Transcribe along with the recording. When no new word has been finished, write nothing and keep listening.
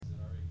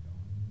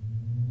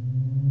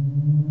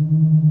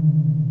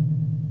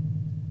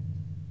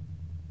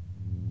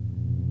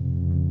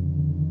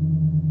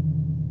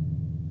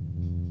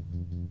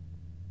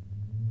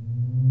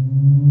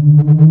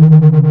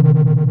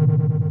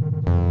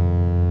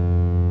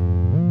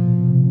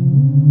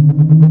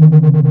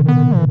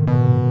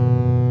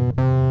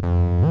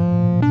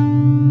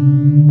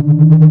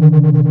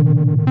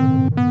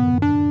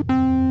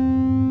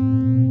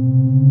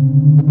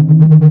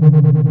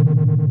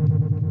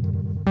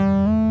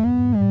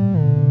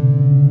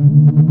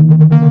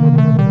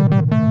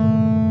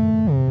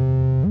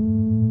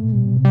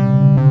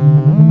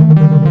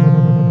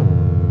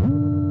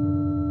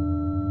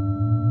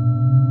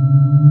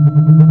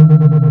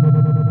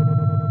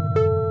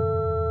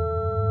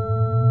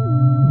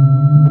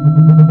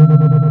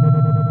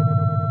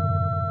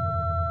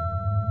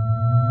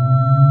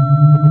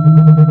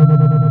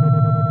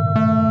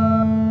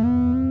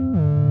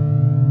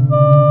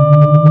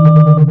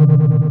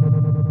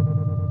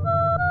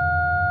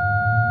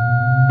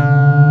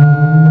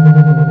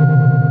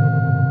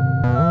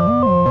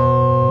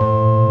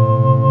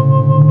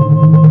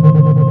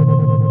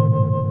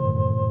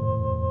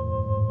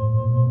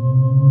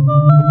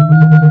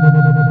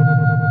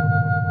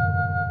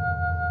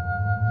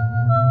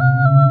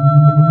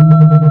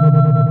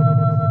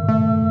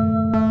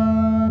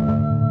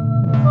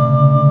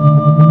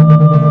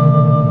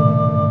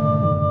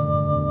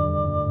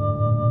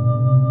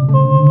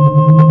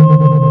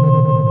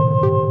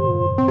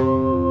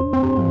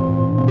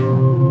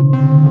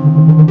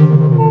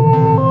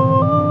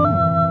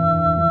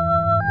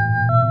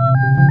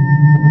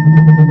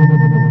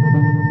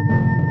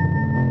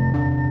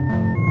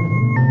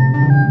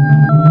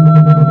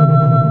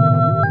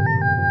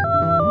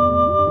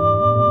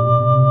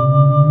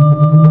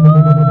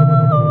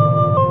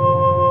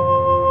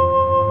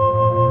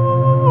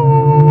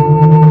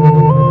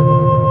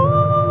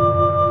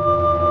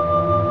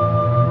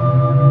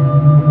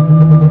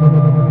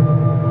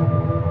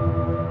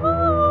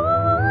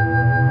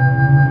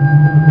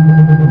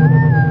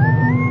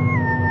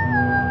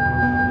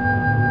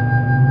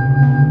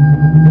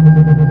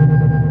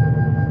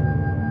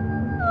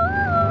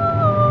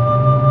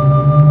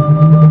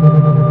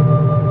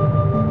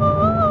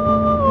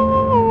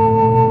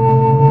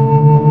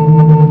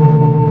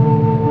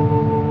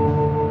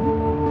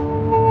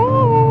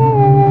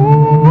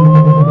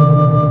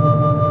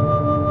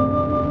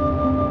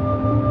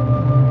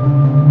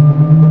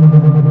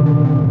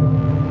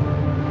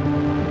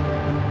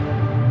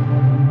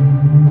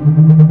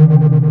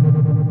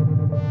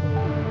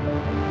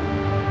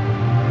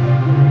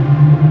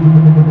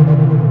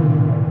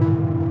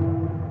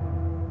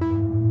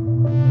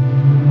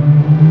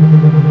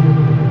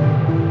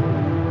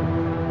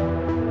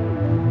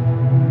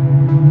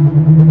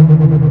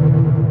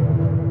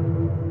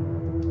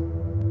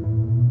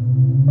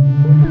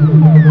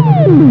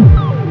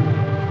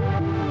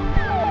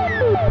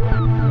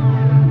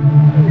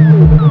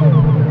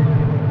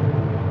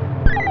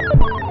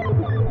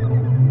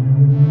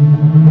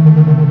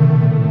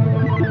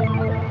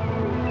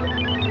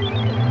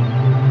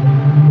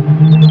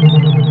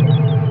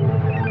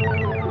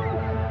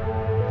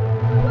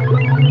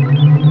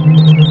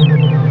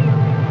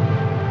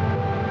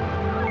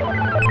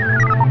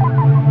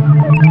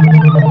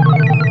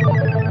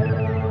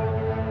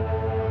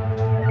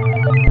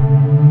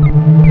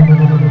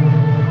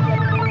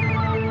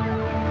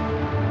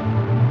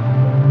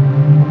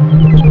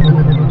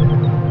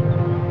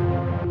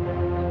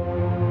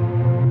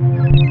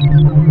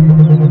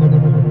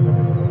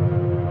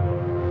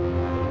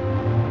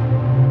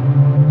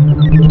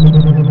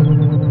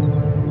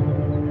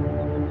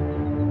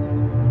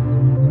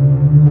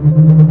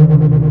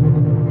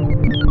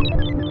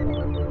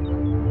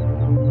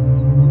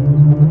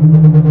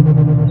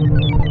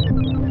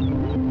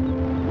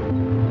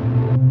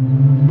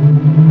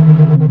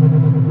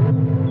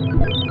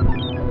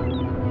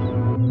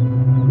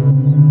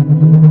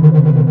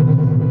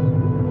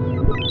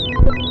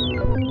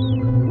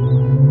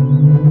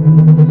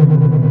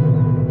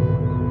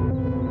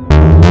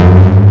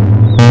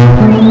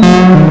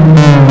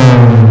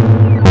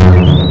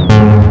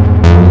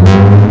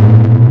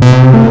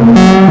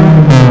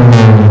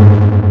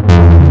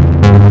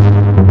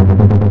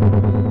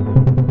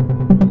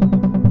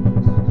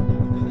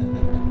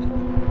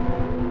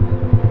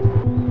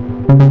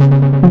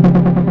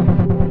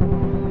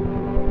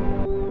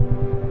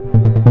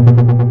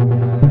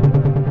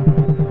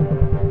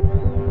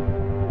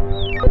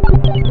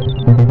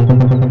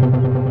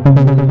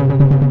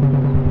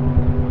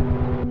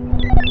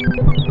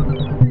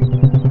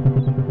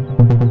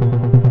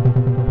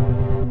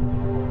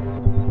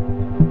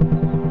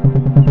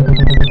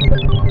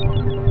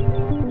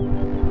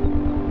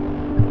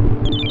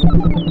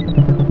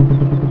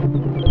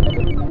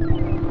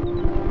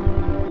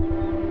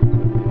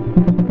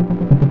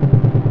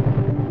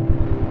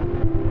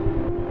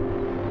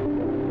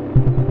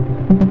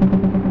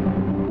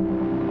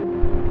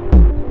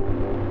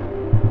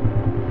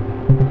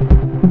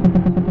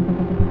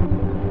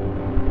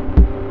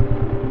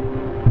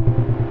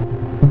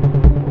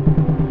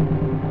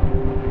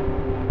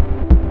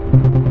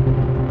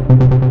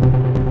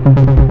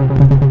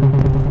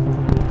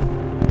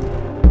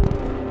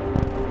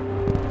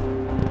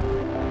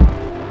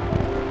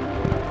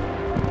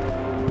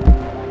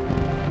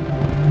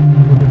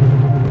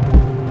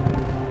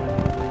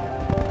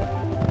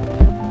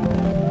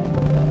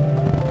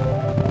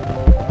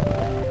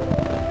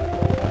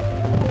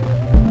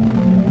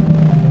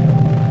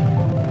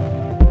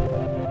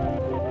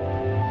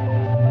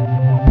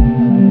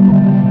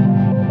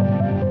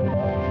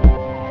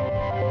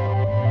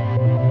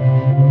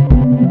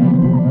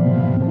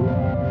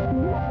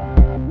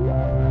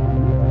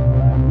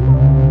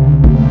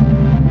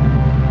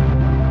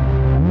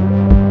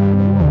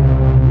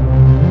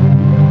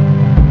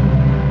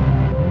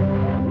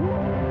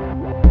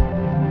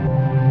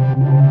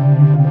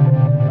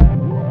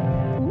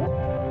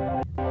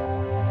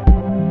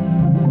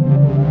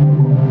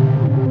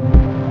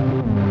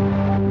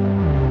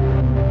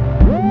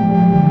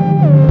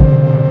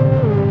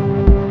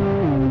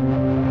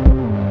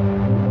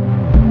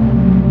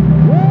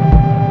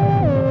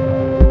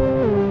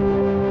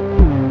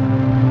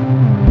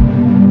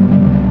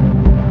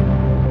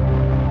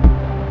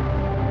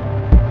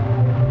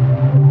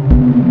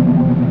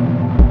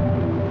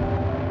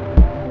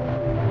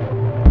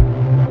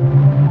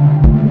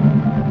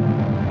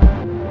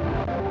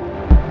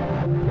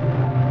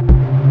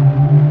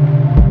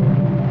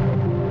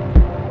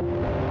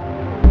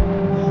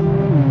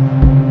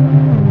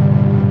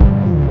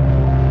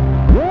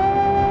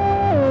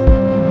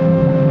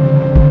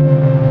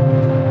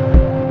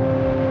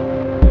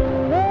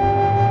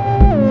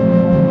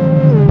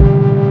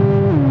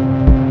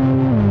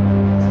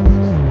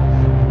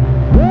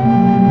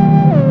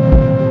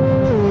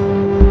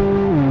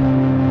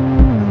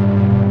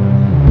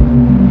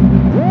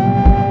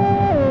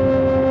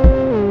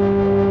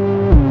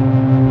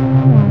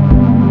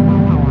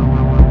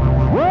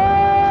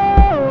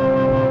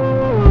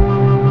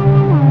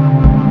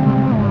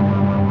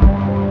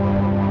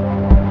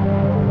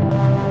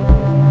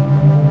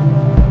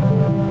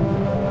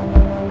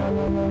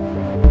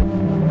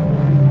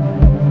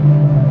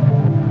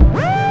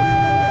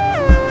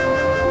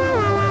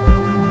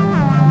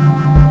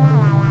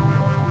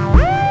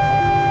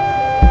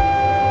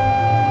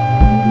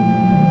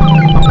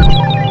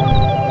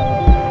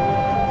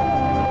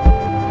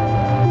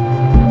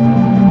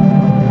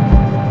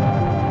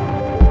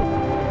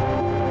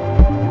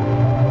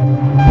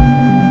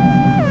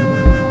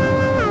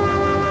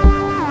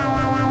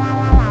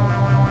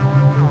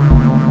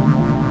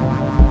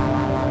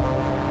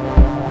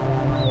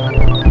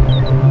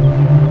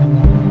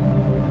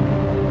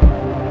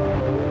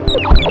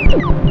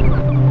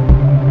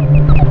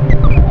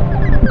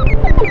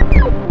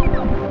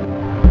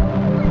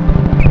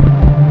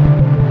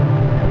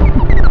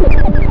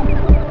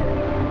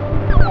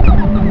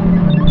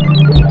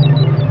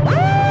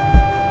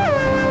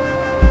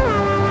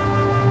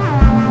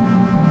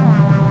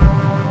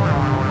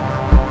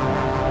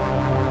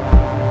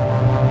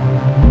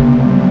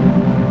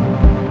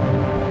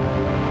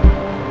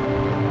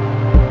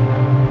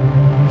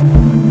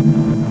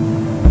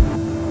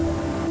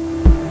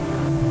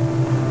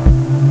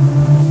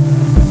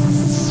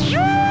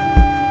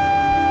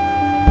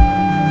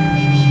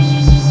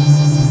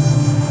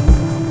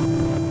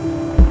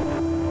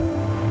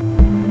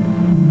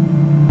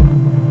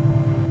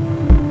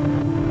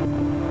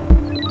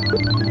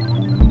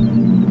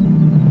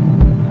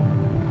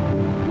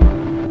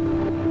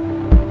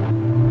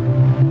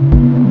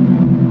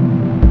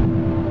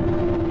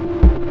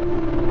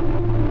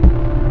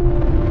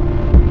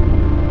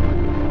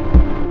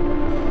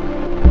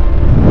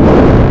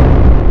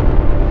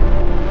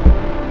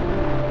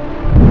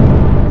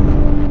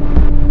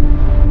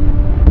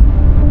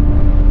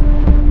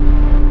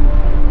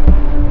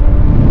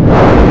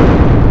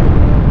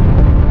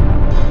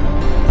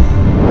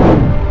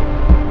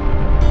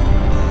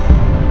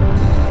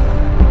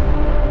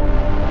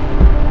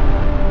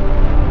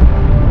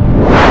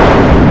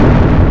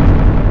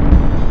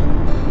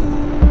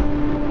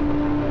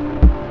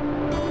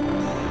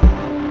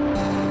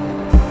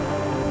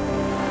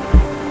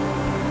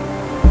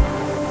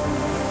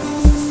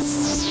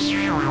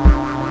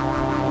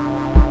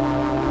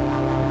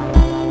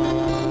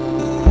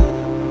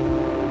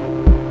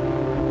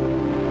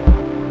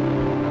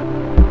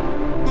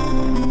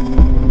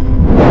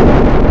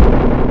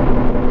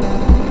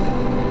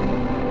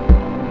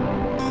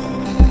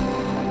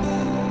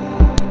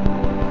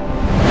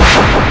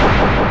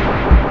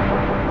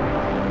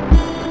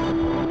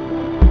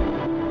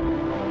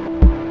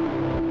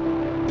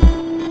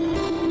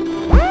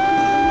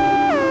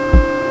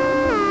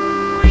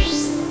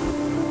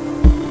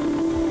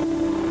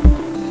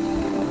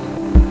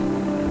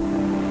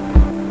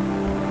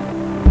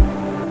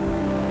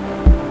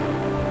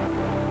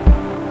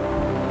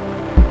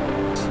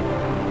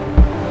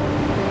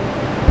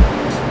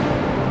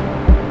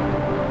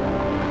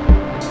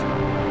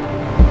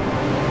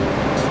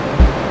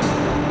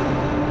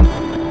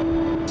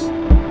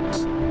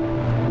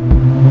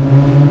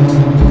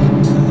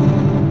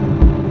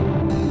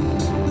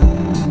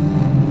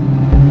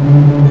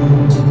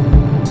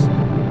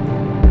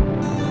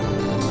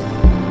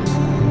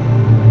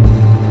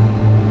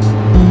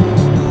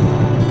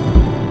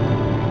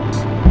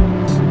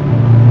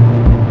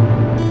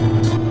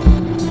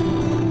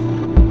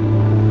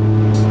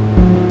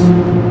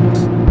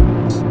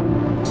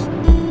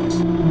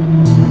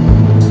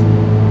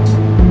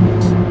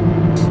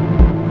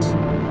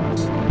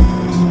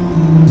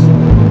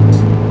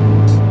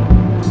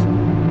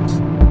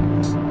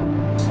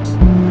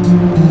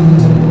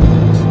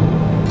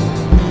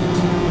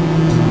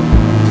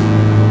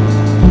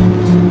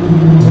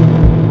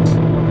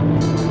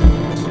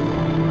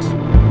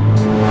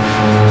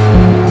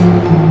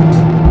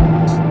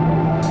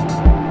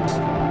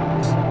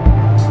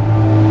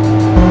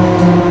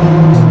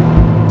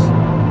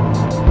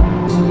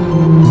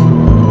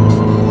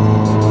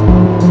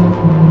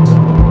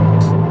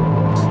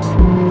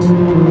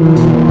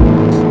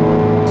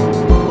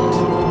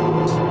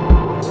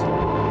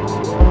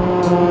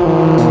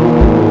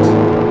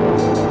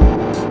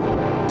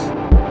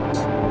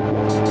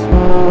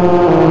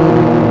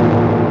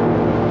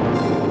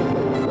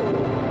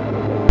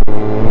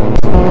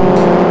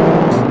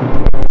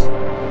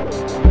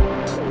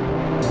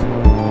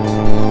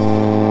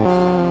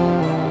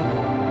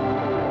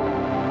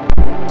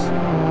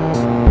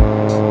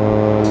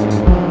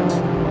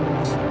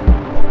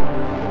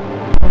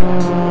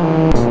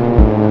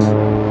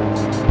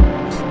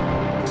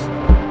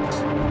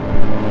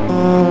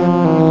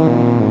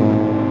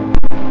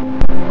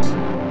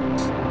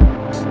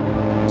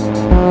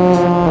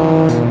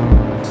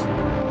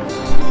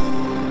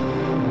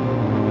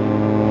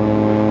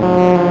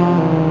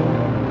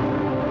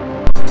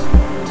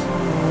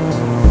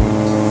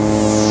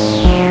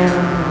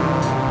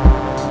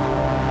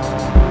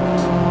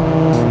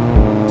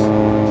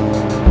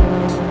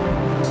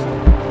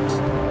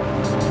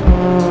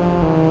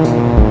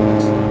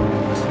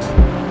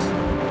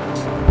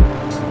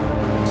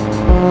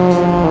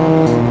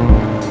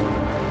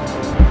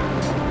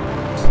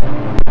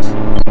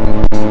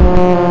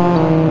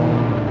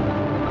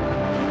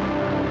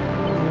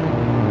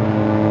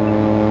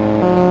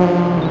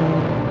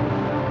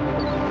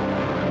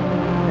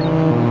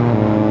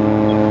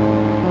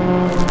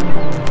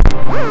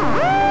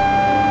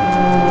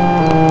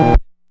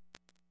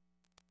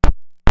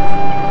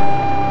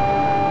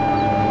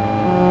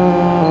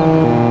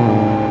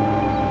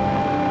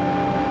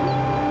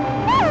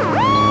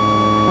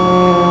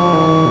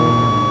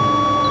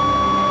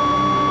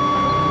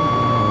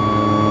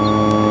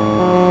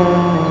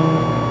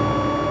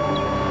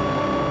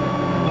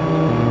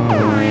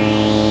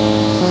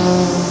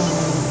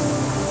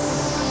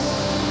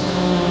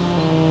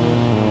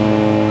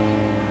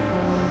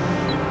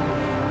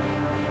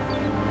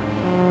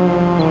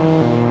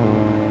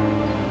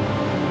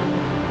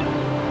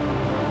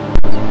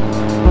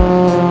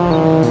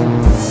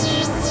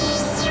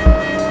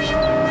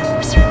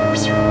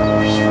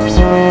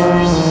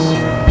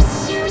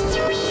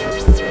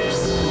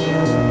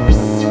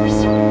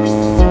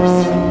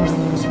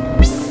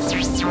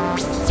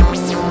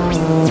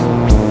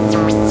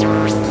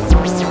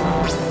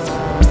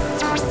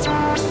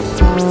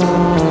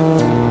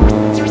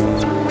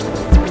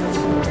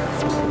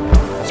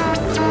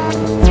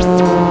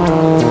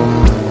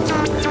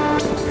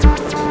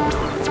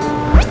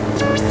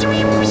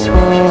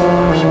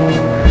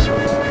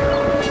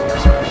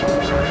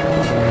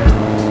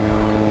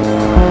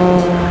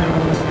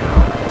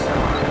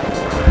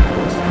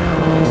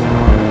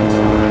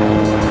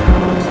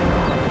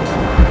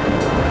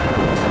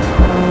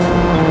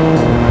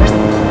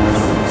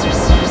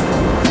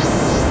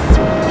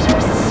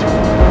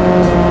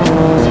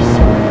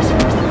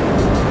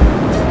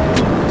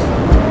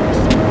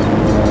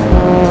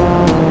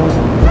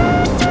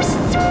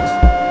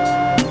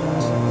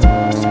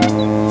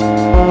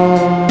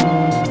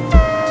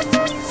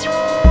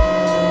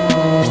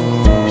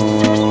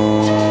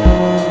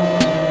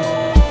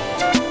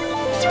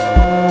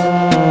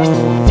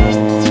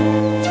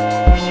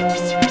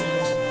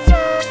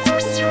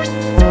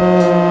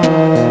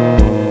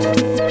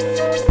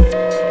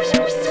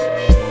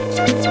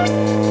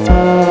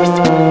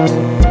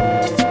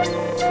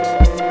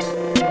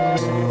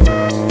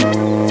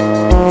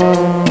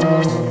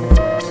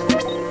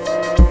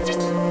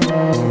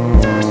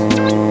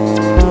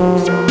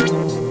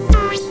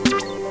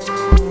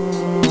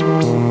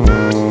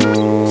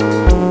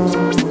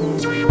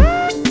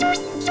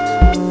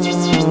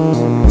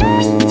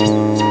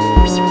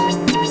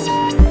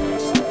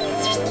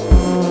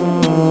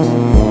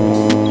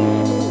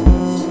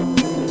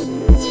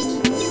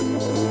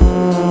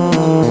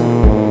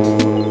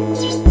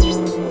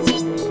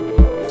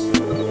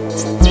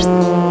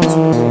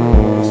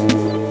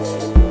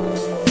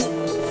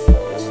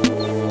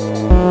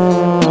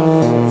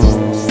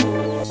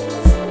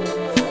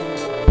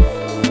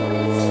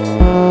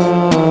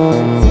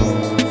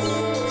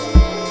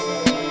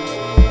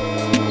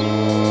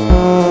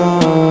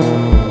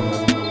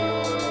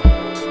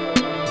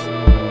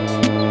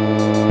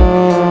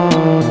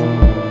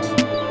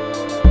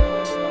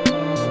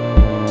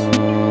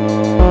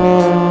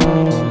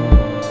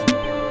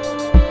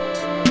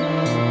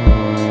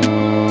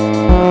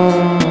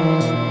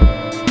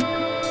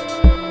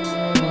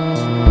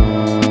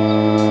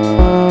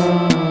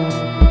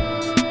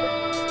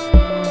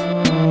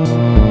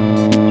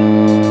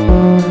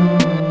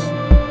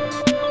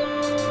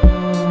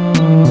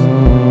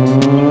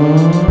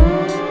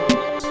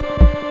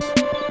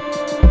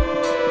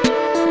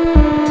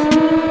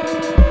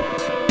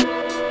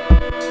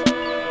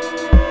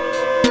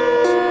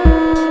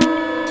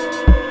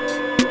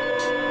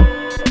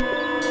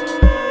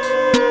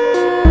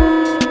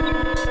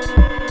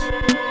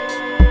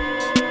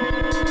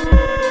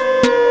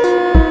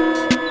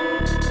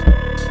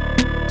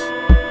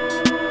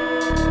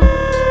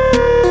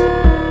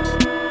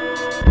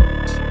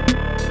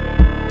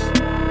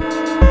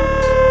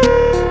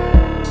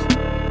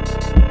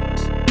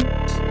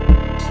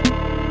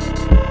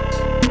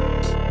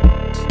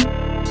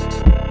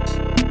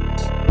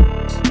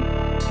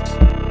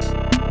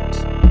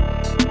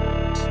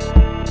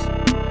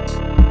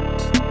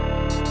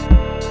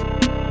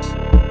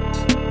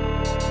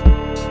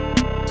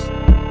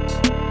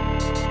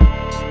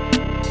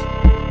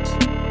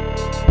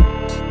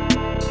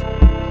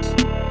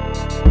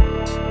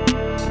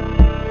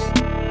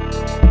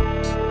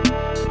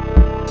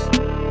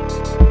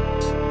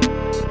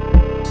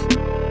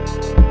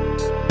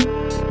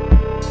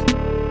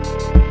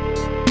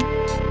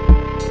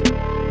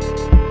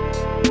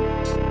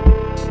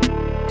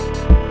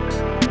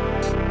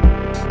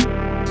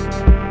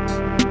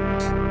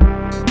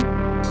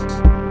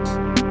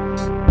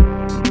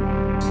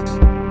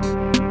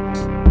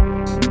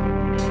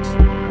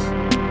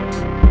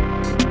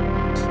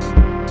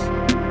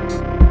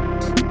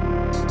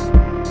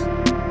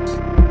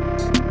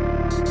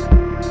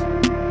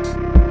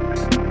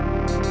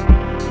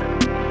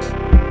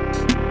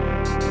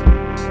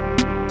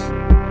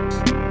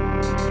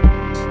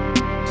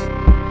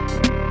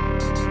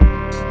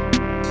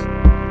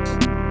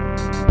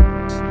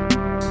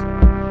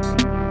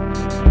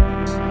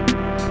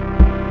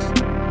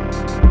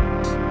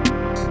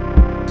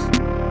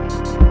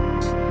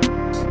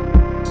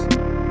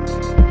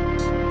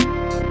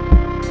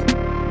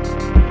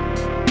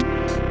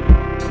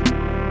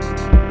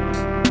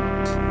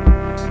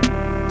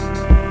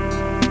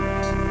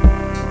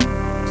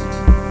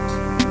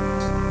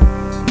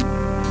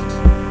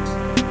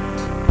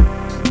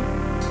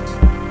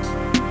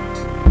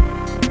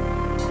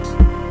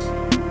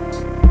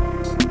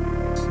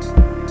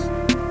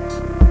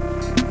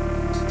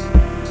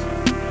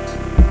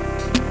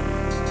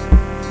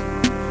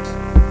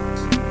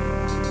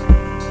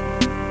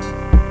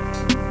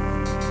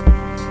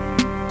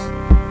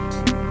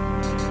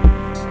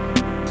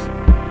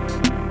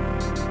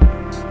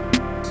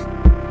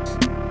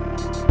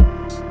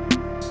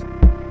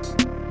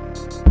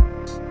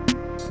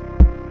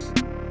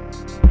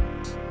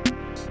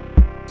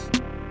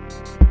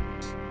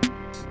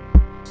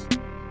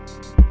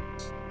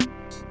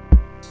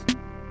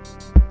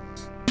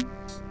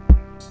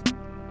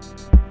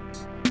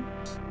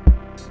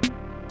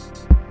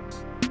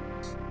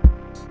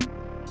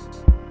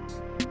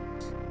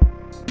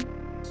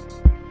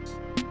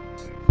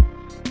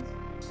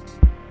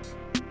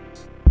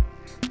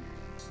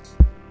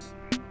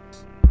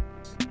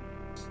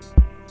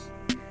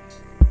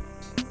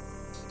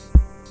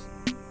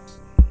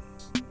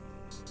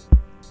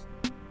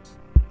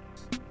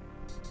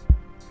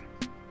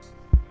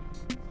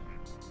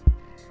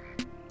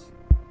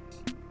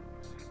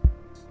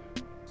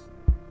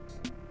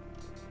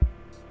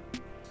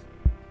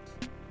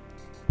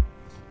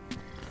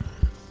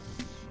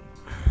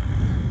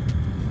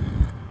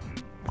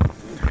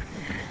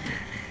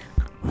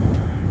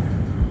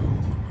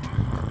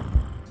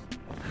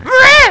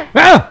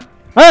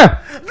Wake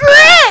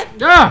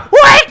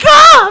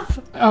up!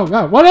 Oh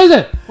God, what is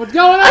it? What's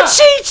going on?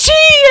 Chi-Chi,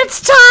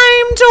 it's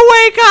time to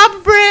wake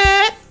up,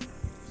 Britt.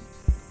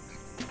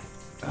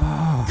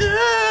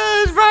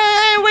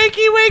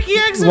 Wakey,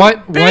 eggs and What's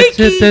bakey.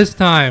 it this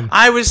time?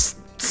 I was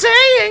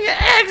saying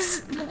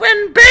eggs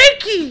and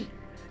bakey.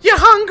 You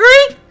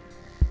hungry?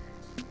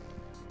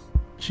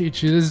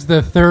 Chi-Chi, this is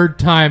the third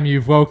time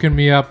you've woken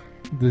me up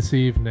this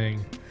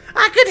evening.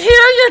 I could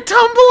hear your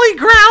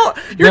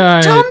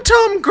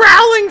tum-tum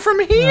growling from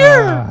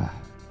here.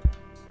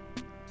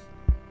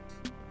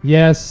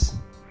 Yes.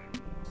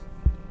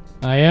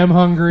 I am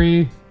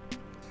hungry.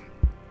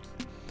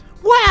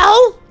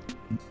 Well,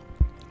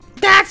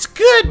 that's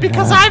good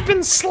because I've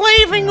been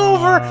slaving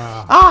over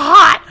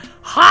a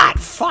hot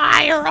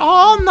fire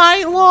all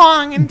night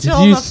long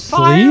until the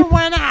fire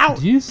went out.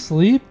 Did you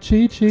sleep,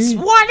 Chi-Chi?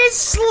 What is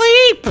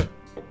sleep?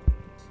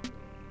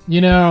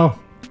 You know,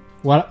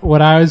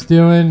 what I was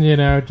doing,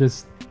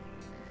 just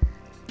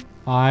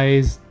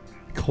eyes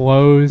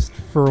closed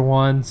for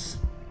once.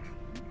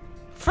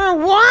 For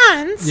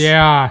once?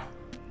 Yeah.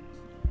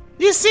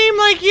 You seem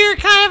like you're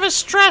kind of a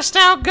stressed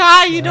out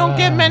guy. You don't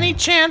get many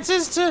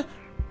chances to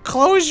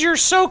close your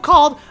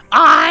so-called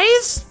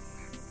eyes?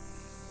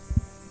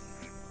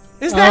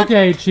 Is that...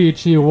 Okay,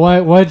 Chi-Chi,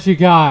 what you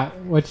got?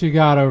 What you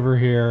got over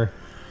here?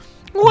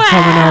 Well...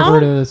 I'm coming over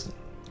to this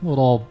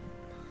little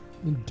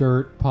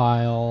dirt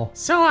pile.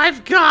 So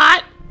I've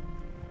got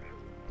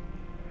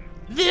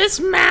this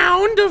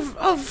mound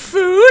of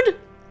food.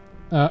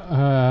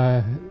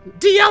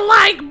 Do you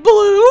like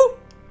blue?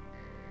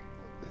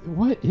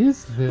 What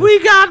is this?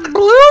 We got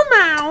blue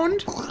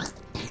mound.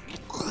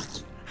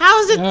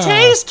 How's it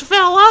taste,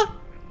 fella?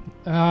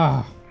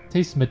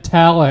 Tastes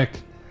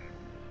metallic.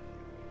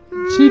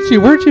 Chi-Chi,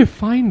 where'd you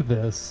find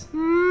this?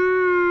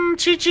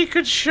 Chi-Chi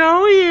could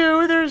show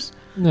you. There's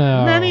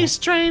many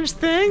strange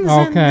things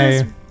in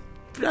this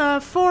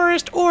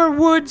forest or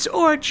woods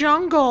or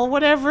jungle,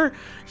 whatever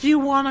you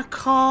want to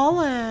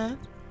call it.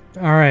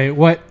 All right,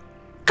 what?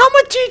 Come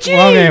with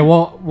Chi-Chi. Okay,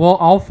 well,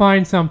 I'll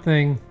find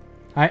something.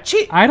 I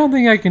don't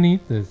think I can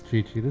eat this,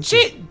 Chi-Chi. Drink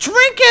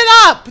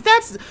it up.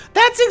 That's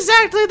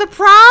exactly the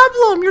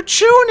problem. You're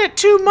chewing it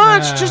too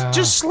much.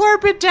 Just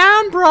slurp it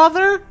down,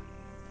 brother.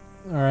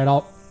 All right,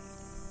 I'll.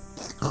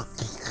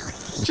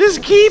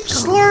 Just keep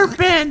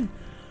slurping.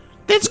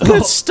 It's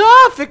good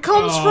stuff. It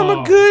comes from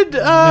a good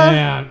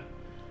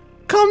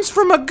comes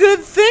from a good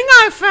thing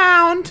I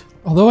found.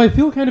 Although I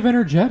feel kind of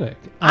energetic.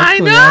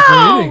 Actually, I know.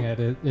 After eating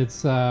it,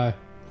 it's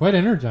quite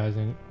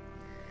energizing.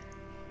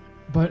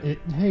 But it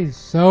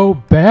tastes so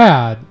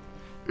bad.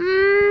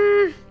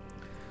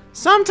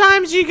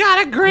 Sometimes you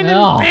gotta grin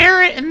and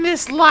bear it in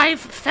this life,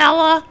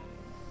 fella.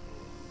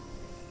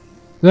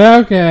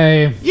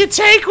 Okay. You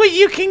take what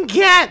you can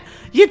get.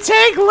 You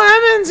take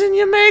lemons and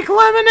you make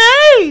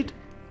lemonade.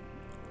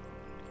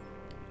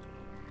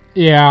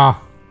 Yeah.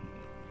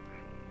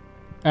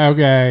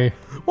 Okay.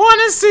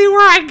 Want to see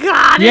where I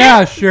got it?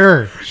 Yeah,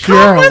 sure.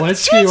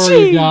 Let's see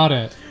where you got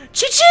it.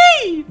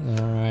 Chi-Chi!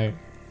 All right.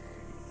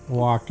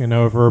 Walking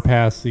over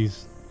past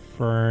these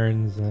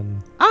ferns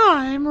and...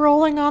 I'm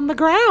rolling on the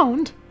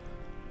ground.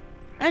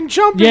 And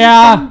jumping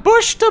from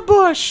bush to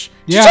bush.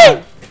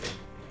 Yeah.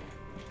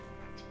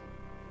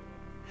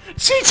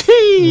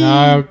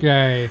 Chi-Chi!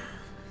 Okay.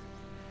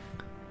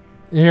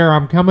 Here,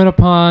 I'm coming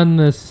upon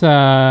this,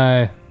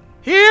 Here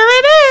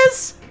it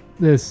is!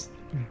 This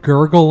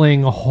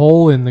gurgling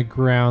hole in the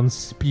ground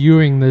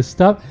spewing this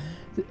stuff.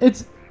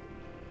 It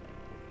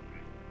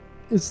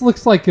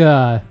looks like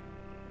a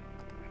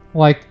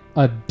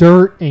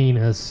dirt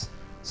anus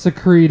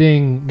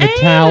secreting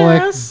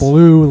metallic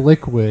blue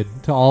liquid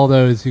to all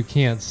those who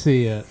can't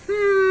see it.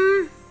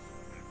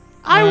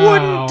 I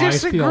wouldn't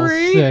disagree.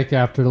 I feel sick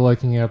after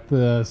looking at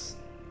this.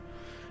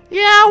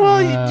 Yeah,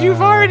 well,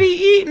 you've already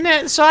eaten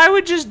it, so I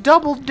would just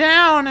double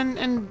down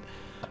and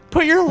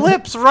put your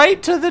lips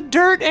right to the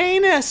dirt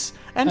anus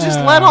and just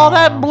let all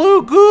that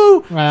blue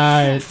goo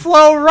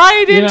flow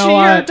right into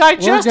your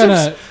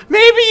digestive.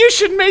 Maybe you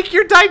should make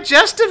your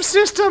digestive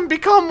system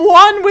become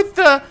one with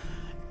the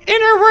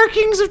inner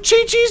workings of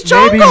Chi-Chi's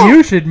jungle. Maybe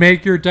you should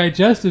make your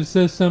digestive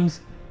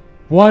systems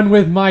one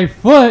with my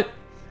foot.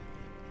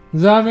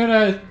 So I'm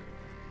gonna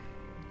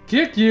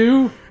kick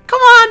you.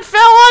 Come on,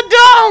 fella,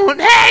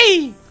 don't!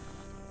 Hey!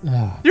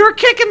 You were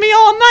kicking me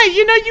all night.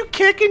 You know you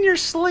kick in your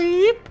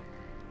sleep.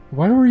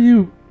 Why were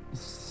you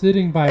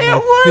sitting by my feet?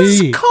 It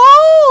was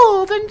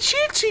cold, and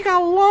Chi-Chi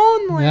got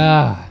lonely.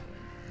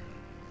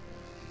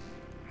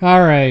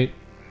 All right.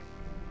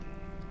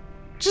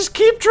 Just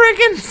keep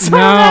drinking some of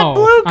that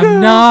blue goo.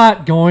 I'm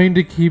not going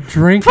to keep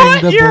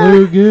drinking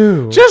blue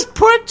goo.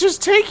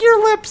 Just take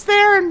your lips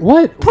there and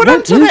put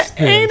them to the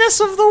anus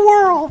of the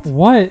world.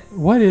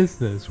 What is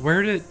this?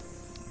 Where did...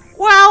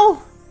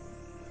 Well,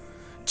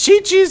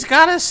 Chi-Chi's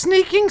got a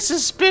sneaking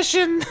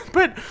suspicion,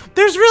 but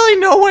there's really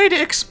no way to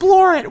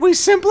explore it. We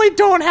simply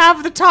don't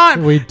have the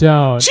time. We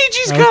don't.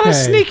 Chi-Chi's got a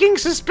sneaking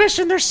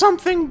suspicion there's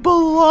something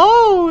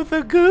below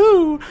the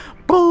goo,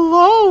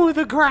 below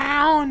the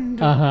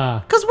ground.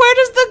 Uh-huh. Because where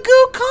does the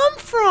goo come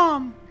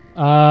from?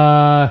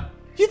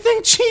 You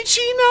think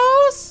Chi-Chi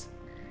knows?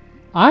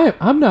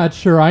 I'm not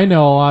sure I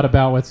know a lot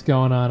about what's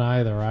going on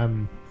either.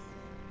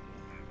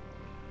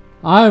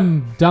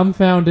 I'm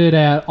dumbfounded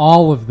at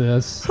all of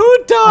this. Who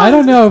does? I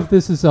don't know if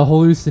this is a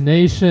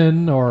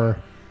hallucination or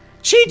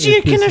Chi-Chi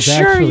if can this is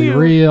assure actually you.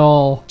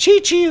 real.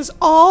 Chi-Chi is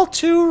all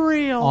too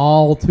real.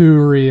 All too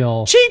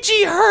real.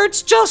 Chi-Chi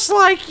hurts just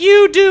like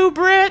you do,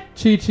 Britt.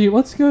 Chi-Chi,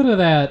 let's go to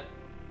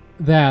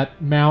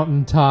that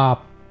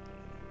mountaintop.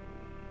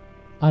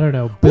 I don't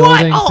know,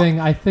 building What? Oh. thing.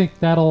 I think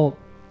that'll.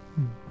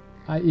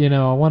 I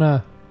want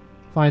to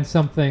find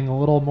something a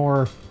little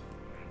more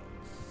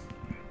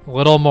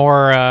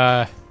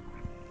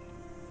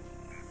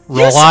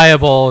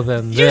reliable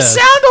than You this.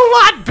 sound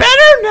a lot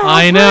better now,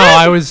 I know. Britt.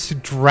 I was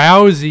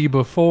drowsy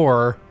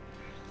before,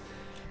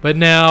 but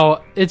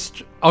now it's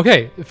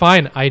okay.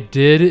 Fine. I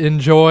did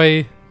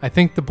enjoy. I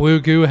think the blue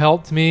goo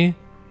helped me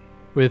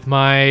with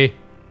my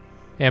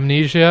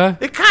amnesia.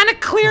 It kind of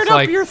cleared It's up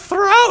like- your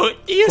throat.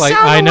 You Like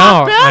sound I a know.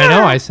 lot better. I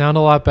know. I sound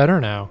a lot better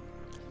now.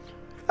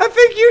 I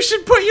think you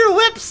should put your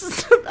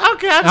lips.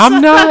 Okay,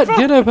 I'm not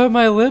gonna put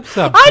my lips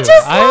up. I to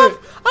just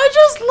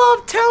it.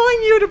 love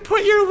telling you to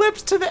put your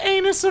lips to the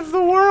anus of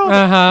the world.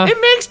 Uh-huh. It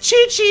makes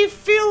Chi-Chi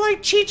feel like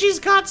Chi-Chi's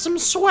got some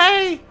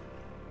sway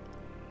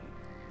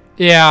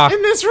Yeah.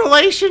 in this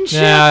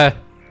relationship. Yeah.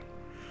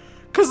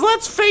 Because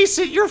let's face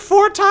it, you're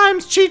 4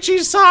 times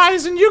Chi-Chi's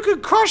size, and you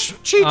could crush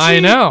Chi-Chi. I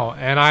know,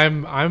 and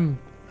I'm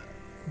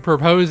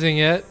proposing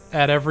it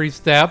at every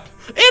step.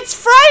 It's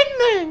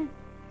frightening.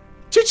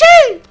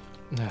 Chi-Chi!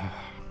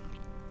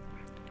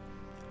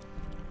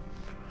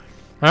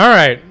 All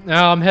right,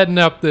 now I'm heading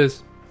up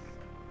this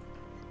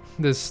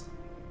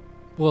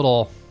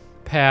little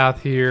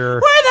path here.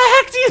 Where the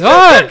heck do you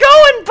What? think you're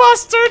going,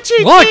 Buster,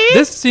 Chi-Chi? Look,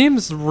 this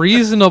seems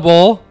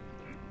reasonable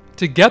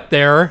to get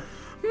there.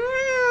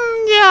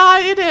 Yeah,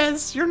 it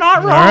is. You're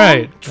not wrong. All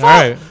right, all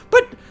right.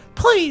 But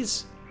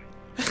please,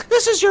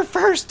 this is your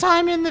first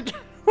time in the...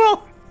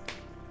 Well,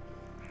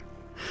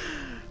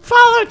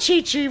 follow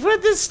Chi-Chi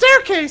with the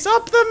staircase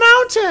up the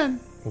mountain.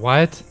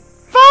 What?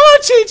 Follow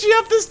Chi-Chi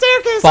up the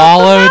staircase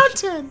Followed- up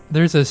the mountain.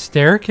 There's a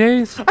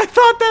staircase? I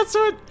thought that's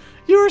what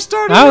you were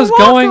starting I to was walk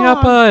going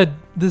on. up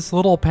this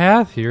little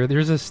path here.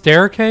 There's a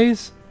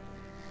staircase?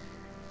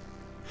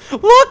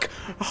 Look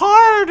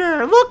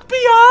harder. Look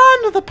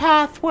beyond the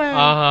pathway.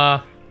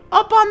 Uh-huh.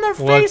 Up on the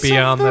face Look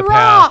beyond of the, the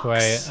rocks.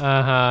 pathway.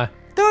 Uh-huh.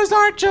 Those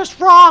aren't just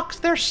rocks.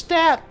 They're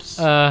steps.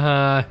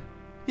 Uh-huh.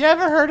 You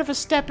ever heard of a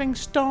stepping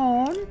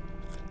stone?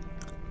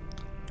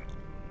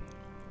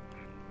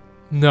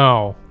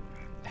 No.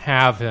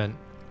 Haven't.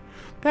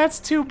 That's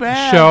too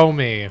bad. Show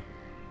me.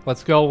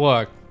 Let's go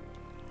look.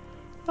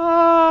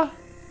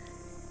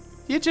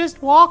 You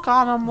just walk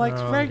on them like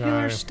Oh,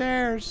 regular God.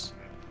 stairs.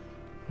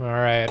 All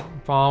right.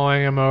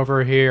 Following him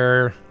over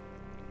here.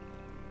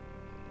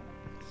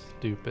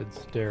 Stupid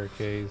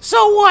staircase.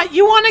 So what?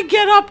 You want to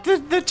get up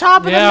the top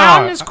of the Yeah.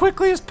 mountain as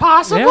quickly as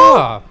possible?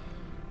 Yeah.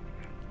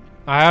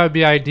 That would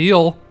be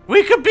ideal.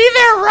 We could be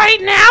there right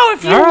now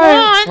if you All right.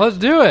 want. Let's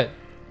do it.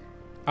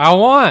 I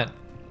want.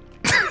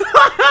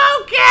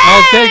 Okay.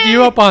 I'll take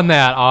you up on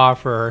that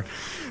offer.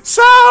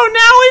 So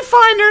now we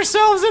find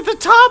ourselves at the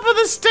top of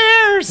the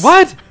stairs.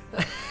 What?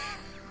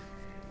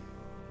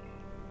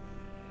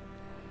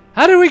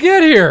 How did we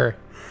get here?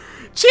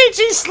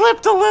 Chi-Chi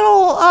slipped a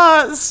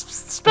little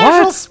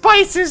special What?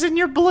 spices in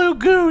your blue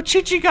goo.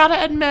 Chi-Chi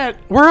gotta admit.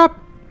 We're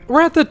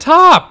at the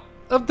top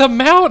of the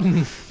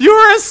mountain. You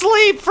were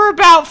asleep for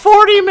about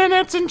 40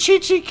 minutes and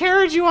Chi-Chi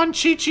carried you on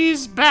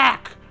Chi-Chi's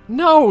back.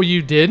 No,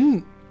 you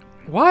didn't.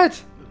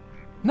 What?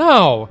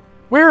 No.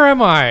 Where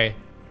am I?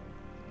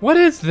 What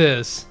is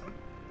this?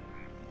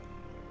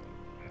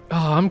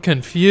 Oh, I'm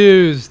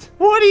confused.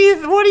 What do you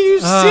see?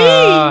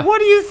 What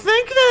do you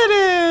think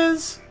that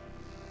is?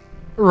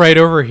 Right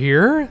over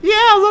here?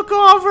 Yeah, look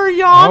over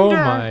yonder.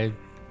 Oh my.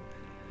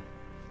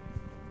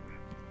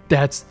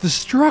 That's the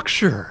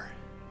structure.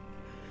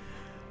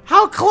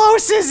 How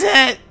close is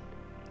it?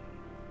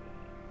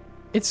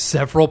 It's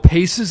several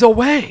paces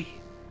away.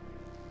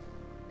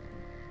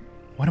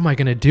 What am I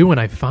going to do when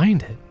I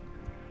find it?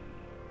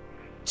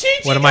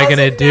 Chi-Chi What am I going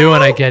to doesn't do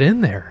when I know. get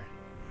in there?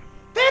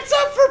 That's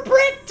up for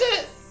Britt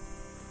to...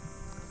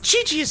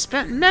 Chi-Chi has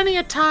spent many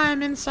a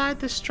time inside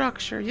the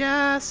structure,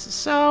 yes,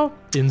 so...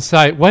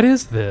 Inside, what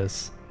is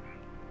this?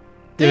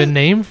 Do you have a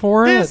name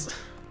for This, it?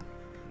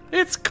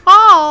 it's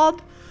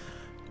called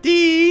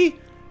the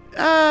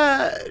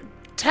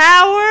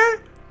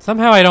tower.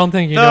 Somehow I don't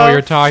think you know what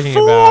you're talking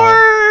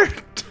about.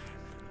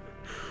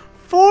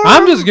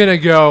 I'm just going to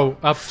go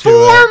up to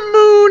it.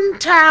 Moon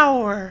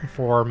Tower.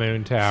 Four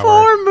Moon Tower.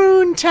 Four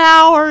Moon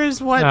Tower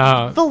is what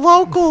the Four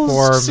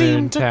locals seem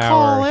Moon to Tower.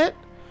 call it.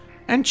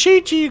 And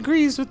Chi-Chi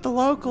agrees with the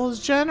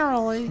locals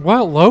generally.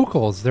 What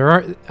locals?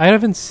 I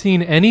haven't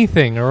seen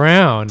anything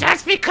around.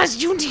 That's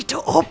because you need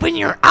to open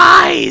your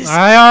eyes.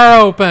 I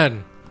are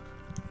open.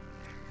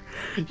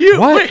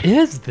 What Wait,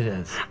 is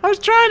this? I was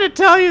trying to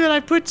tell you that I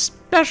put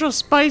special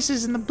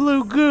spices in the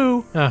blue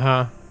goo.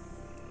 Uh-huh.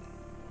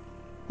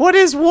 What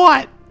is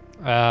what?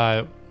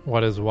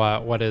 What is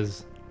what? What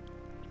is...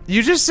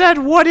 You just said,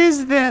 what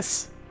is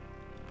this?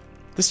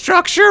 The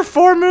structure?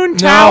 Four Moon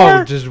Tower?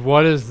 No, just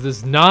what is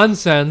this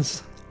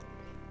nonsense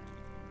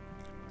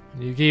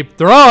you keep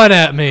throwing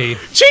at me?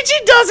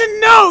 Chi-Chi doesn't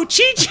know.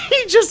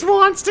 Chi-Chi just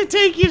wants to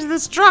take you to the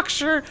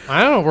structure.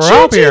 I don't know.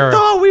 We're up here. Chi-Chi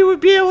thought we would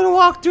be able to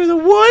walk through the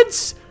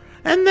woods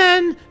and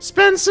then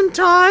spend some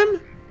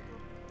time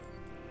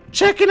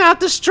checking out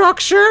the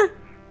structure,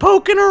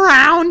 poking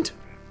around.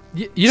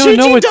 You don't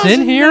know what's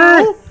in here?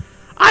 Know.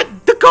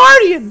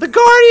 The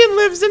Guardian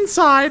lives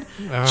inside.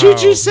 Oh,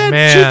 Chi-Chi said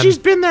man. Chi-Chi's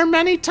been there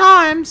many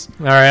times.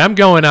 All right, I'm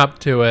going up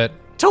to it.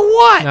 To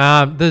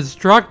what?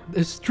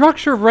 The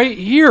structure right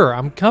here.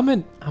 I'm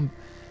coming.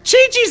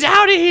 Chi-Chi's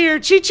out of here.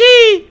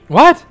 Chi-Chi!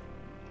 What?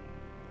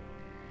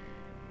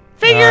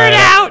 Figure it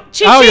out.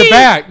 Chi-Chi! Oh, you're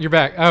back. You're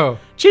back. Oh.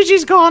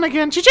 Chi-Chi's gone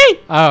again. Chi-Chi!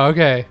 Oh,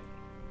 okay.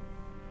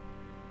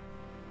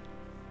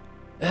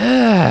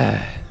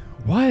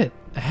 What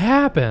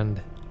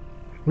happened?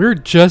 We were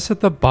just at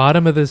the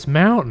bottom of this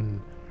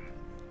mountain.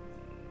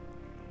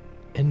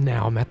 And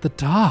now I'm at the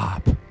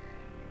top.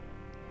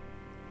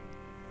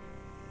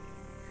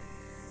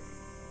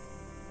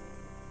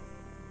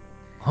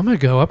 I'm gonna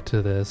go up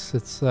to this.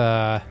 It's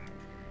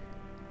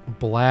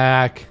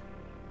black,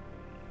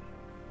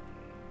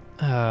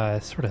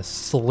 sort of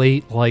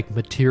slate-like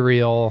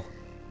material.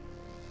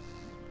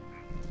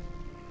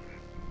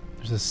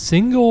 There's a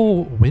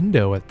single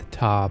window at the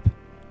top.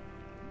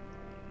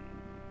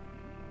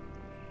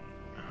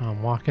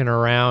 I'm walking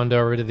around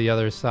over to the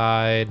other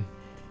side.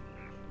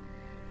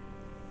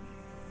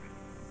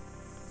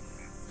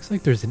 Looks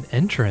like there's an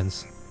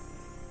entrance,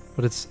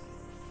 but it's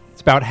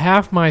about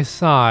half my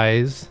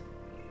size.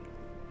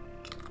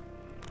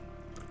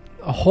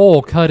 A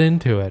hole cut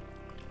into it.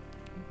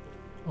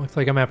 Looks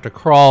like I'm gonna have to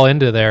crawl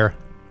into there.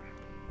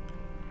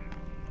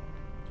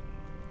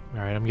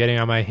 Alright, I'm getting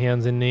on my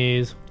hands and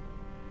knees.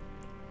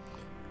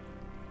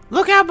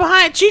 Look out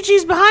behind.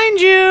 Chi-Chi's behind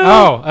you.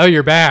 Oh,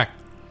 you're back.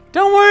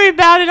 Don't worry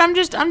about it. I'm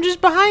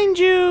just behind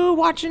you,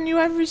 watching you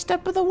every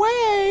step of the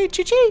way.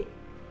 Chi-Chi.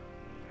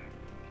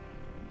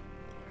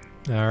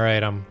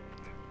 Alright, I'm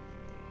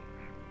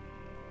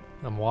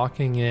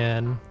walking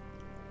in.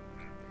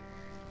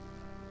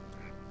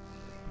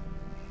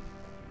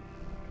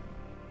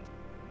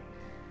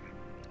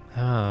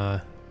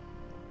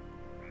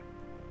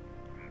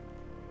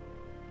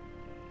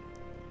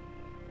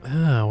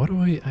 What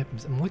do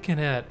I'm looking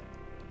at.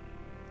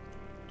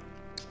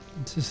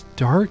 It's just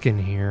dark in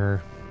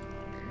here.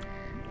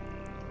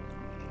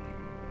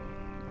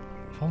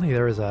 If only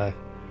there's a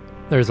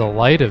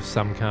light of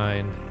some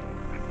kind.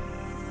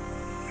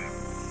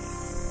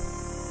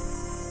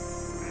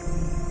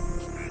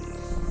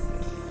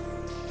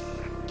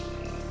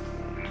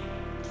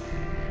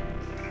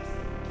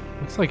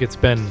 Looks like it's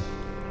been...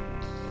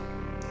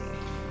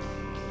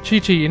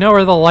 Chi-Chi, you know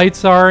where the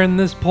lights are in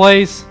this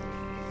place?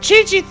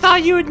 Chi-Chi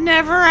thought you would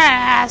never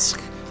ask.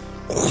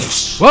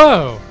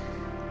 Whoa!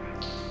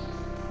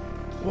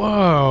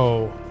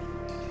 Whoa!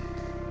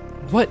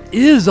 What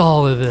is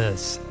all of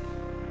this?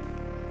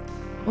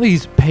 All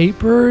these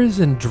papers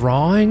and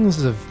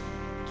drawings of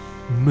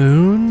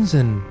moons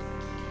and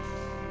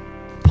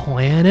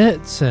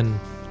planets and...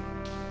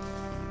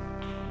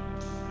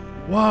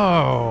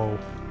 Whoa!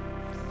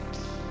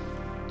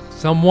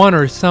 Someone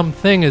or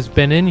something has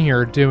been in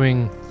here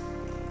doing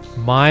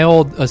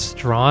mild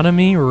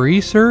astronomy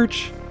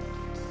research?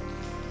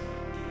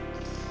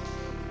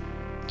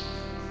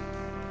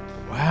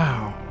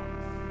 Wow.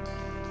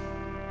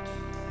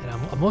 And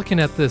I'm looking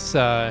at this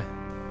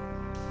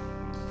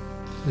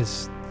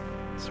this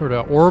sort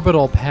of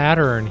orbital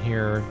pattern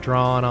here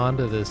drawn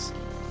onto this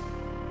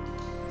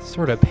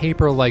sort of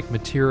paper-like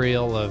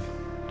material of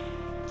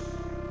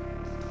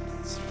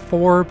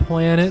 4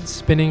 planets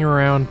spinning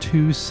around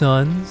 2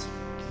 suns.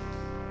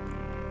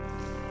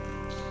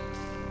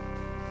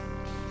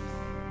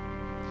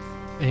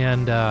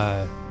 And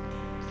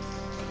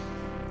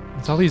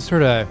it's all these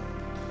sort of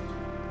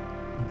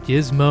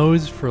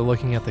gizmos for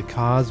looking at the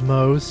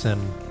cosmos and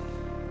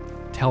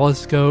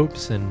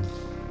telescopes and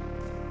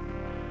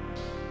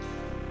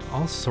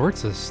all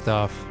sorts of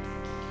stuff.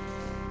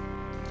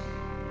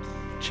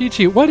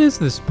 Chi-Chi, what is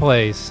this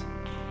place?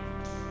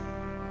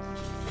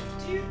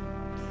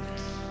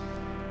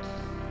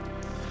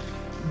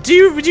 Do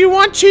you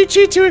want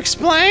Chi-Chi to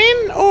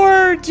explain,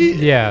 or do you...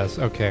 Yes,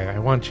 okay. I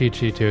want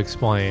Chi-Chi to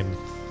explain.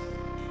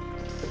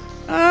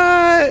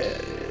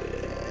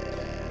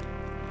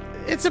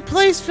 It's a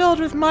place filled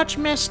with much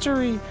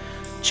mystery.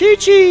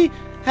 Chi-Chi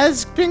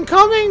has been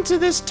coming to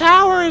this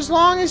tower as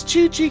long as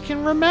Chi-Chi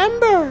can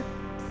remember.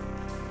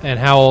 And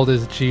how old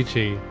is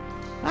Chi-Chi?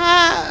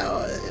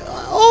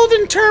 Old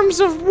in terms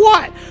of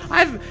what?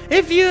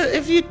 If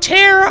you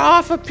tear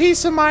off a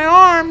piece of my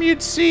arm,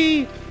 you'd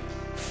see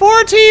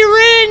 40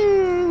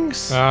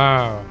 rings.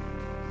 Oh.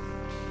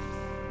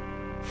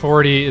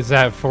 40, is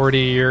that 40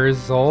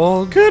 years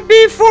old? Could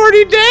be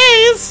 40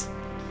 days.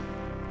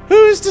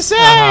 Who's to say?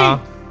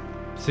 Uh-huh.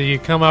 So you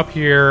come up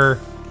here.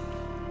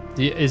 Are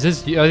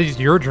these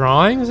your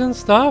drawings and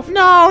stuff?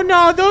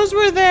 No, those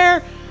were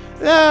there.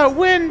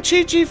 when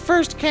Chi-Chi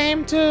first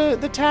came to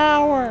the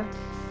tower.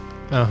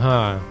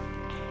 Uh-huh.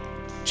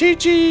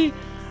 Chi-Chi,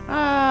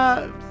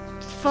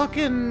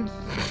 fucking...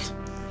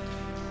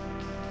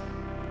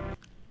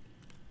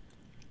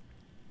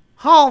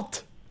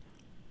 Halt.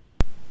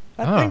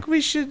 I think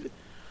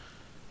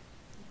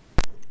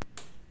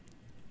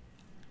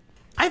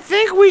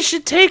we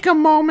should take a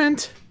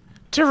moment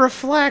to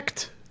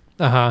reflect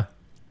Uh-huh.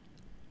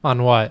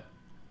 On what?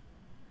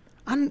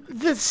 on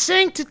the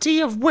sanctity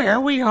of where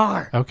we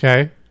are.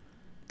 Okay.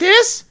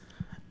 This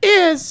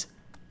is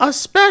a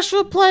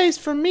special place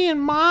for me and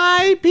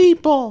my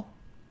people.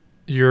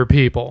 Your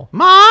people.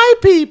 My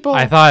people.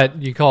 I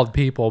thought you called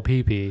people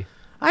pee-pee.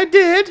 I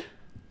did.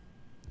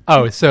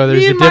 Oh, so there's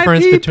Me a and my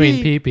difference pee-pee.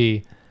 between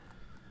pee-pee.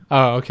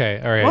 Oh, okay.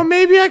 All right. Well,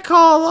 maybe I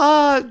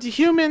call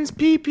humans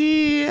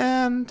pee-pee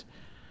and,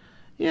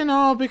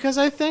 because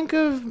I think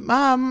of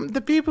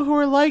the people who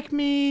are like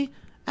me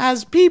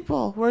as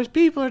people, whereas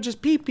people are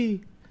just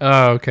pee-pee.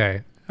 Oh,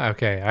 okay.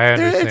 Okay, I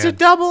understand. It's a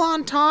double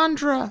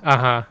entendre.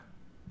 Uh-huh.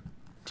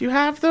 Do you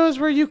have those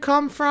where you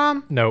come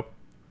from? Nope.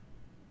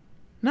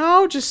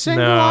 No, just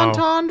single No.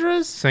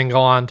 entendres?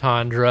 Single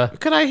entendre.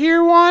 Could I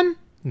hear one?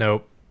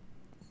 Nope.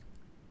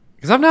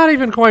 Because I'm not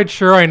even quite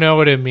sure I know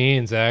what it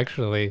means,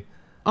 actually.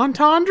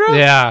 Entendre?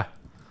 Yeah.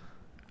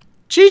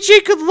 Chi-Chi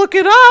could look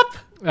it up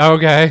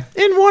Okay.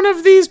 in one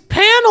of these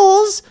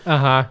panels.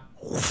 Uh-huh.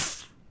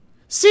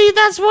 See,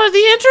 that's one of the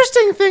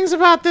interesting things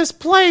about this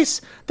place.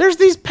 There's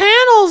these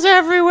panels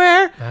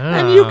everywhere,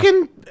 and you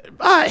can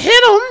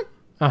hit them,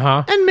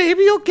 Uh-huh. and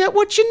maybe you'll get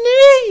what you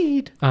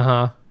need.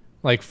 Uh-huh.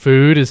 Like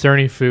food? Is there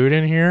any food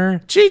in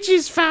here?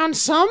 Chi-Chi's found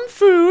some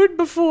food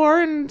before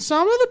in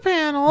some of the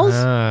panels.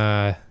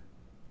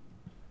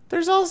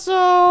 There's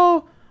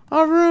also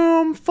a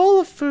room full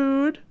of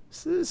food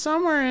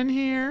somewhere in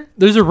here.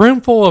 There's a room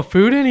full of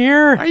food in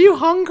here? Are you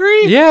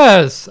hungry?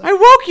 Yes. I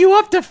woke you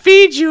up to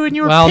feed you, and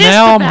you were Well, pissed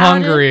now I'm about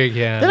hungry it.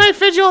 again. Then I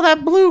fed you all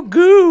that blue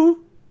goo.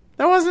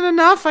 That wasn't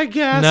enough, I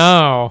guess.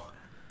 No.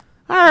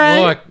 All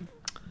right. Look.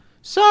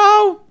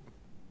 So,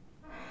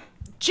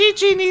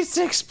 Chi-Chi needs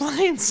to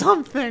explain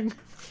something.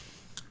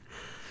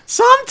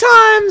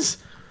 Sometimes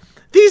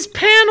these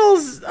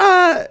panels,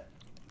 they're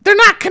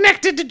not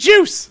connected to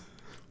juice.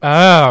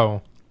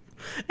 Oh.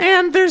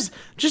 And there's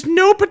just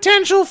no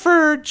potential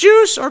for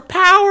juice or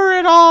power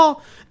at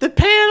all. The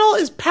panel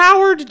is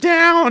powered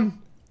down.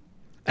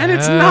 And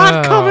it's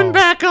not coming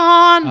back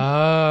on.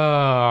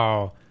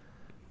 Oh.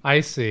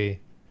 I see.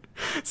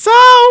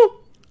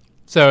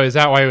 So is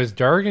that why it was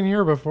dark in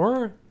here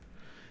before?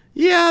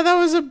 yeah, that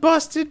was a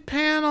busted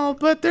panel,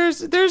 but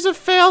there's a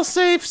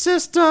fail-safe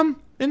system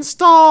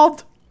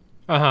installed.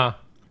 Uh-huh.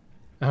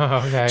 Oh,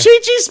 okay.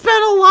 Chi-Chi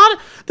spent a lot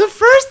of... The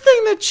first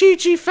thing that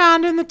Chi-Chi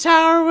found in the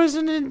tower was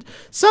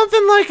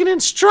something like an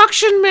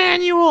instruction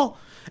manual.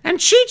 And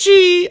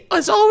Chi-Chi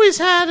has always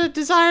had a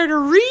desire to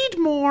read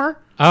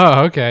more.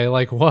 Oh, okay.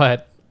 Like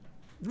what?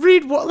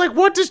 Read what? Like,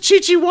 what does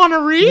Chi-Chi want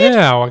to read?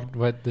 Yeah,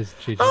 what does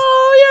Chi-Chi...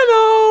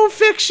 Oh,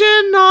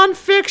 fiction,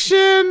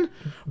 non-fiction.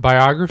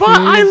 Biographies?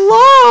 But I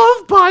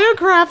love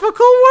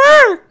biographical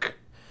work.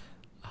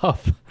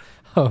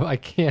 Oh, I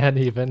can't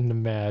even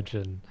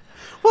imagine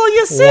Well,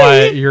 you see...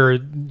 what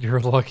you're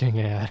looking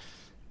at.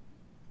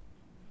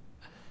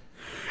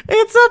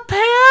 It's a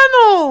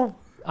panel.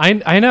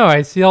 I know.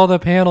 I see all the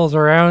panels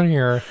around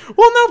here.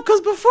 Well, no, because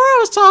before I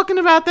was talking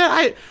about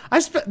that,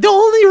 the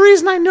only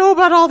reason I know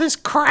about all this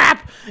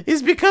crap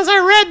is because I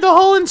read the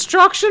whole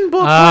instruction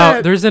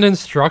booklet. There's an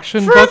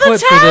instruction For the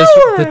booklet for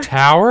tower. the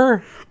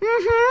tower?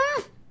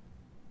 Mm-hmm.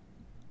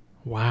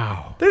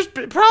 Wow. There's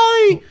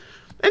probably...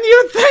 And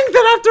you'd think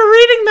that after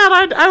reading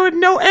that, I would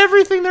know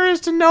everything there is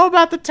to know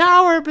about the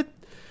tower, but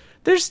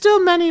there's still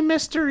many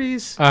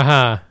mysteries.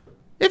 Uh-huh.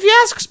 If you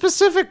ask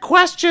specific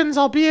questions,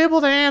 I'll be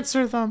able to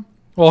answer them.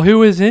 Well,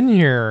 who is in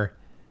here?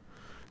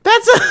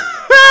 That's a...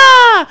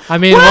 I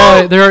mean,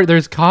 well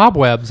there's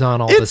cobwebs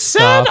on all it this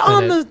stuff. said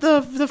on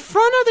the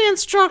front of the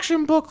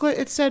instruction booklet,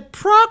 it said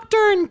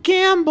Procter &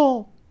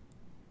 Gamble.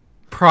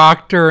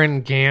 Procter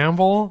and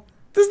Gamble?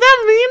 Does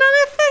that mean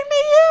anything to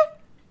you?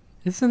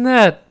 Isn't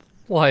that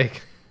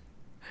like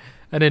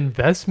an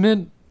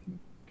investment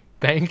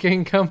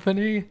banking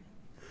company?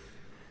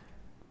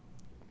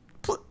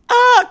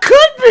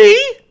 Could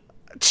be.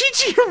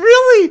 Chi-Chi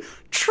really,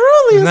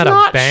 truly Isn't is that a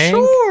not bank?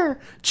 sure.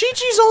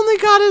 Chi-Chi's only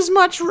got as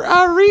much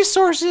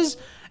resources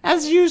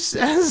as you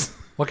as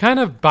What kind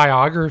of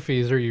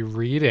biographies are you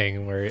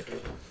reading?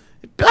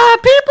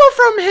 people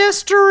from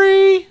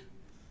history.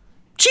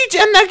 Chi-Chi,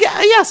 and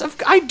yes,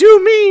 I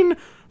do mean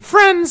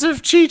friends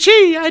of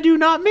Chi-Chi. I do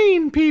not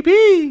mean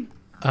PP.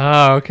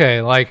 Oh,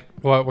 okay. Like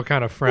what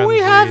kind of friends? We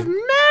are have you-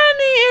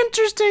 many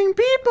interesting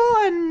people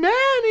and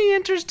many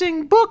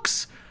interesting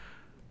books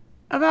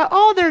about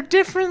all their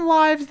different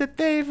lives that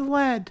they've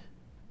led.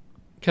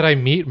 Could I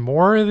meet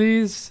more of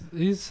these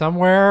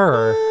somewhere?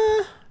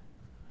 Or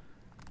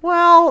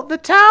Well, the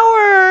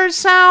tower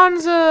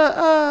sounds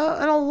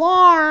an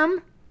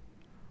alarm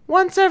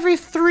once every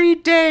 3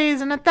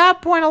 days, and at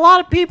that point, a lot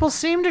of people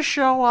seem to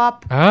show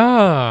up.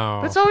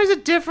 Oh. It's always a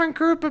different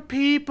group of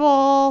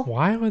people.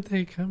 Why would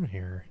they come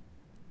here?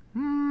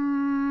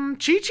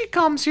 Chi-Chi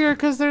comes here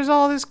because there's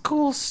all this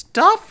cool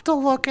stuff to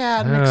look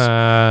at.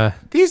 And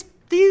these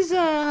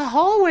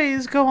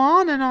hallways go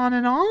on and on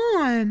and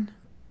on.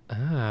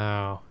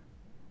 Oh.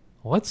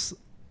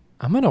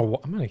 I'm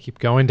gonna keep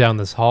going down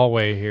this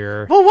hallway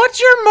here. Well, what's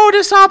your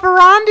modus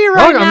operandi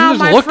right now, my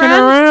friend? I'm just looking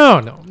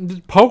around. I'm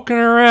just poking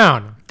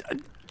around.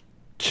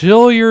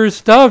 Chill your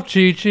stuff,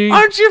 Chi-Chi.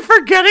 Aren't you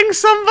forgetting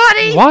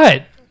somebody?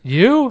 What?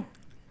 You?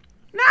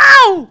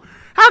 No!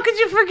 How could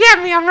you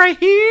forget me? I'm right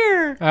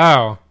here.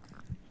 Oh.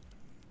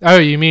 Oh,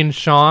 you mean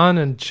Sean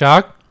and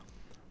Chuck?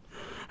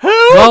 Who?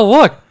 Well,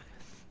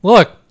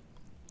 look.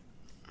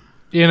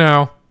 You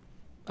know,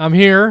 I'm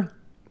here.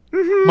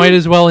 Mm-hmm. Might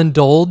as well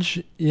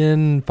indulge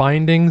in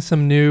finding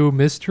some new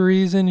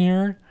mysteries in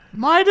here.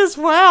 Might as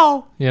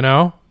well. You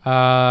know?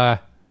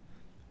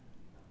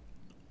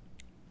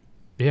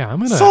 Yeah, I'm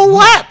gonna. So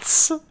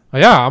let's.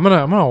 Yeah, I'm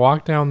gonna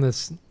walk down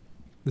this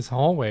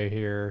hallway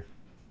here.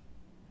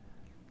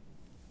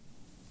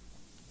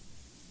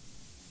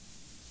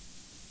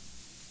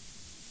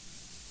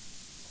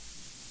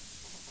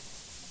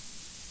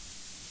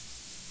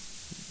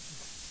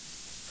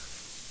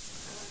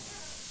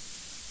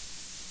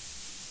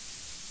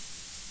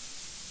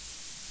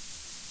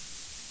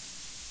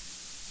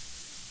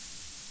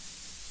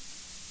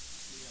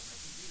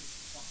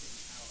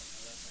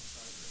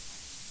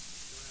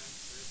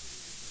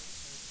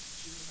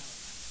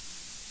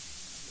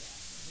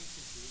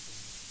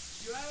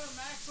 You have a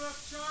MacBook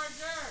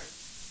charger?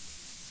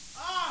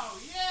 Oh,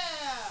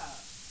 yeah!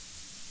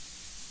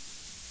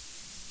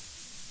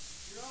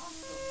 You're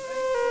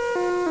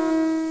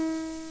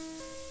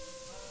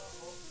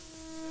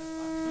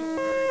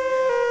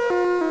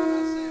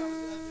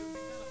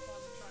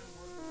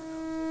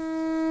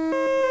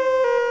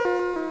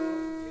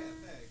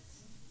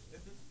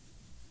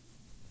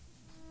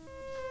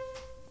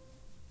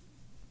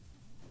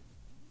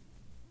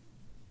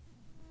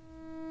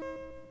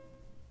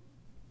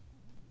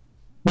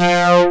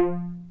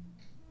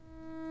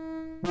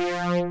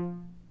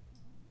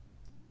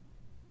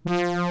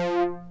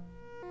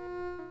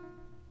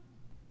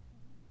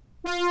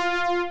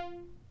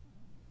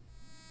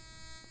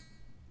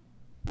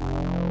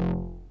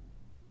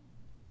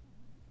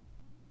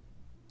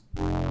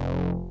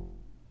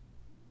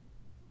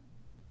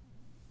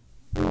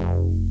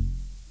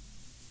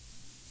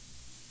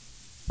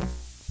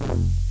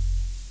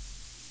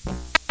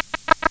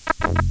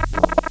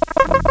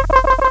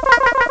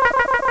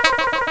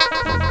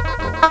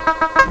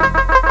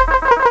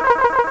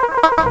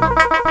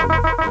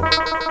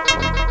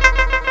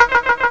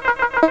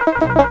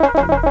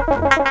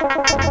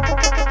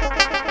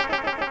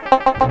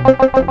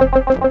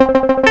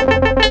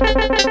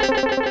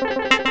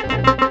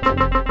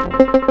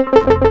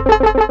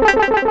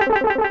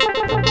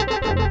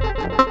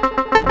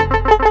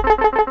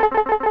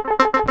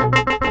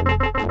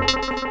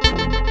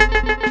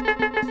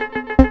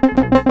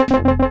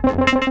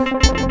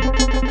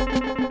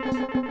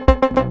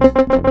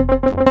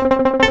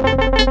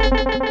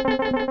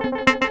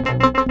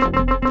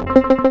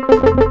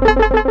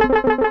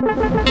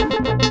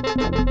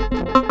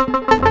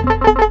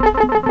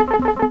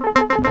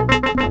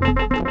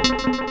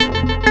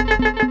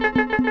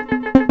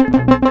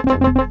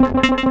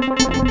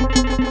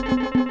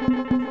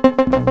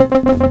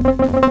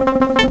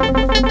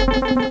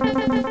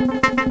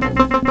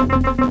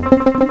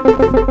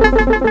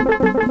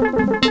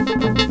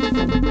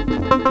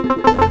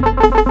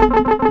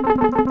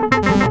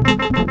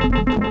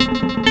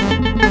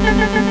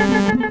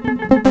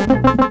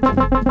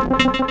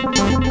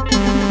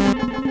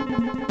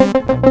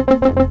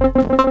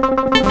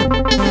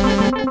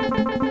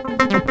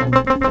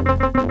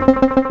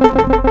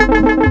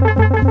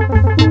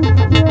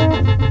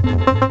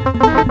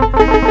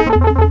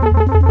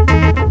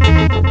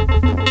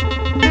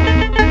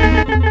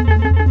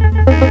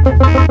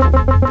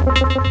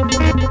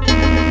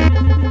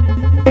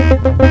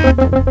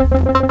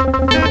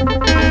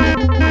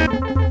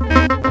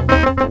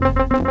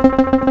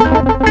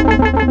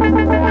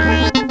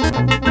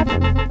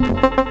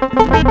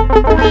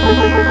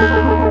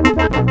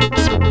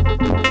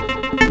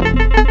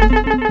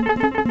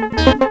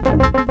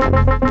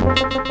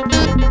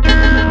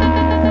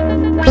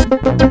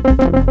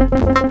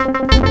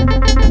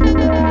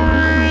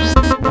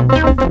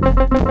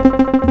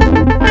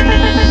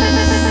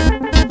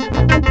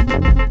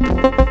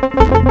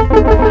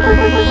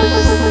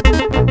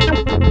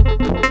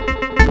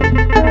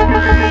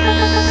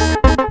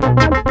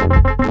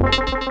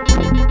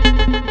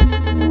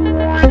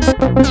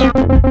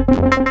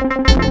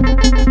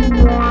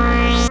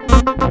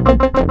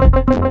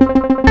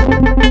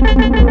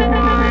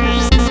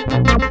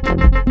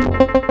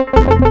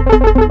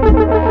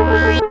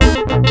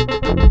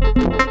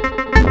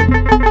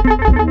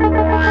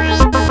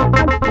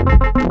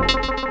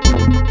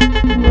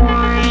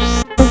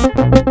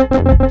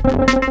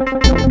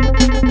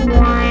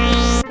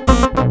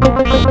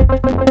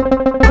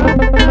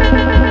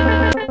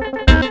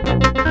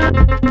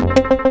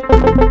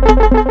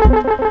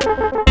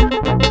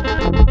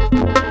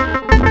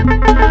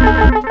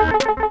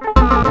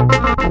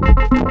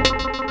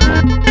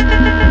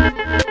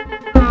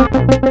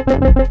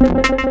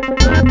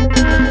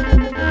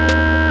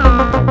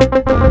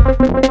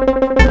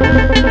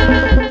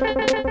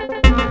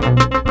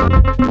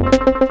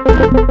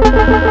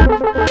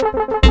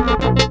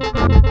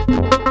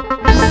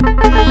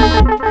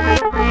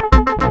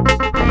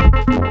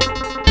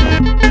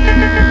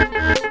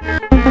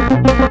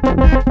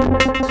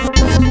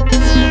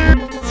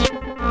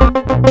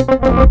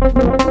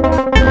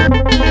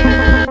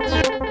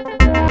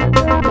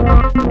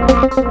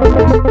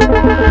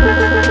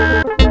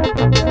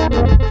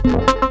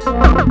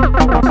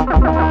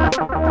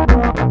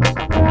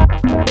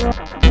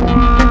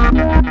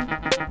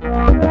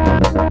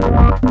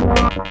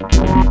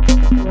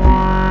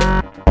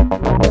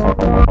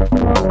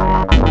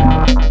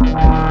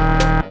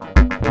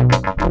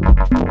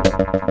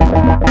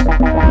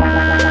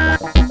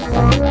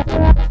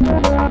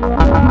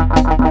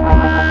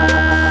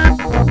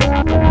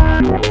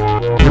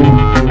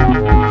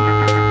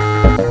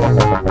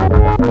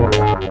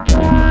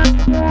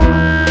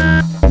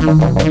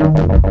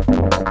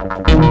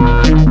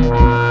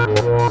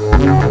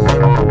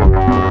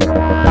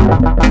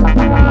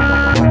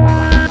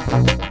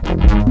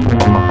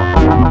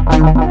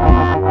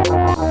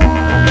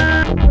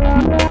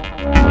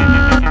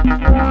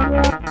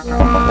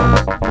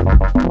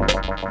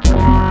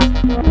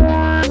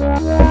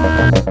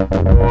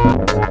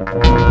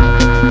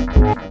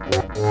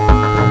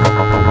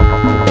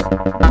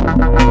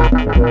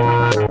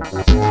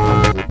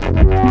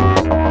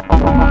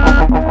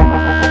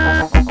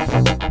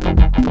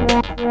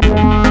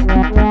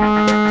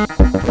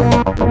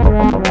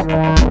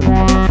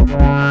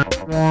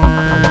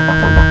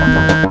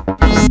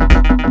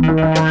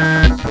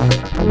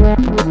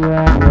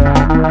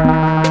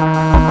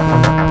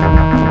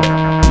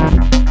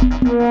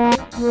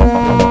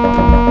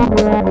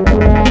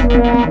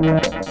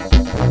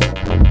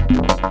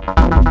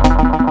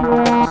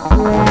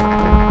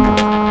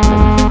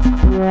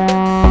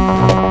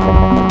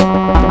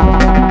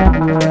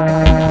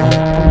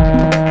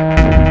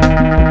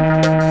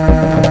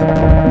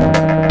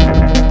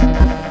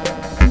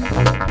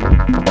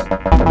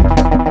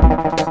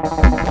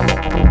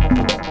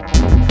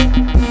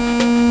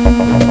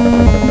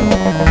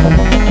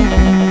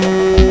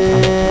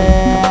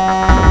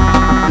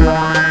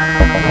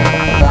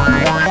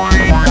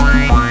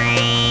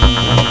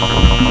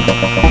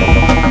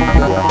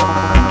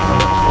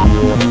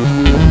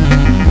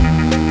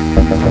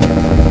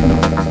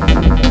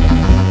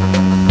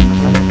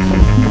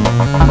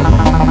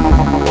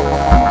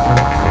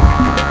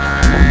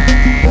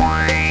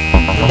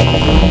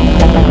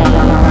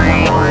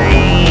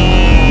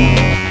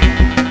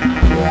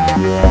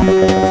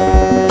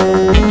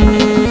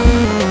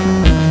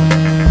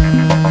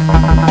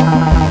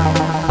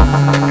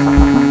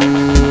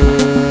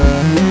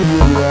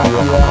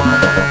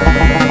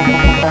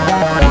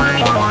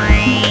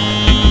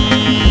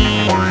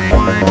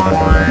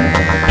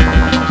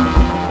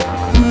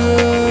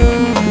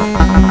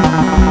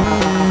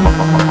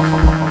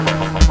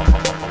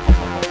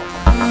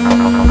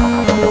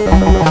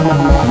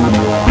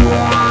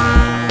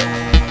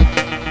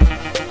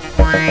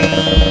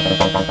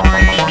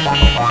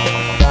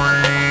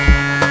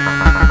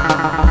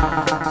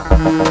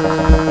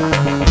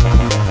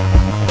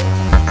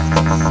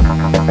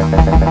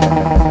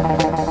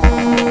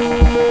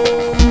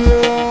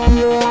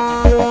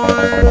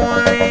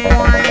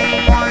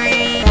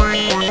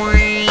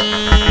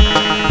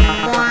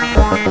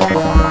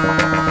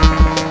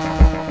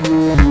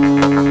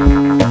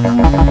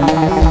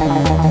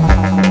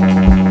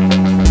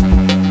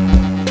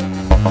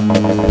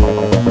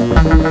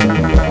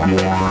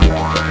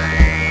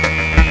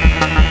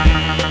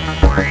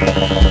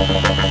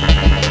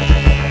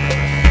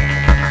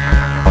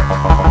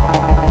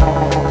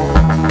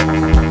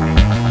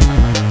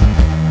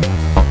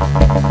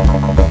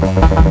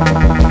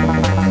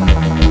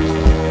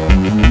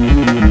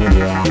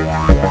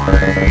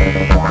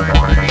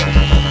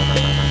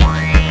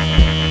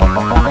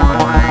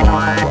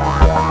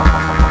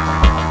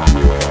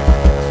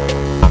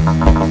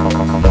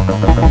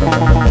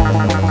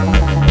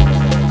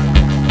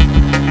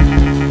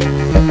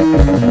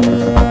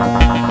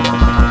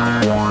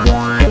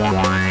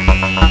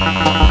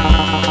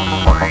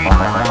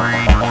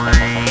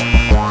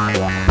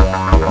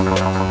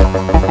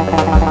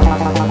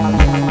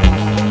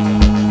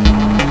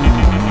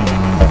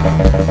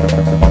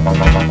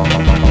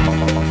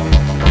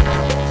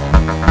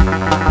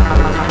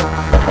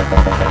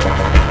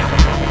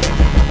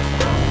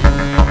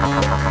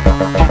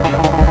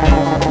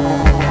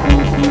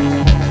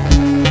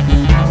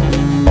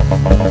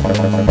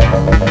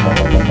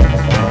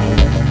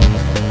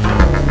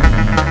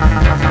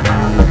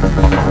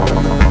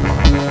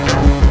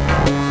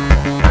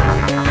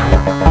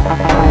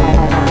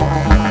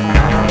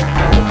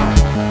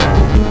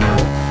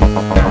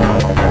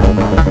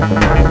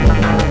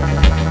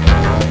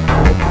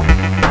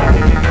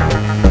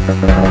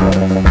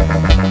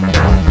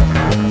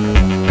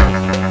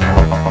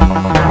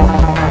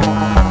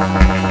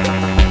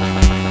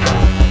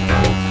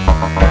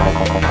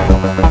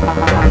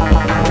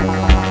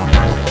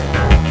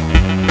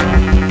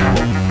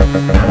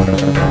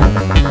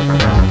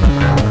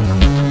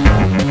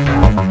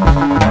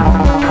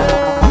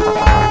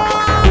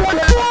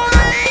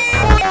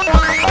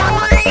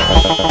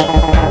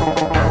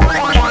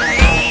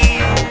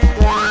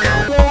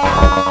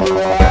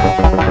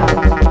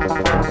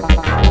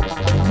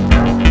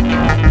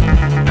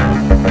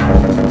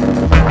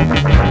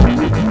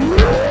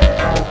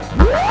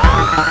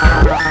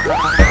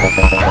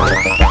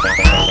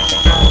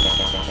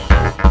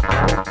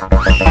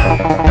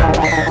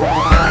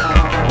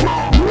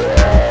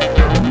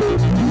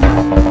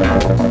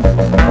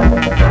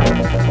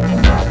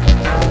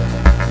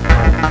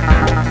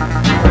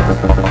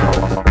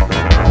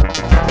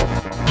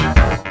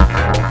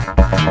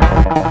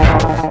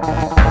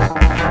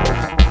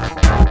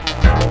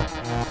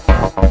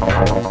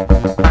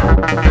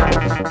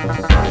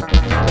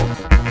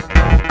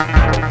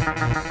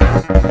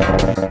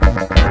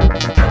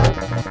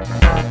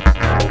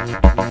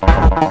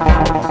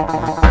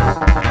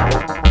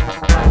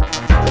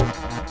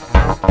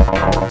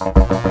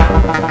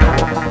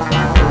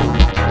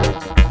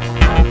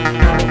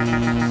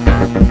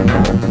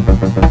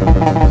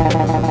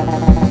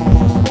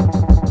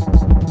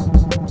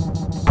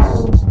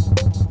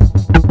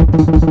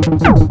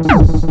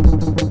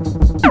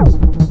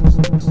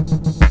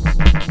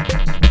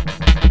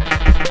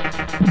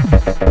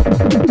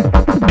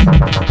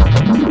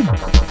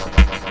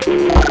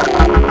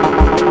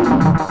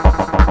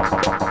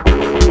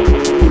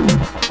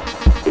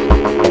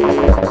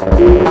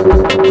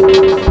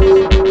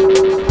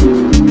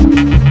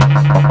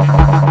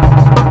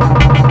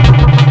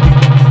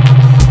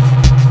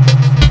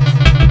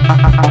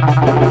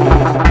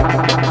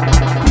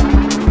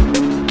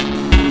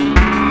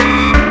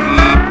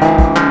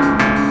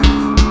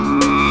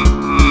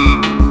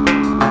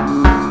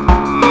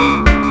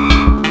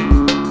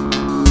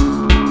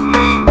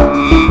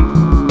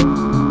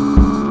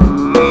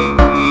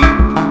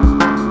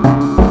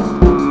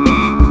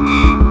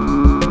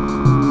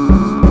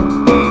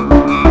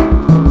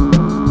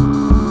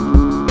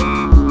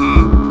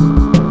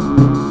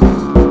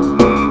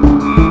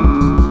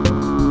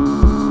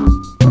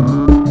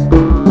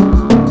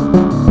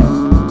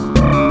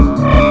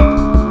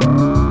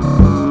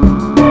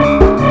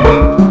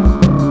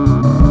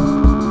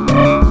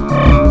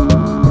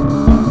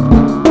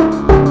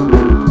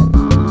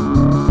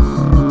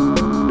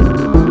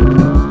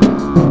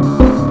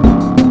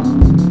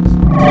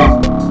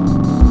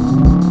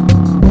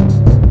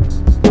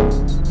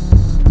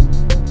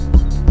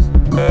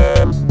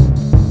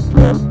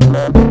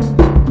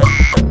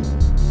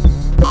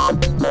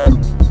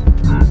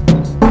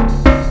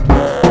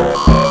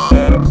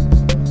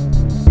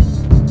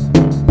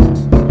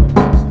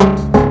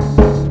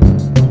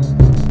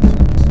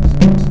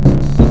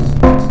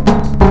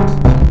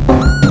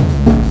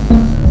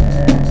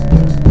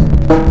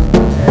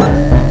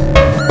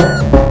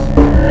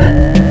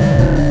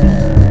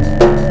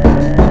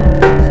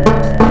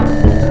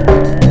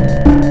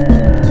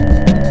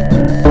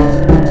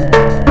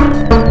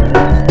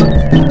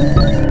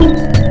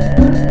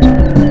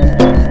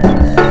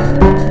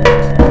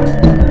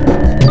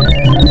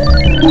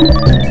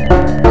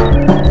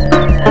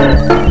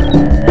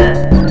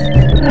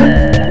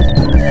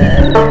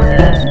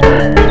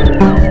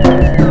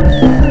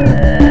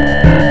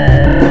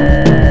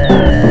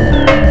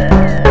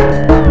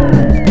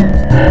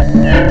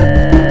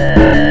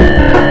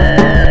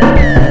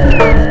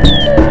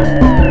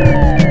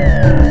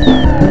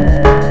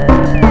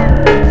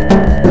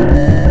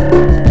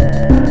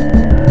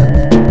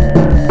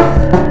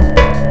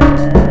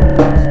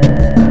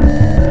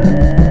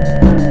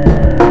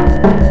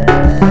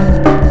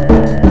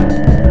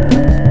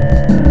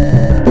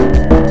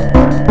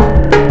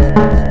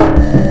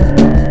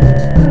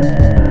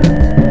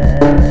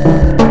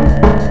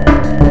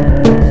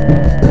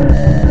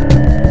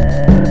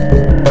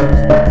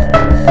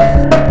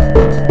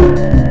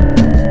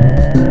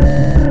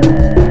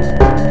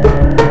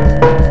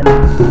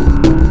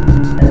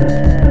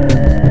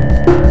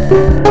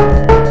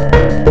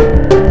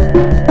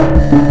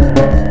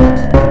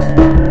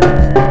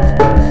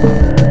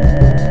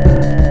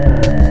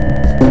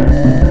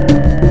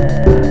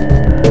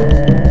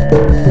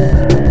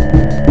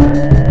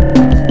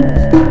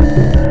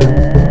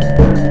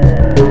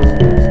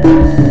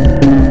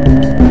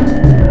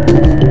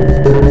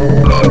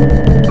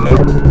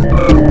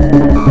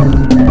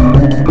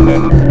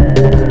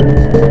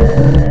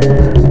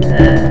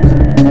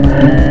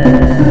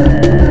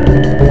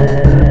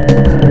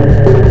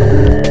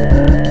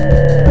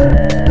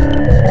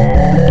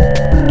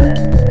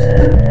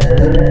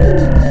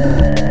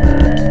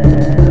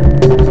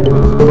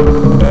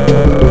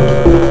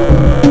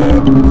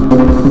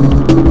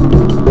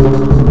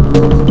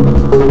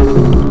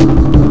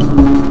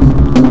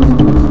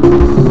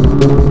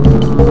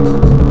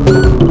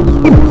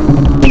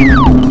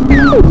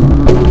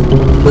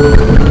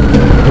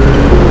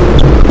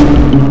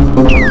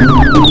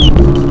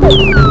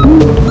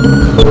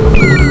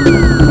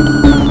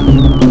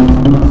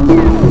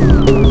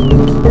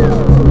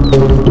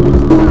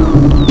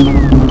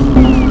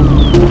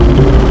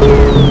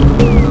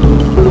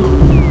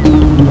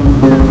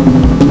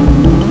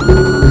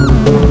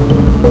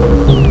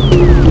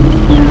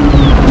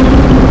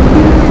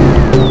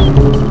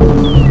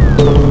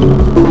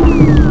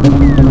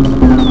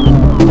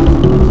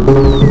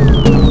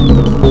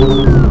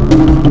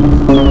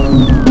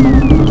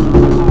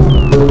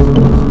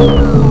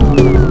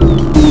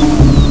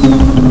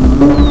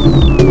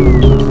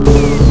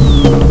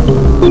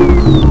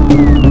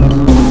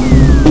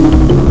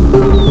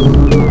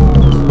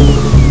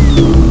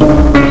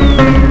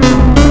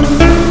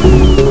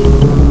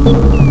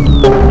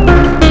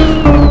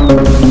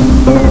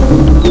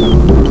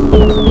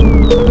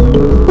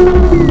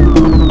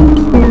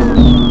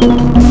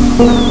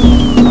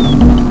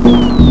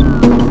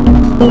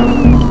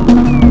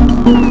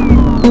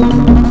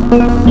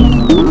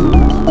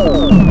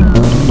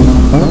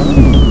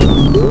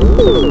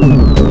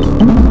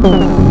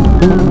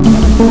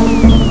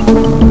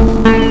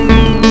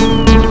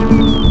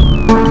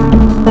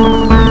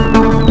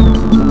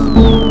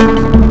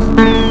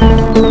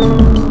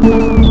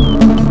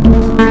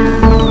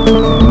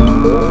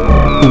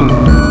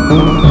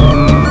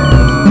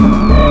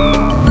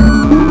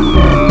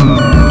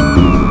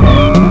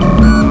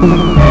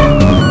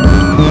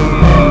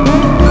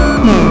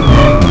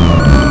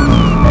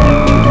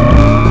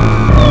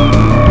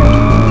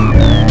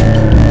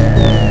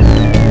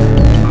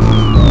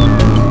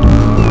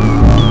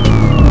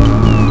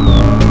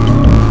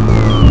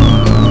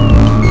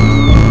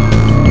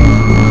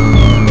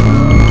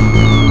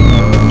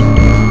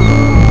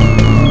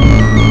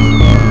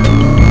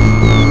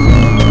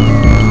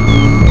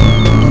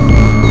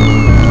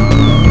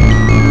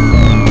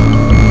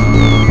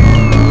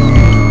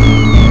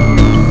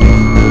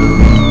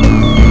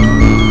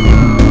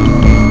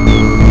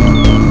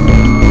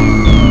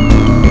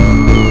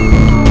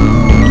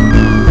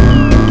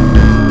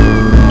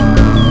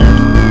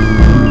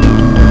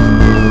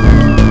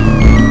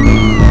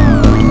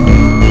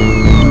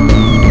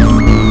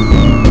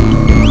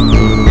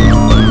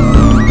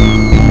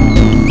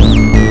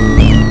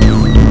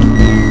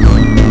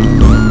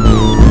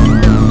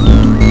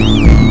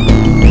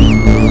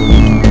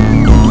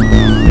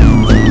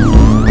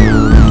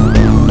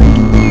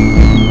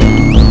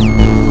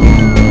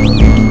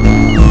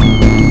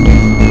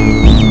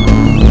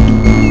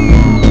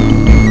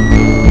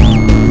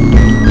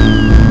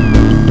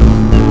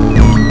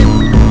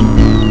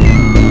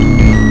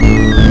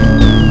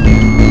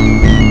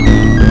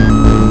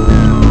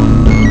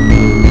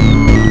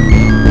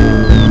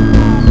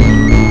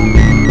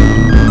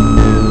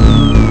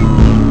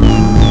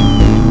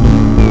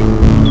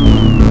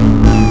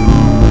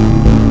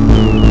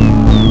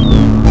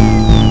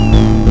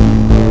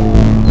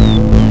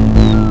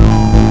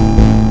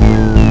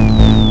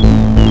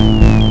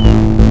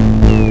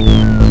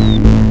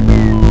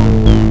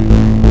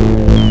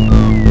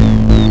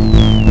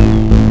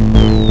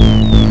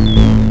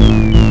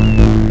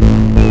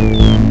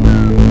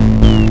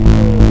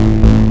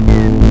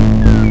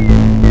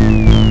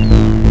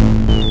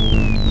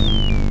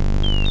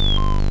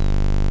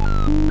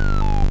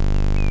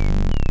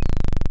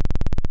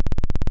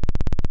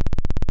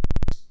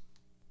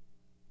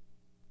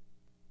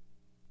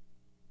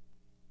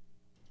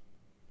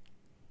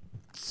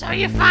So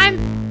you find...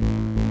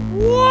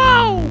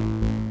 Whoa!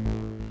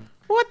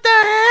 What the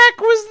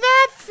heck was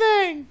that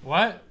thing?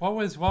 What? What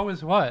was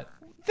what?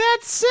 That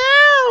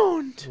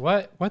sound!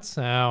 What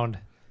sound?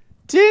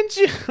 Didn't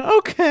you?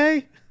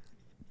 Okay.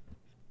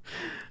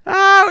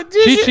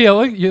 Chi-Chi,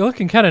 you're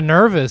looking kind of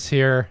nervous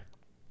here.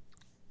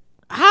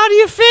 How do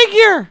you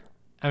figure?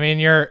 I mean,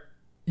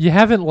 you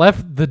haven't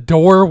left the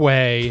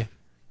doorway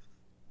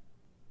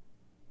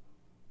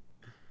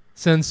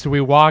since we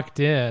walked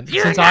in.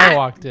 I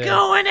walked in. You're not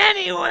going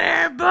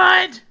anywhere,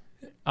 bud.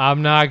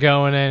 I'm not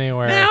going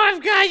anywhere. Now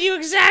I've got you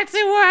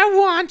exactly where I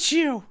want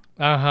you.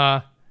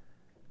 Uh-huh.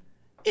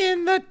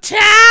 In the tower.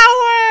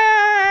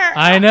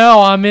 I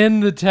know, I'm in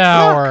the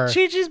tower. Look,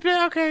 Chi-Chi's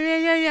been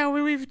yeah.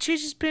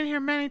 Chi-Chi's been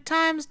here many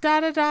times. Da.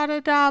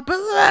 But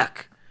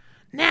look,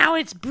 now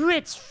it's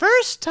Brit's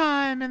first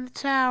time in the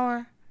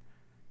tower.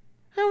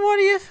 And what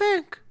do you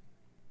think?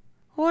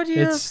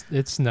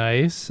 It's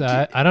nice.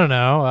 I don't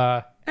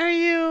know. Are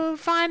you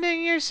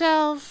finding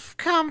yourself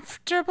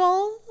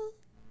comfortable?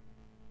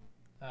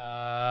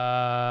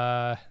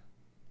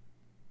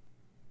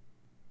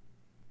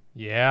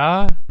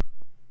 Yeah.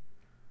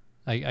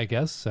 I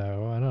guess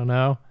so. I don't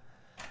know.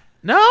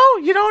 No,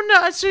 you don't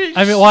know.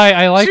 I mean, why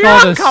I like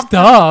all this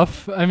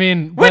stuff. I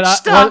mean, Which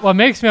stuff? What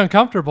makes me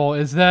uncomfortable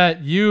is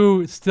that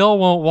you still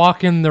won't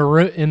walk in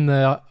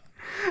the.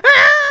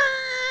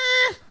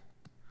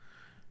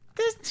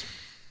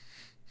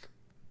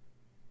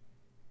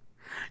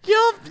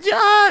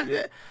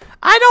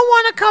 I don't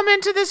want to come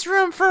into this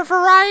room for a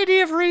variety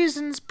of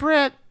reasons,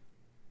 Brit.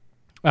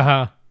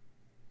 Uh-huh.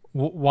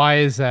 Why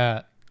is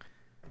that?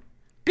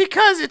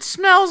 Because it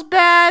smells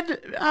bad.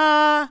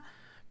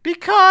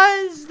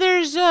 Because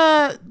there's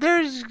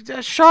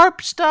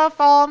sharp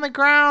stuff all on the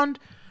ground.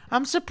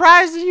 I'm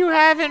surprised that you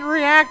haven't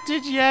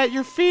reacted yet.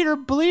 Your feet are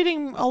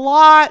bleeding a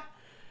lot.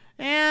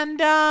 And,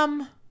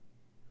 I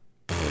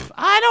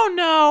don't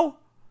know.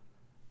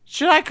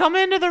 Should I come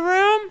into the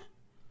room?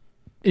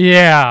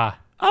 Yeah.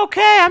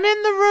 Okay, I'm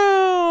in the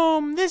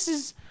room. This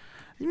is...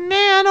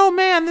 Man, oh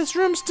man, this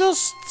room still...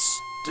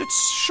 It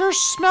sure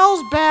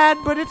smells bad,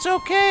 but it's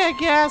okay, I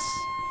guess.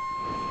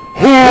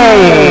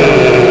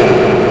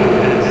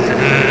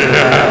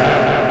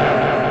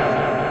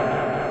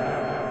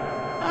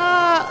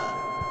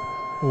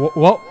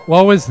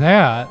 What was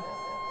that?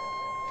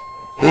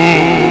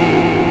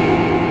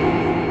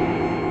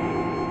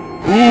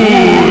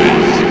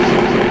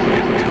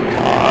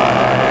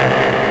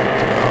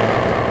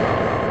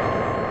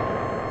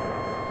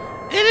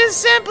 It is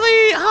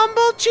simply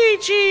humble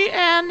Chi-Chi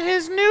and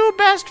his new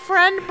best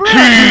friend Brit.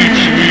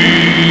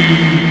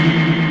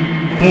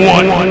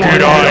 What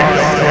did I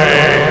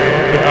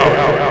say about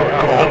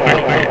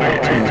coming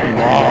into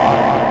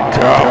my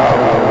tower?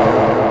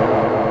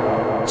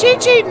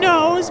 Chi-Chi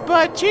knows,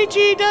 but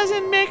Chi-Chi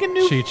doesn't make a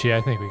new... Chi-Chi,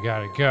 I think we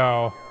gotta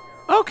go.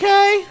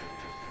 Okay.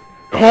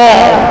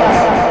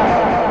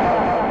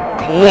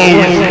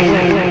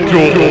 Closing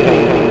door.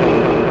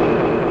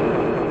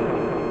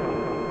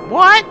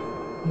 What?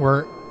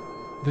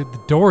 The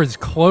door is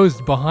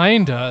closed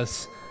behind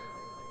us.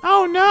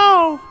 Oh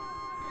no.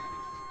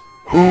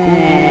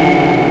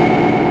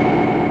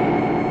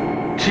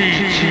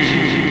 Chi-Chi,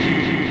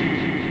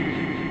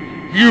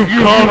 you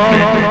come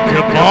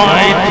into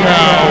my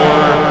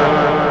tower,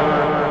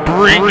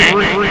 bringing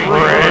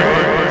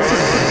friends.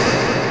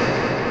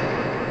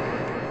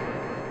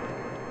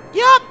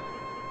 Yup.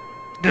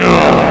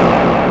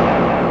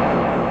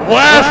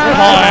 Last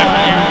time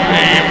you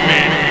came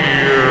in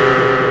here,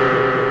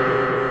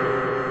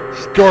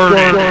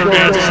 started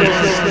messing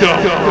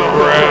stuff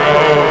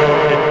around,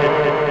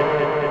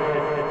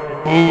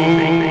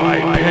 moving my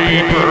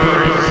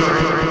papers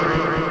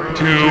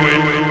to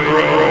and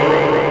fro.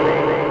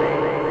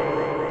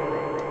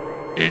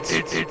 It's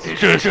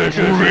just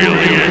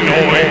really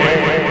annoying.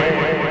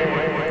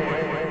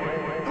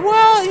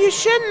 Well, you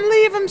shouldn't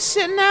leave him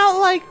sitting out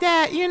like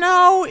that, you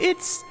know?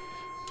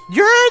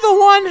 You're the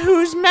one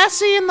who's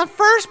messy in the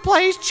first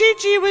place.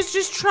 Chi-Chi was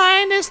just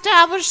trying to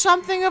establish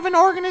something of an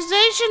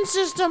organization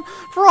system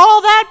for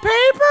all that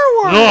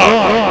paperwork.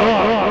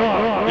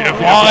 Look, if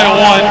I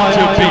want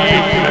to be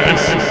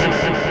this,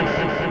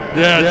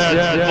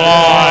 that's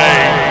my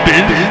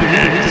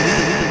business.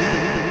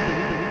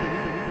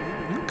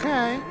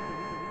 Okay.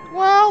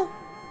 Well,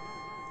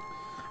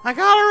 I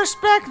gotta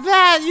respect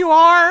that. You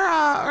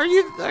are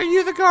you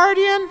the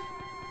Guardian?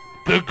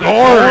 The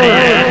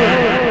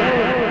Guardian?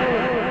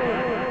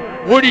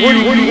 What do you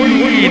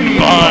mean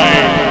by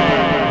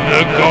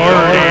the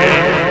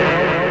Guardian?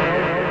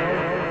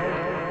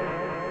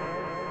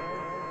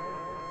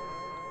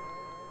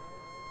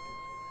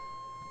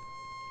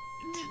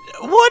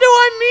 What do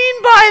I mean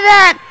by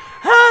that?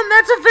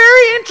 That's a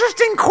very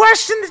interesting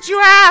question that you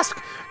ask,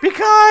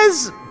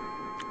 because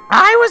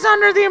I was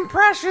under the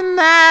impression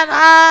that,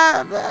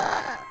 I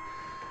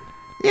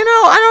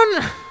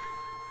don't...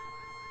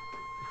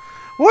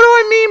 What do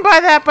I mean by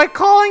that, by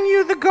calling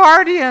you the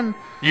Guardian?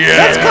 Yeah.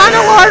 That's kind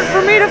of hard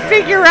for me to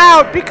figure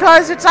out,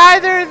 because it's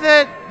either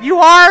that you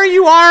are or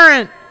you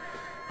aren't.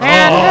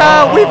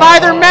 And we've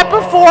either met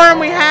before and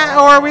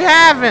or we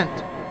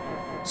haven't.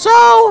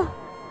 So,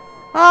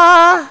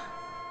 are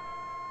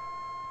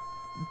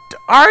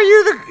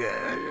you the...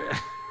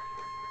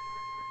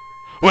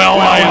 Well,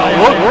 I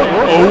look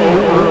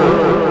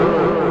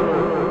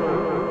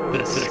over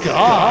the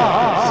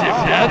skies, if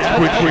that's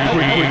what you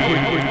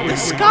mean. The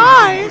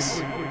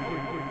skies?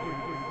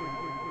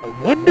 I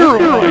wonder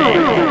why.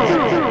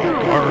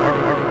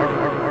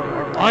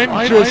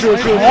 I'm just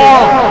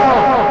Carl.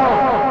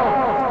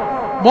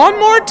 One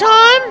more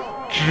time?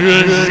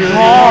 Just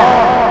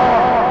Carl.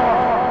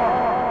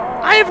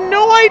 I have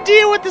no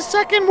idea what the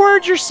second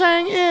word you're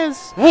saying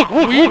is. Look,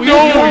 we know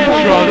each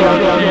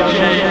other,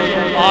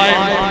 PG.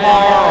 I'm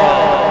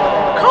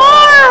Carl.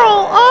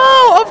 Carl!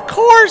 Oh, of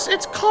course,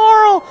 it's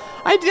Carl.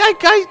 I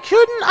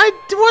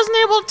wasn't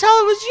able to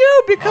tell it was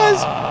you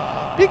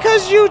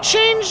because you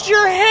changed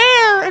your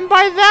hair, and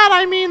by that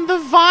I mean the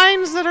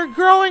vines that are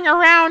growing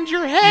around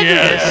your head.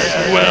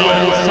 Yes,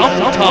 well,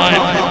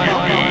 sometimes you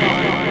need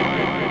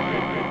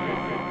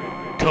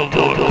to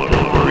look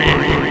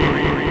pretty.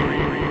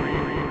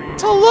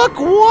 To look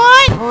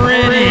what?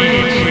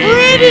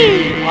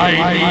 Pretty. I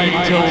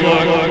need to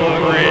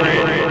look pretty.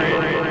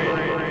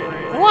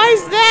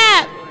 Why's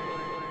that?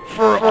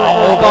 For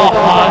all the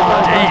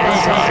hot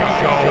dates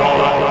I go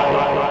on.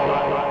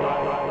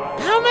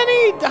 How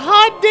many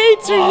hot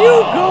dates are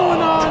you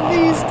going on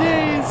these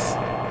days?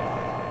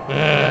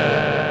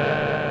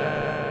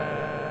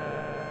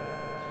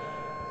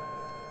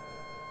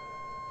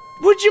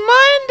 Would you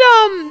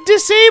mind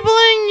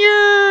disabling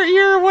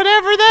your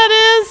whatever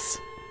that is?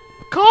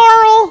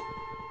 Carl?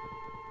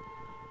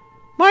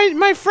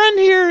 My friend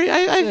here,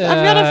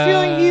 I've got a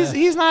feeling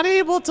he's not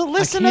able to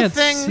listen to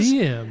things see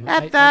him.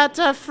 at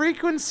that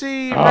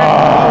frequency. Whatever.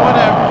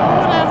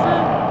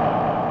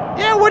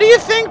 Yeah, what do you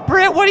think,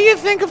 Britt? What do you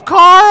think of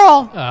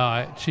Carl?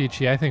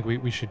 Chi-Chi, I think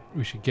we should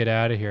get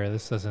out of here.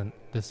 This doesn't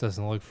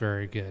look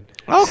very good.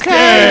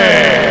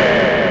 Okay.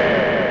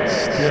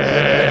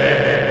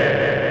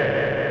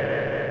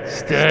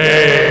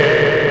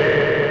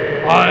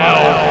 Stay.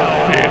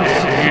 I'll fix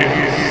you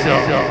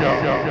some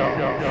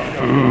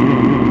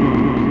food.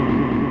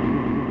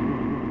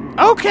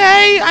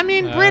 Okay, I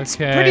mean, Britt's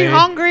pretty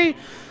hungry,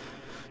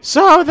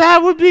 so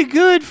that would be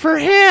good for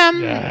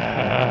him.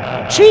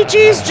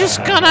 Chi-Chi's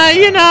just gonna,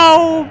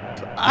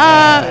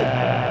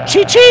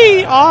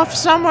 Chi-Chi off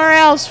somewhere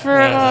else for,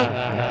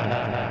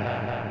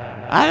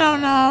 I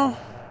don't know.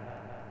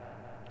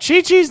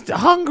 Chi-Chi's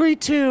hungry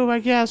too, I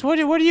guess. What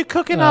are you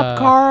cooking up,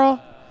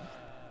 Carl?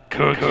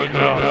 Cooking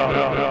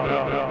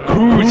up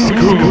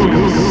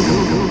couscous.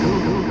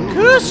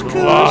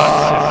 Couscous?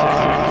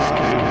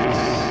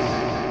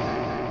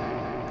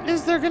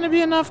 Is there going to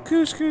be enough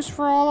couscous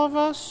for all of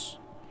us?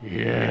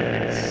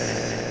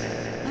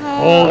 Yes.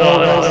 Hold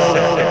on a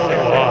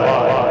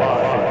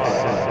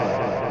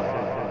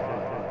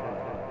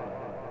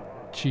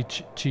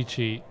second.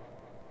 Chi-Chi,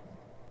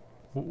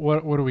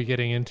 what are we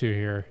getting into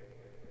here?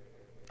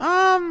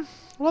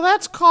 Well,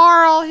 that's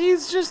Carl.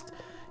 He's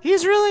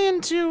really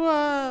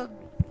into,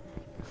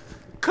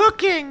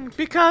 cooking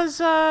because,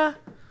 when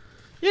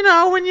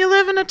you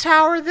live in a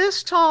tower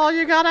this tall,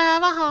 you gotta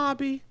have a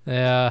hobby.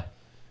 Yeah.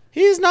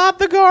 He's not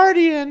the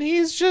guardian.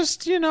 He's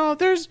just, there's all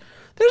these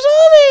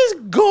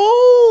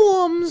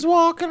golems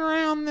walking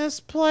around this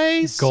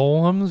place.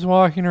 Golems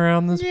walking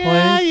around this place?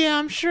 Yeah,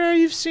 I'm sure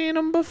you've seen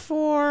them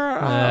before,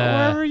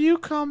 wherever you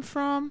come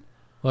from.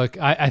 Look,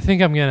 I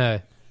think I'm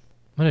gonna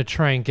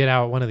try and get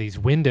out one of these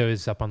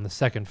windows up on the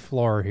second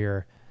floor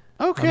here.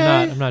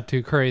 Okay. I'm not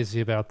too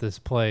crazy about this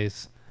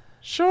place.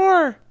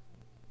 Sure.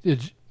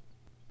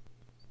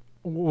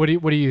 What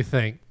do you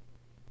think?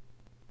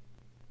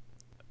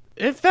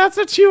 If that's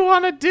what you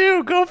want to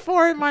do, go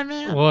for it, my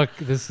man. Look,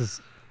 this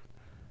is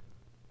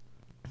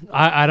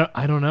I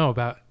don't know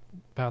about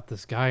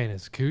this guy and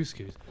his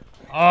couscous.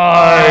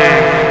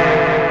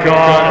 I've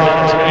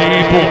got a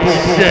table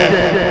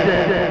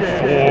set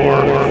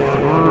for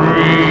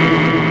 3.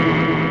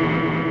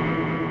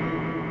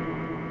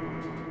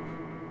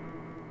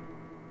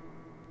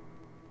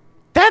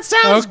 That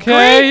sounds okay,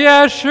 great.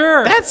 Yeah,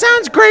 sure. That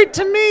sounds great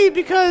to me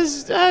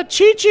because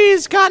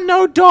Chi-Chi's got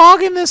no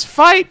dog in this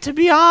fight, to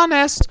be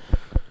honest.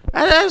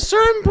 At a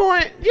certain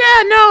point,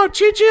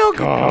 Chi-Chi's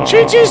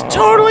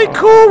totally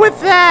cool with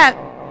that.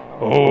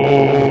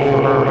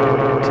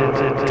 Over to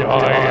the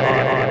dining.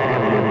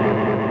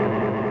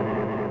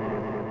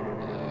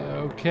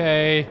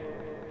 Okay.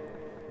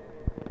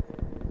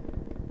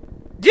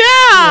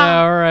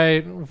 Yeah. All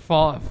right.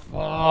 Follow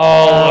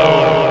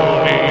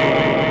me.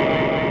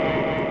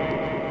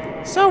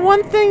 So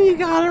one thing you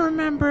gotta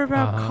remember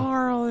about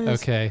Carl is,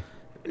 okay,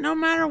 no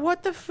matter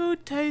what the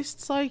food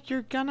tastes like,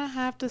 you're gonna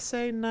have to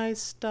say nice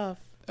stuff.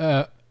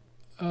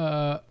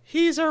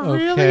 He's a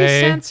really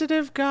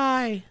sensitive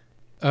guy.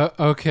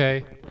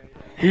 Okay.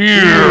 Here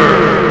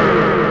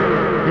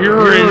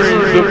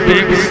is the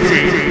big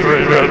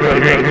secret of the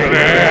big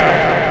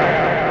man.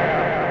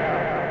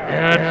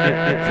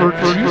 And for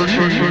Chi-Chi,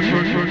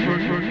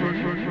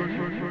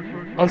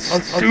 a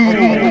stew.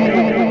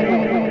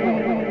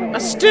 A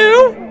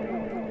stew?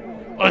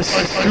 A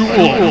stool,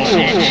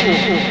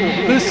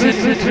 Chi-Chi. Listen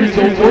to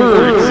the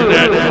words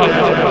that come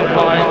out of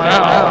my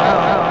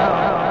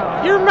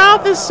mouth. Your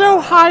mouth is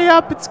so high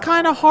up, it's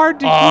kind of hard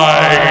to hear.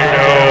 I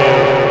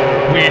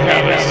know we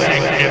have a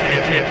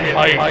significant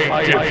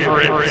height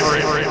difference,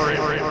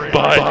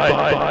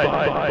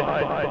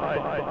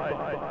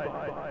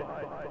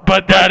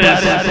 but that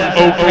is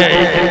okay.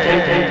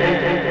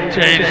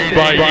 Changed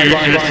by you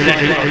just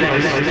sitting on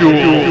the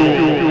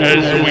stool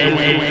as we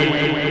eat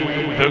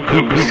the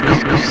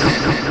couscous.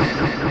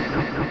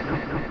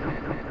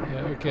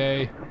 Yeah,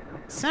 okay.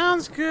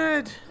 Sounds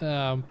good.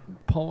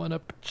 Pulling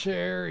up a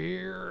chair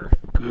here.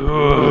 Good.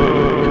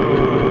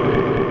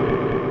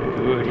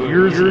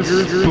 Here's your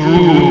spoon.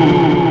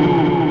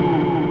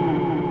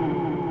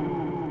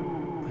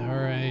 All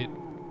right.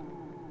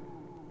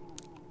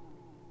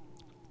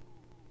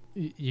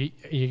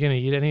 You gonna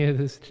eat any of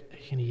this? Are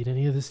you gonna eat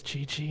any of this,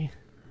 Chi-Chi?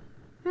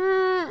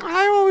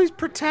 I always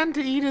pretend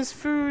to eat his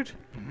food.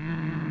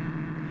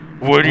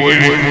 What do you eat?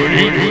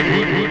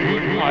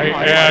 I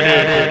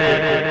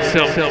added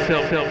some pepper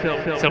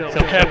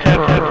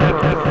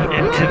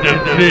into the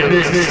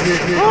mix.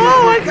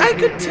 Oh, I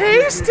could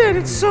taste it.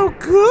 It's so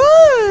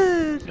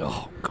good.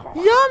 Oh God.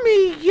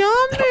 Yummy,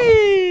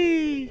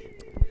 yummy.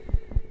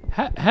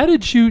 How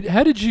did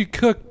you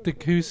cook the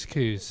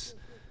couscous,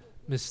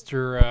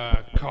 Mr.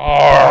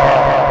 Carl?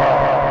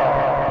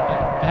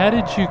 How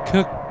did you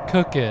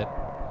cook it?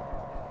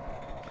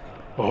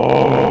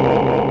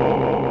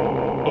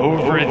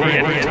 Over the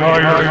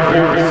entire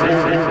course of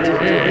the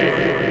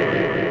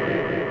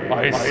day,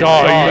 I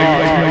saw you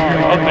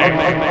two coming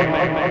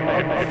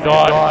and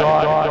thought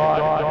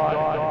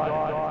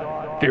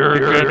they're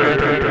gonna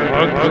be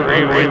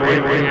hungry when they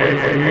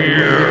get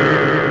here.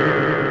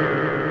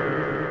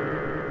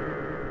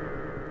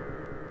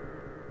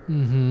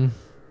 Mm-hmm.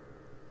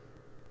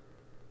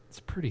 It's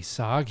pretty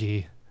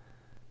soggy.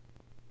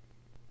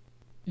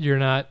 You're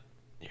not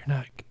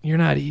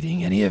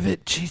eating any of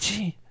it,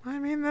 Chi-Chi? I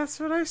mean, that's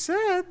what I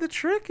said. The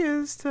trick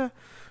is to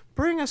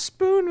bring a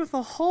spoon with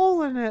a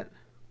hole in it.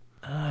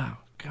 Oh,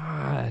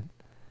 God.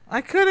 I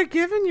could have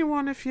given you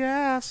one if you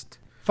asked.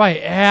 If I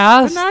But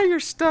asked? now you're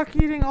stuck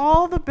eating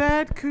all the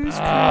bad couscous.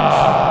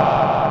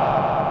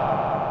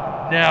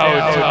 Now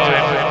it's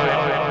time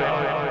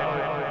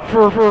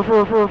for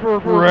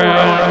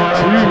round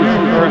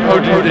two, or how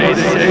do they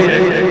say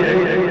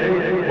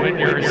it when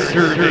you're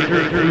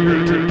serving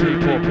food to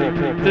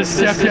people? The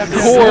second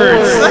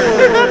course.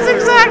 That's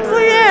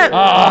exactly it.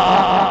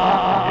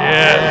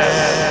 Yes.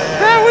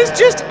 That was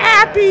just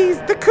Appy's.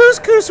 The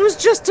couscous was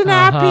just an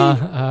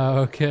Appy.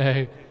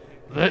 Okay.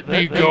 Let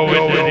me go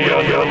into the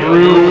other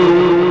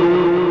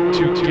room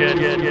to get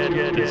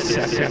the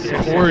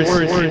second course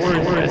in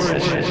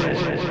question.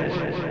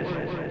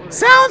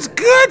 Sounds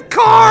good,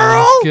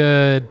 Carl.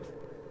 Good.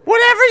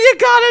 Whatever you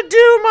gotta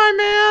do, my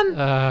man.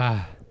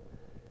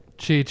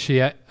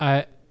 Chi-Chi,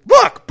 I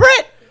Look,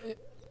 Britt.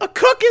 A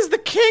cook is the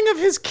king of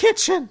his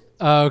kitchen.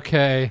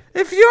 okay.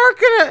 If you're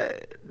gonna...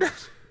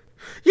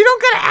 You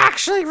don't gotta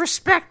actually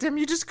respect him.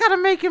 You just gotta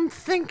make him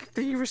think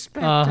that you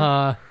respect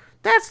him.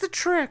 That's the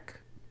trick.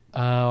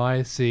 Oh,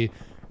 I see.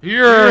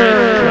 Here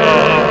it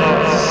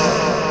comes.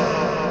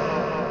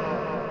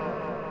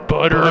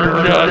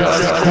 Butternut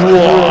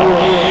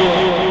squash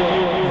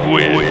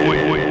with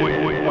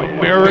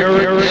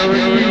American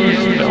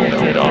cheese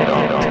melted on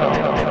top.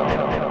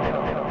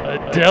 A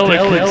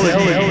delicacy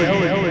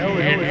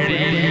in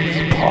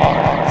these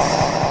parts.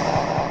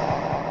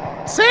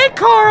 Say,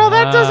 Carl,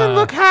 that doesn't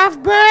look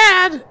half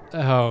bad.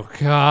 Oh,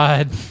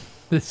 God.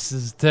 This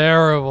is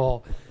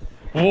terrible.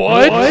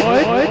 What?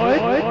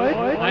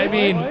 I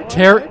mean,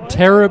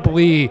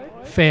 terribly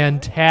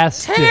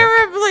fantastic.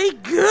 Terribly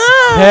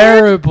good.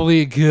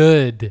 Terribly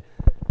good.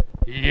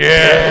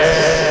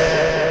 Yes.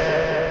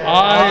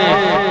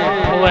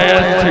 I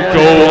plan to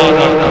go on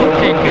a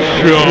cooking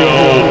show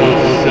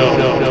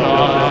sometime.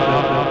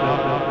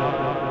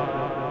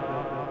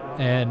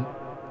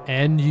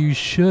 And you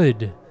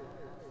should.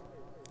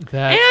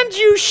 That And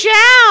you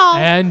shall.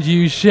 and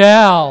you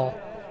shall.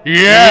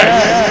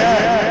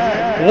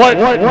 Yes. What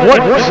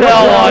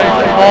shall I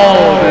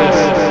call this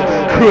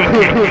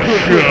cooking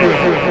show?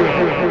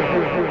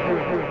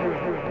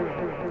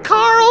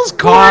 Carl's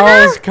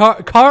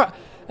Corner.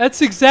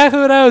 That's exactly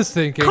what I was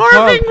thinking.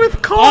 Carving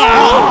with Carl.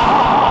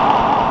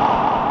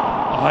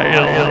 I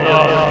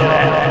love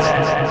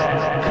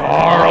that.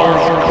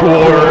 Carl's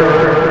Corner.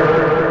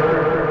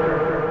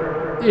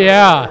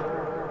 Yeah.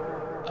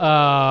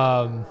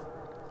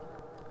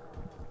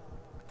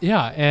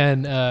 Yeah,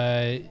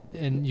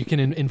 and you can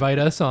invite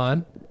us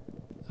on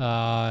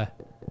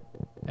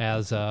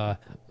as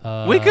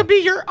We could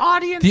be your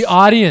audience. the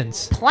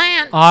audience.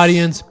 Plants.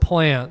 Audience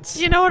plants.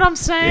 You know what I'm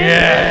saying?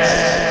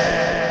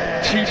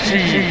 Yes.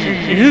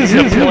 Chi-Chi is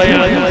a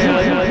plant,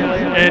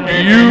 and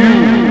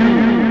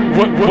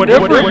you,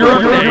 whatever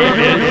your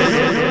name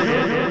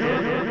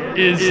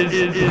is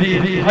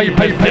the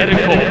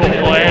hypothetical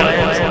plant,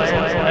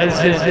 as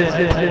in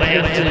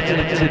planted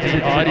into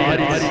the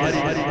audience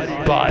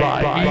by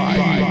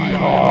me,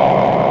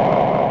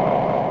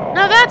 Carl.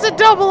 Now that's a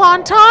double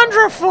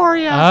entendre for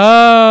you.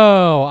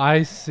 Oh,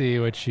 I see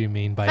what you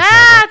mean by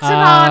That's double.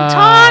 an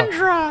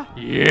entendre.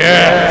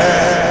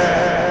 Yes.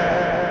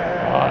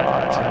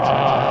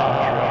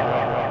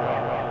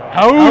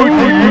 How do you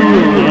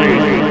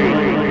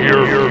like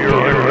your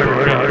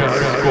buttercup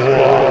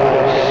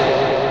squash?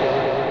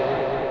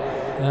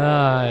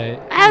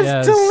 As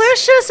yes.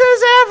 delicious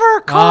as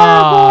ever,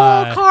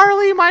 Carl,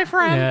 Carly, my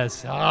friend.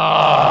 Yes.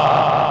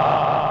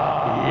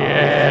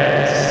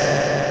 Yes.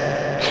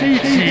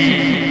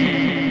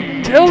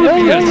 Chi-Chi, tell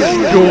me a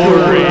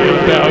story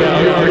about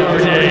your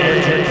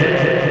day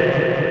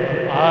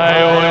today. I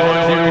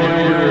want to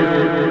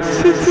hear,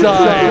 since I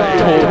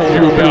told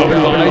you about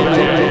my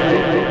day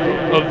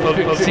of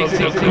fixing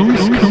the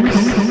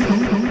couscous.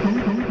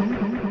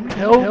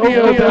 Tell me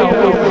about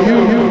what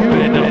you've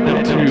been up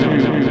to.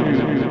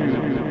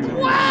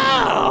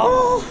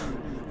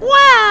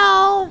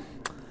 Well,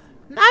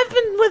 I've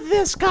been with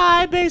this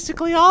guy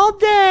basically all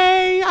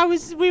day.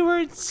 We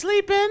were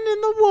sleeping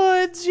in the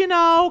woods,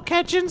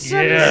 catching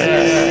some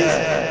Z's.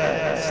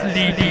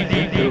 Sleeping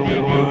in the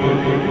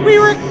woods.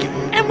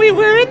 We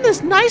were in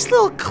this nice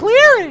little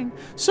clearing.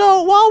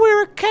 So while we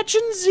were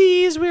catching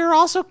Z's, we were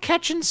also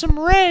catching some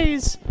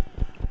rays.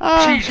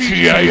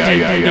 Chi-Chi, I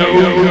didn't know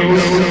you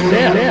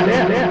slept.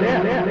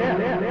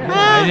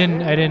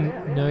 I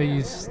didn't know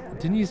you.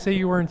 Didn't you say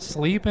you weren't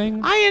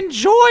sleeping? I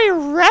enjoy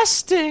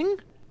resting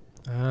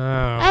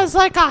Oh. as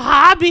like a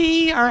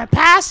hobby or a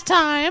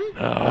pastime.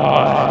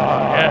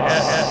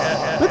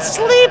 Yes. But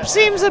sleep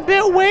seems a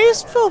bit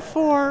wasteful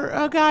for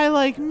a guy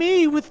like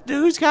me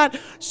who's got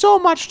so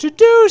much to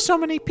do, so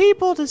many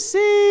people to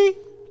see.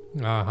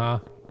 Uh-huh.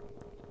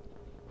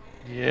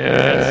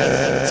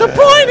 Yes. So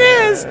point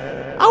is,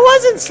 I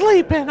wasn't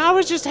sleeping. I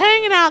was just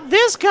hanging out.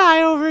 This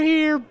guy over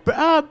here, Britt,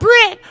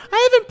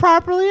 I haven't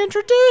properly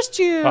introduced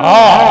you. Brit.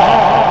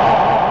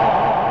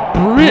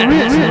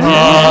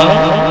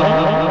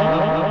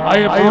 I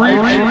am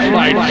reaching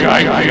my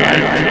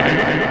gigantic,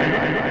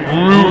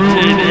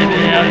 rooted and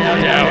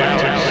hand down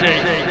to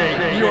shake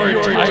your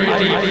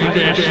tiny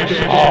flesh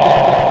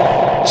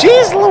paw.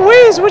 Jeez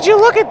Louise, would you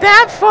look at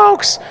that,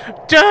 folks?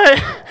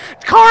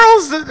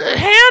 Carl's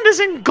hand is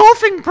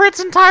engulfing Britt's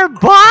entire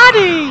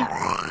body.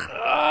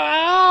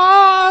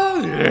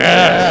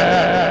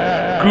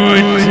 Yes.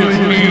 Good to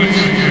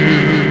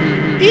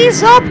meet you.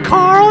 Ease up,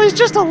 Carl. He's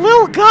just a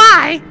little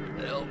guy.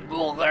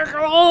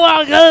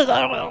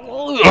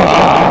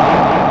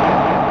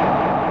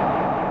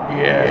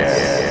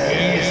 Yes.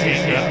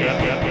 Easy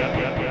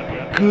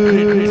up.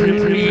 Good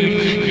to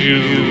meet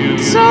you.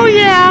 So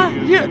yeah,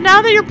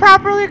 now that you're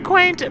properly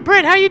acquainted,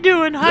 Britt, how you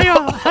doing?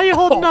 How you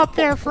holding up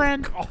there,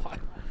 friend?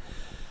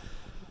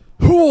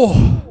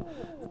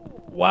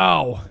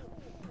 Wow.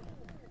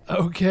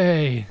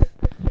 Okay.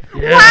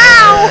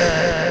 Wow!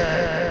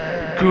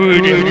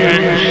 Good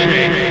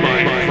handshake,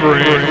 my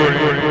friend.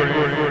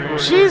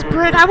 Jeez,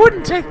 Britt, I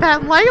wouldn't take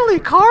that lightly.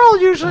 Carl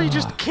usually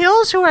just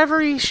kills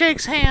whoever he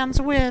shakes hands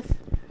with.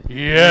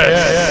 Yes.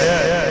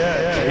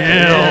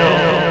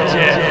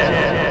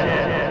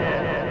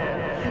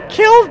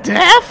 Kill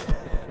death?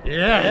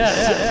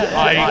 Yes.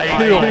 I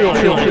kill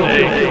till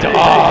they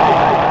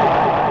die.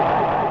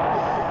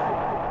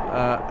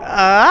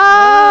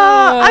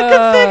 I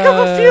could think of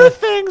a few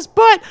things,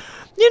 but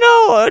do you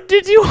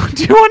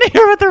want to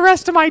hear about the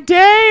rest of my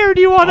day, or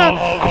do you want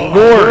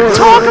to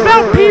talk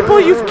about people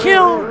you've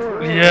killed?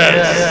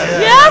 Yes.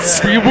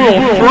 Yes? We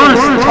will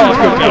first talk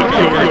about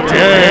your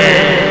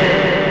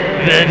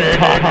day, then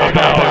talk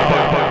about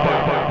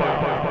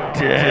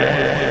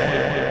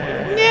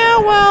death. Yeah,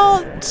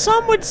 well,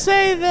 some would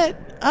say that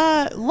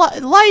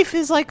life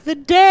is like the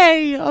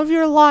day of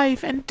your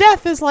life, and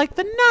death is like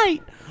the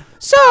night.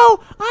 So,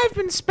 I've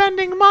been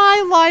spending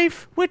my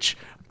life,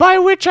 by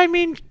which I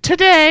mean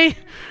today,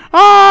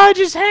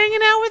 just hanging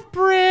out with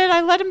Britt.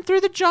 I led him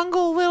through the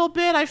jungle a little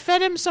bit. I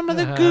fed him some of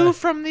the goo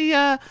from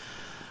the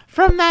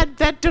from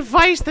that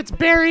device that's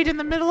buried in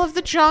the middle of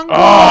the jungle.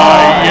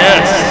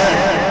 Yes.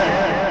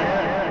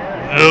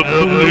 The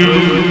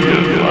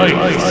blue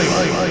device.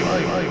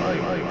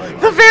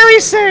 The very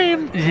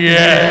same.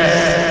 Yes.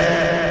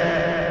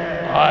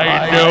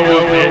 I know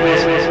of it.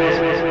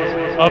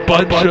 A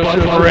bunch of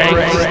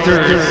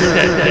pranksters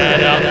set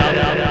that up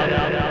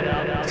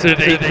so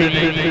they can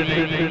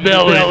eat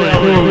melon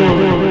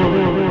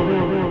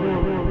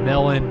poo.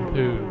 Melon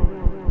poo.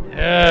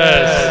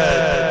 Yes.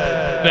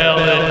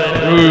 Melon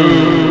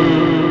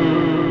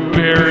poo.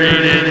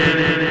 Buried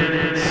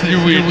in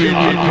sewage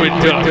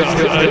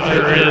aqueducts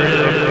under the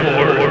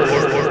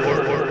forest.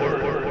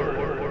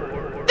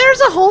 There's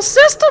a whole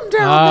system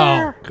down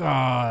there. Oh,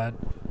 God.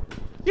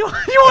 You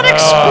want to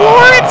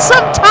explore it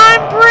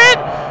sometime, Britt?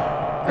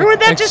 Or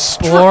would that just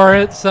Explore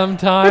it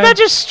sometime? would that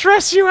just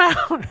stress you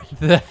out?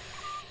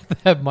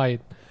 that might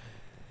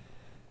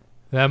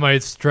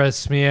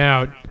stress me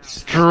out.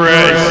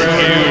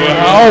 Stress you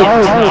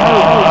out,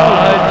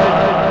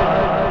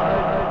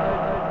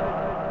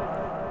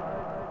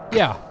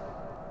 Todd.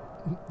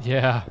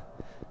 Yeah.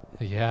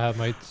 Yeah, it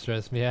might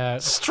stress me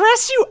out.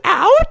 Stress you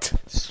out?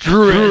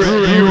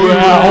 Stress you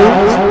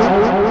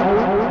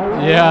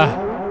out. Yeah.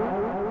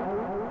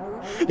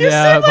 You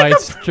Yeah, seem it like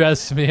might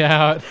stress me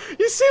out.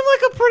 You seem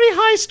like a pretty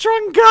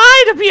high-strung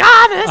guy, to be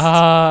honest.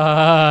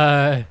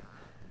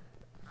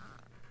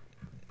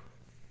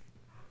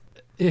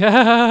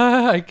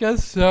 Yeah, I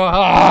guess so.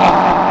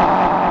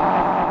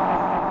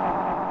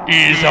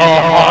 He's a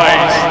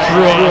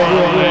high-strung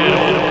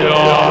little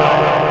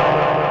guy.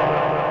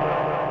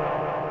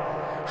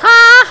 Ha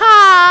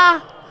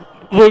ha!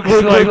 Looks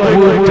like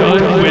we're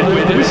done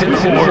with this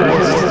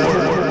course.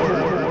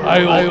 I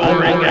will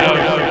bring out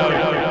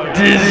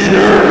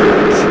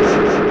dessert.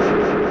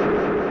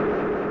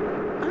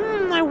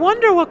 I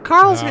wonder what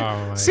Carl's Oh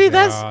gonna... my See,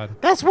 God.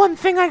 that's one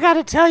thing I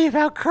gotta tell you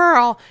about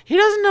Carl. He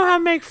doesn't know how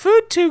to make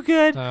food too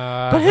good,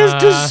 but his Uh-huh.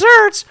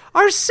 desserts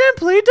are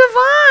simply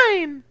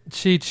divine.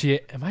 Chi-Chi,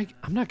 I'm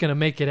not gonna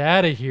make it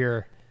out of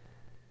here.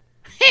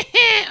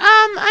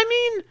 I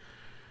mean,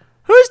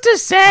 who's to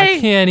say? I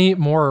can't eat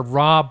more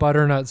raw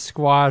butternut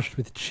squash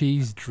with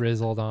cheese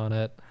drizzled on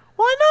it.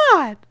 Why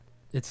not?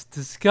 It's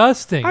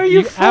disgusting. Are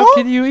you How full?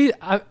 can you eat?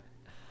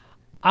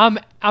 I'm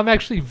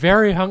actually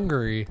very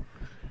hungry,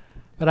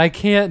 but I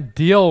can't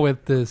deal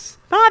with this.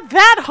 Not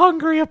that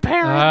hungry,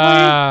 apparently.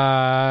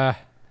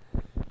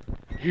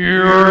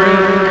 Here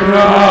it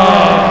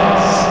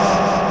comes.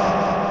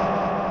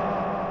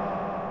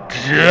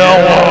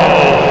 Jello.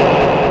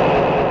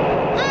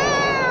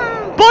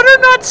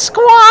 Butternut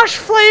squash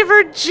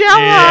flavored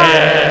Jello.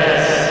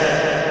 Yes.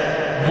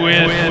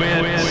 With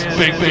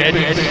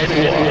spaghetti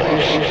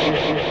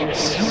squash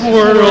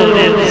swirled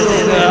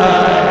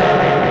inside.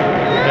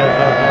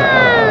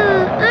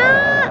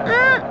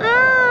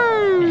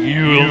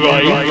 You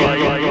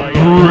like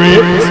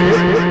Brit?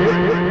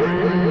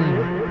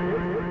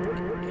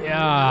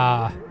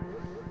 Yeah.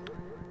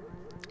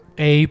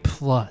 A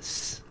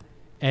plus.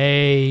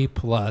 A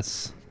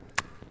plus.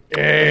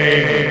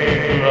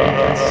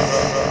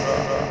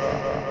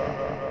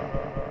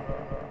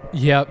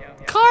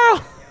 Yep.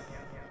 Carl,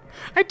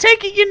 I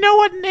take it you know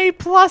what an A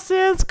plus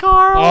is,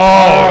 Carl. Oh,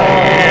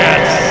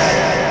 yes.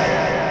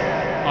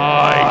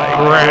 I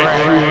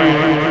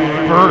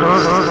graduated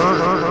first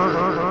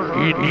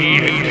in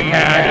the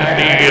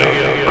Academy of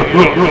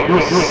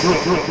Cooks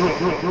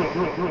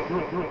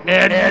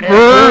and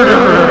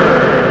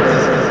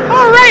Murderers.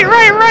 Oh, right.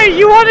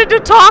 You wanted to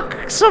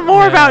talk some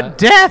more about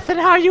death and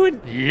how you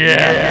would...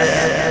 Yes.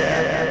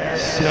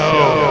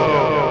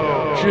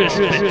 So, just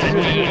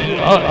between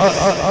us,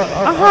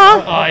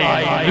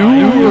 I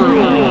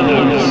lure all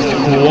those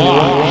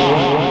squash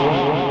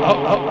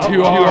up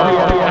to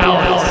our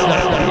palace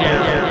up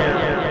here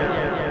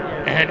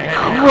and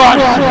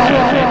crush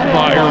them in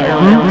my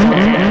root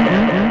hand.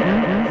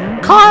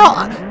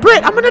 Carl,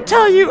 Britt, I'm gonna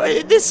tell you,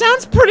 this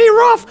sounds pretty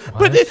rough,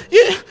 but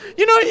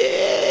you know,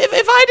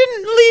 if I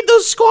didn't lead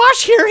those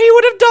squash here, he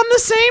would have done the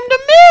same to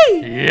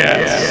me.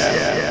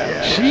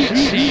 Yes. She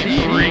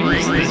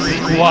brings the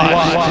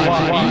squash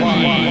to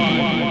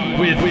me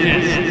with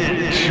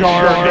his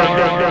charming,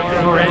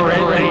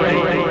 friendly,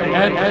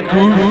 and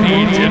goofy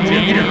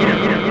demeanor.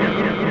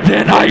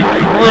 Then I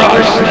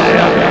crush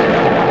them.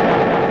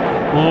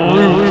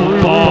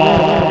 Loot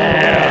ball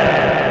hand.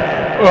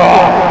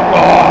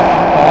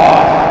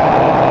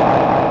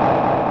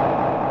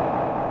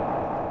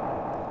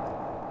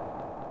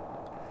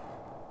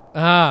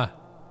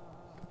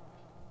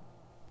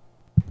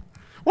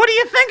 What do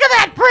you think of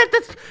that, Britt?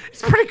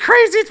 It's pretty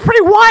crazy. It's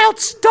pretty wild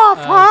stuff,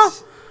 huh?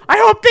 I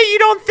hope that you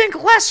don't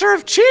think lesser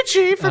of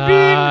Chi-Chi for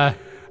being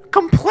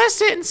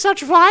complicit in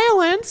such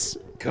violence.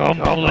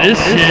 Complicit?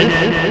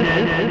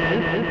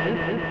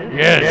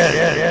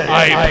 Yes,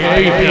 I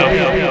pay him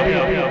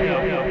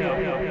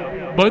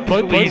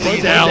monthly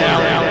salary.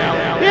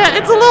 Yeah,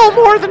 it's a little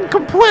more than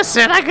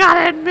complicit, I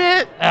gotta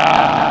admit.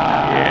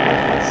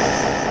 Yes.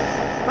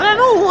 But I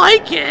don't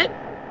like it.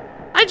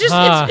 I just,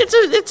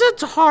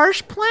 it's a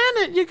harsh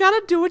planet. You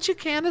gotta do what you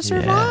can to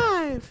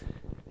survive.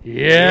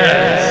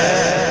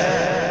 Yes.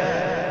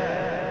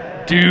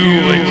 Do what you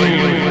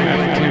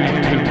have to do.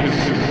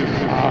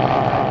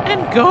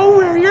 And go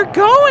where you're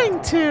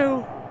going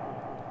to.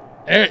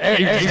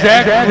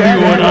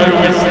 Exactly what I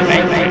was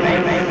thinking.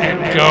 And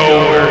go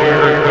where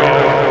you're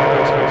going.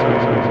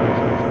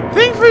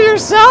 Think for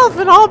yourself,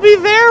 and I'll be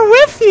there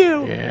with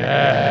you.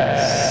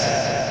 Yes.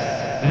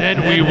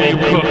 Then we will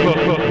cook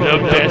the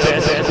best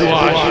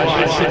squash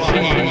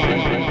recipe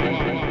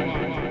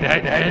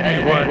that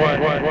anyone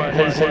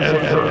has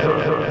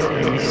ever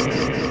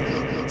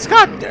tasted.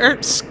 Scott!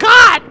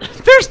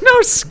 There's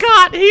no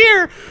Scott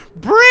here.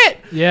 Britt,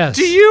 Yes.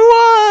 do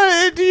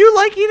you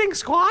like eating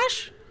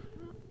squash?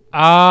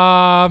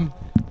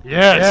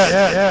 Yes.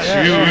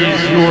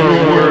 Choose your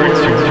words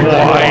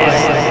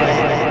wisely.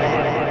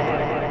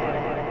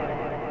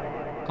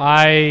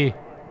 I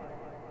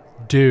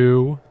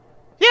do.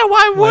 Yeah,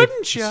 why like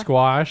wouldn't you?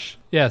 Squash.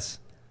 Yes.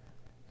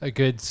 A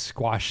good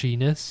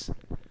squashiness.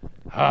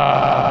 Brit,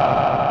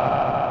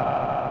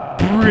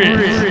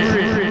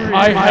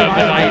 I have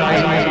an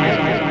idea.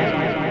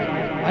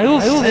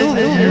 I'll send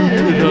you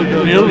to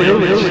the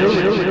village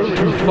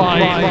to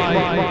find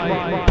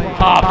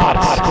Papa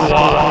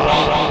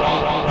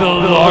Squash, the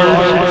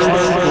largest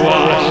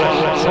squash,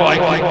 so I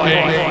can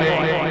make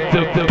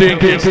the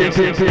biggest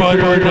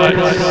butternut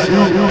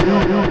soup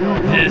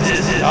this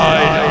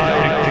side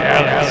of the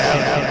galaxy.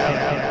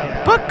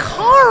 But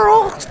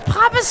Carl,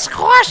 Papa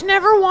Squash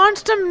never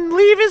wants to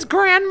leave his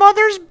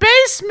grandmother's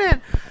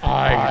basement.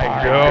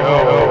 I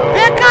know.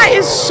 That guy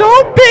is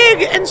so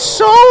big and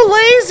so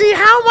lazy.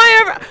 How am I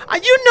ever...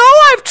 You know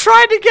I've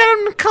tried to get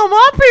him to come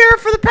up here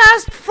for the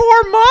past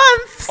 4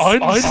 months.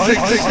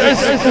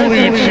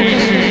 Unsuccessfully,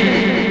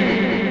 Chi-Chi.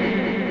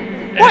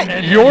 What?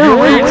 And your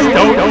rates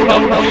don't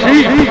come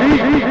cheap.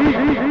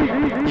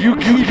 You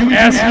keep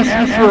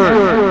asking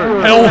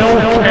for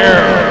health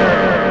care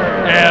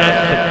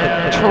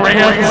and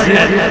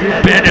transit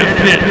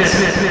benefits.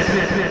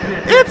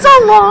 It's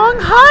a long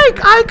hike.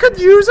 I could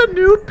use a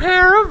new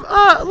pair of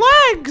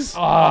legs.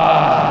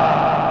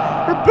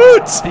 Or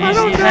boots. I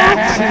don't These know.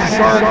 taxes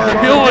are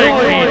killing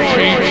me,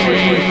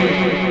 Chi-Chi.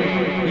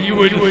 You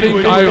would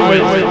think I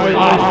was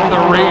off the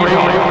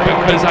radar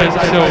because I'm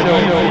so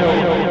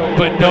evil.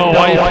 But no,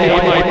 I pay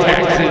my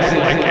taxes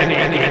like any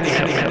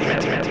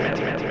Samaritan.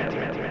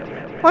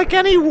 Like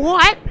any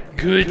what?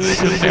 Good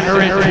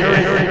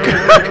Samaritan.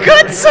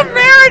 Good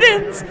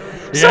Samaritans.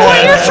 So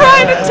what you're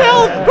trying to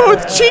tell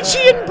both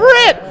Chi-Chi and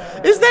Britt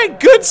is that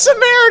good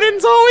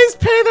Samaritans always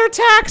pay their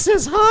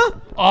taxes, huh?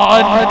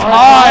 On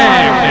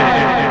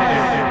time.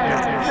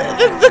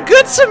 The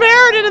good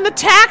Samaritan and the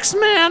tax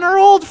man are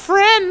old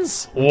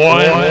friends.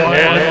 One and one,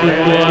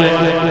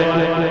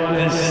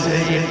 the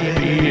same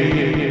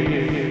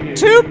being.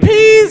 2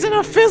 peas in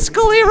a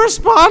fiscally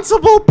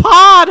responsible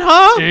pod,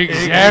 huh?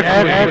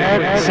 Exactly.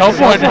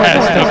 Someone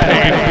has to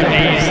pay for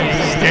these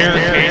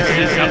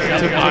staircases up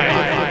to my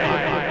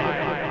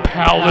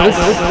palace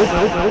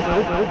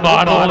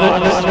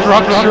monolith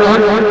structure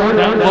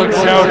that looks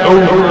out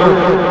over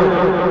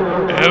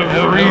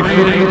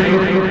everything.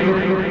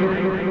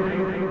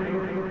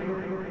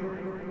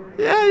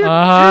 Yeah,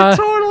 you're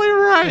totally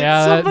right.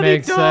 Yeah, that Somebody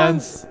makes does.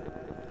 sense.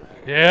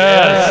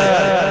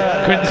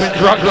 Yes,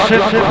 construction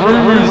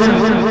crews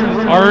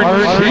aren't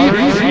cheap.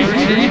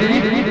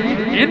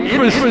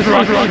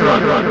 Infrastructure.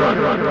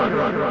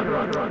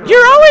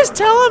 You're always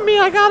telling me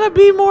I gotta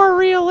be more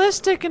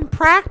realistic and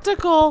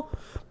practical,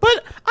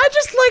 but I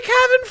just like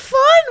having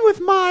fun with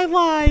my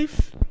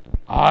life.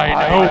 I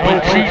know,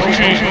 but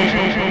Chi-Chi,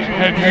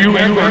 have you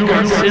ever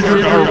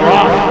considered a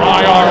Roth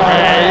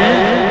IRA?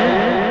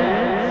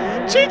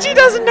 Chi-Chi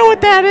doesn't know what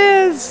that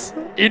is.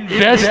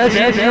 Invest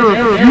in your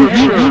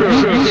future.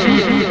 Chi-Chi,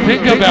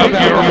 think about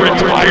your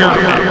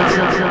retirement.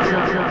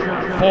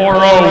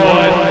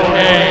 401k.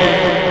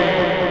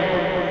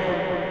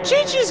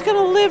 Chi-Chi's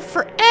gonna live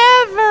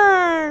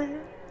forever.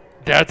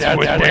 That's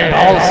what they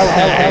all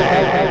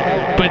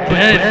say. But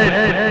then,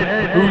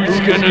 who's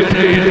gonna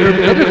pay their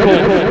medical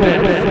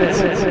benefits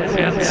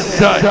and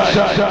such?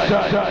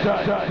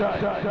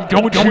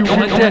 Don't you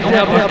want to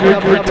have a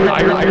good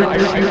retirement?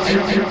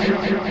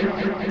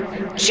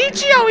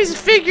 Chi-Chi always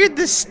figured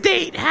the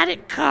state had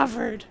it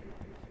covered.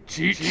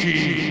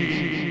 Chi-Chi.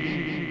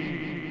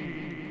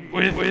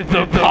 With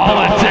the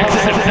politics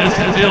in this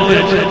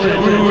village,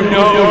 who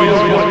knows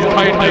what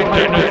kind of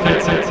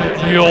benefits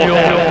you'll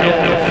have in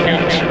the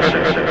future.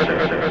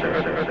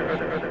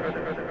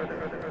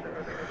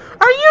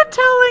 Are you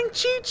telling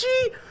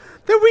Chi-Chi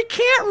that we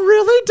can't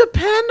really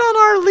depend on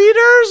our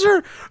leaders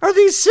or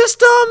these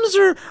systems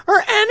or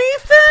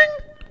anything?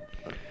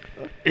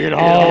 It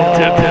all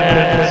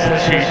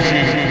depends,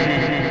 Chi-Chi.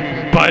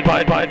 But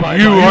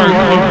you are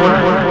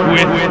covered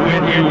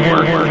when you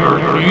work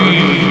for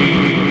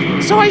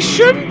me. So I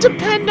shouldn't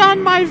depend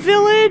on my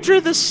village or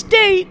the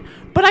state,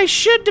 but I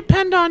should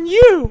depend on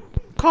you,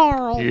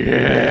 Carl.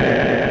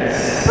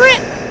 Yes.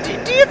 Britt,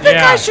 do you think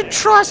I should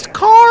trust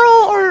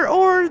Carl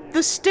or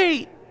the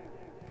state?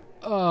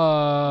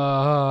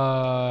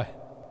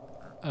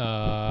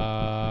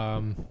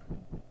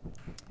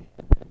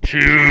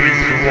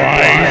 Choose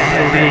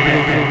wisely,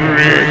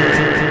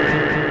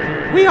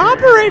 Britt. We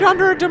operate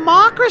under a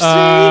democracy.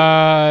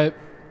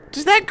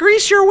 Does that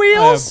grease your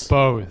wheels?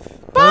 Both.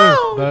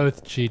 Both.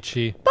 Both,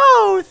 Chi-Chi.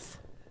 Both.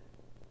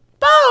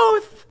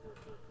 Both.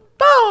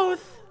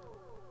 Both.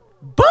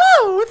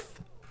 Both.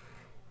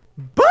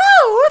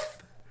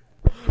 Both.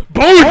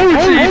 Both,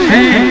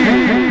 Chi-Chi.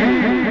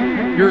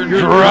 You're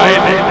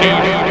driving me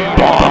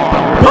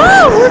bonkers.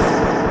 Both?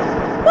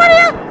 What do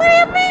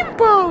you mean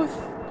both?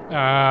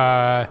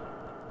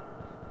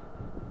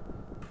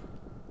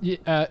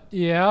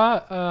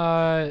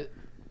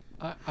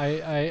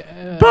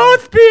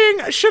 Both being,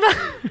 should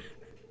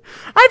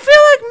I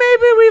feel like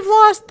maybe we've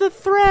lost the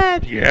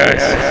thread. Yes,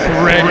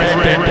 thread has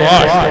been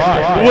lost.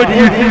 What do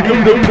you think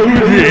of the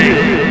pudding?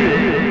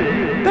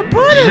 The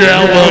pudding.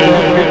 Jello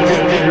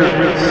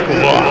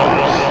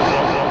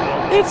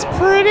squash. It's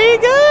pretty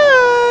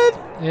good.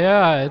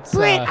 Yeah, it's.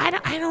 Britt,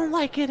 I don't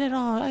like it at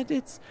all.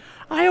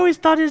 I always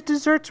thought his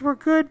desserts were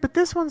good, but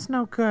this one's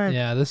no good.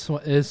 Yeah, this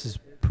is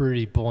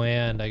pretty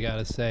bland. I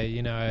gotta say,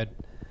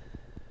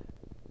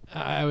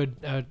 I would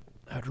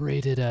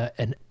rate it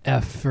an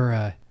F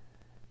for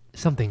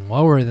something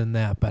lower than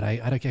that, but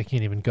I can't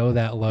even go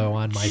that low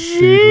on my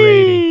food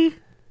rating.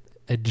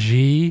 A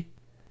G.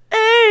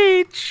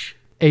 H.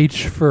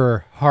 H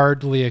for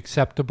hardly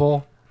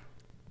acceptable.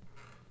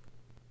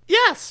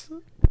 Yes.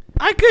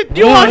 I could.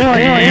 You want?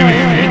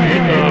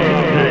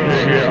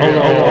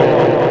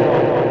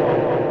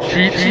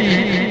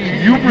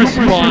 Chi-Chi, you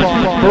respond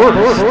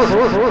first.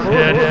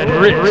 And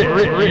Brit,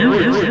 you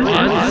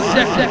respond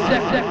second.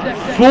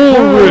 Full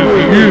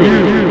review.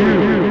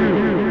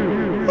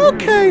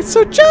 Okay,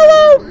 so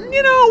Jell-O,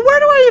 where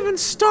do I even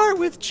start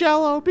with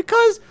Jell-O?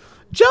 Because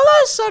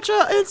Jell-O is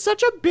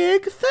such a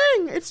big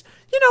thing. It's,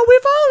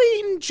 we've all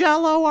eaten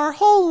Jell-O our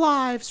whole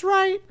lives,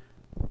 right?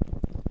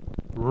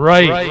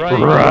 Right.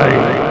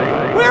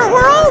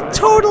 We're all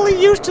totally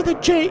used to the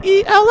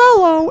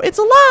Jello. It's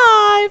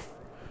alive.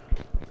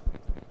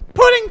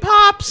 Pudding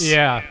Pops.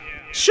 Yeah.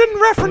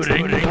 Shouldn't reference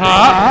Pudding that.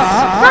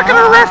 Pops. Not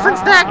gonna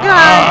reference that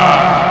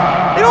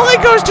guy. It only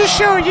goes to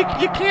show you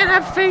can't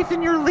have faith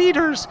in your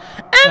leaders.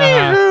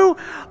 Anywho,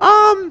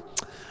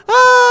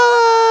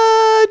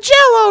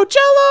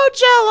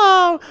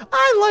 Jello.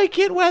 I like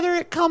it whether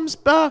it comes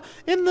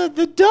in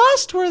the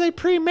dust where they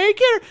pre-make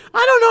it.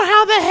 I don't know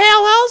how the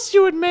hell else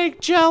you would make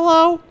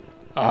Jello.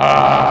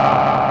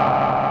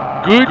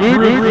 Good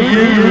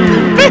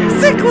review.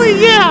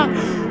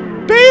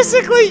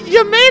 Basically,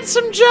 you made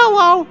some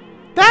Jello.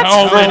 That's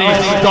How many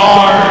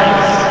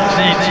stars,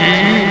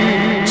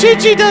 Chi-Chi?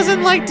 Chi-Chi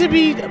doesn't like to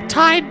be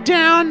tied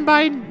down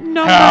by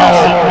numbers.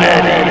 How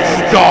many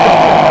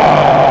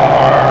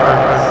stars?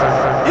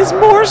 Is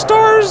more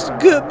stars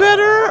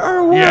better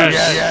or worse?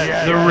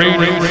 Yes, the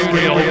rating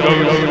scale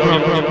goes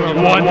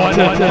from 1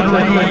 to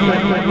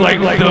 3, like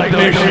the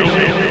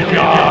Michelin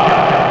guy.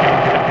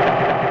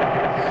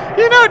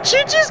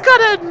 Chi-Chi's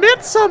gotta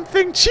admit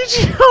something.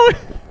 Chi-Chi...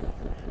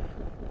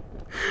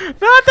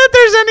 Not that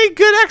there's any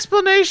good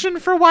explanation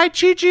for why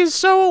Chi-Chi is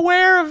so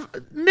aware of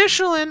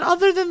Michelin,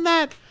 other than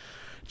that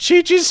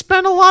Chi-Chi's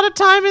spent a lot of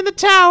time in the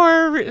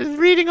tower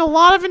reading a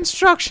lot of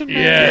instruction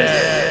manuals.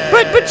 Yes.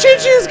 But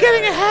Chi-Chi is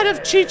getting ahead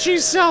of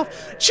Chi-Chi's self.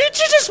 Chi-Chi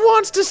just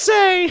wants to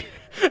say,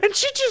 and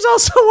Chi-Chi's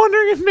also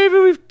wondering if maybe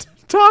we've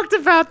talked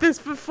about this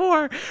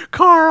before,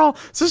 Carl,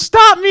 so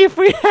stop me if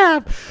we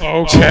have.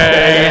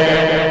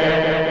 Okay.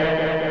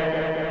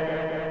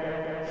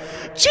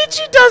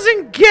 Chi-Chi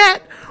doesn't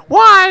get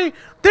why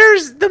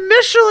there's the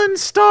Michelin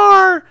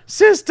star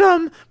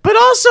system, but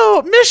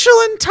also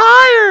Michelin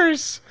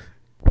tires.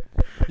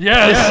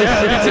 Yes,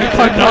 it's a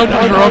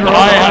conundrum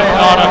I have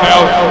thought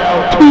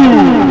about too.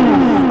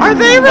 Are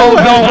they Oh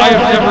no, I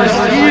have never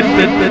seen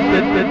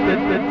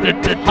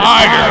the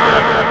tire.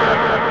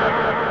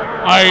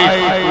 I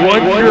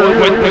wonder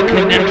what the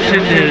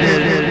connection is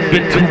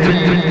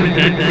between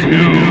the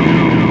two.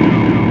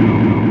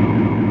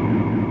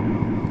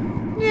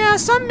 Yeah,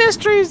 some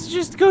mysteries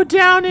just go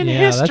down in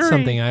history. Yeah, that's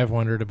something I've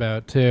wondered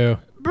about too.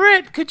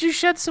 Britt, could you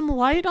shed some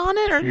light on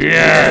it, or did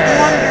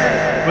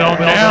Yes. Well,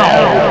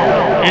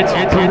 now it's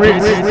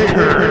Brit's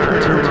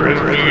turn to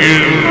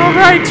review. All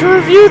right, to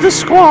review the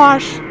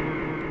squash.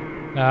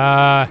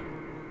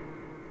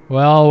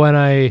 Well, when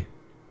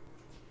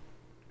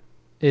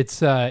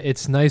it's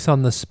nice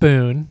on the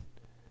spoon.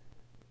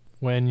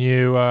 When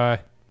you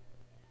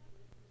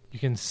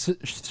can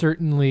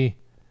certainly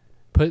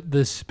put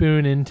the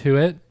spoon into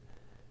it,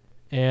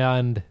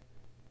 and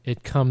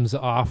it comes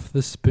off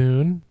the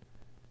spoon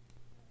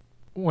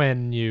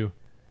when you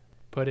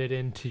put it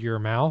into your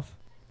mouth,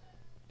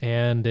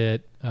 and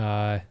it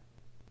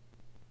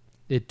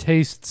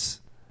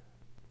tastes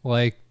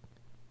like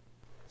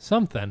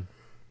something.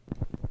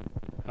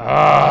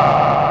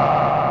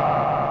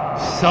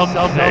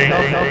 Something.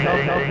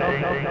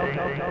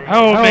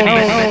 How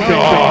many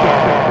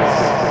stars?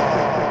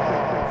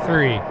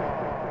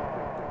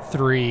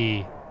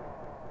 3,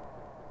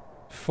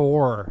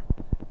 4.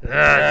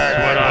 That's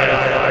what I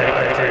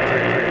like to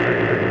hear.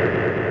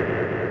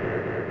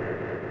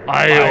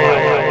 I'll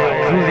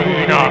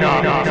clean up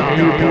the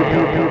table.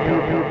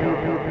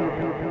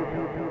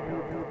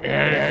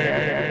 And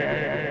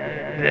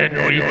then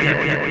we can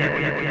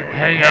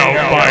hang out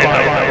by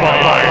the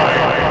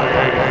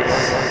fireplace.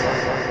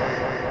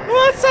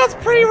 Well, that sounds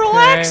pretty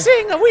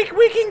relaxing.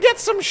 We can get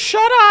some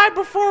shut-eye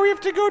before we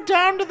have to go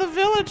down to the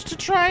village to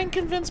try and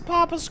convince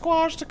Papa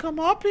Squash to come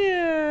up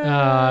here.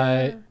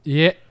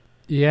 Yeah.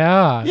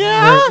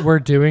 Yeah? We're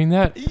doing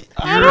that.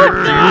 I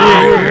don't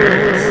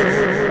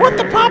know. What,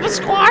 the Papa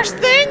Squash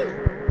thing?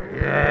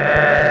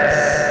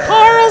 Yes.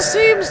 Carl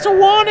seems to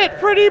want it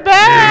pretty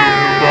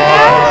bad.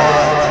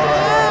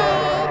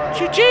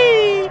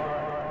 Chi-Chi.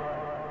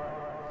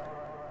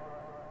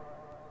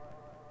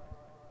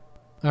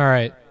 All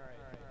right.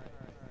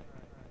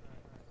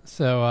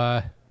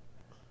 So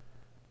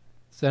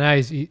now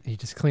he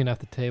just cleaned off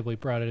the table. He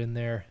brought it in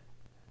there.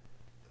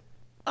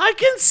 I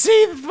can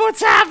see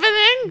what's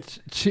happening.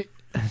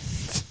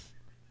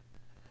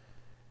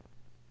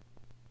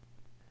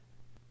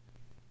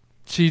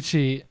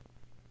 Chi-Chi,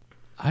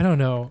 I don't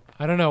know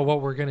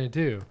what we're gonna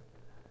do.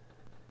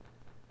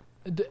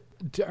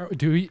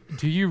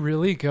 do you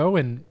really go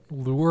and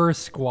lure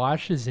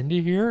squashes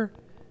into here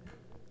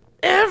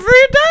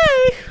Every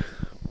day.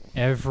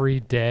 every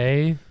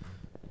day?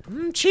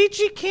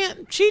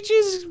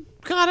 Chi-Chi's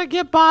gotta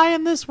get by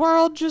in this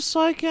world just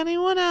like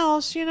anyone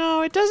else, you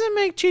know. It doesn't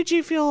make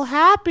Chi-Chi feel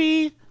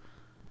happy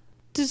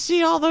to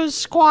see all those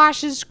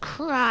squashes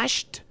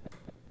crushed.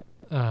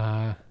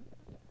 Uh,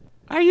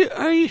 Are you,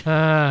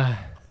 uh,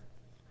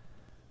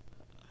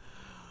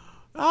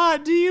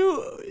 do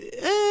you,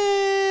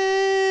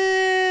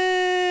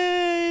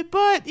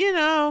 but, you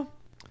know,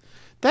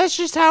 that's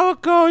just how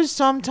it goes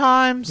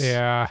sometimes.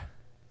 yeah.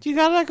 You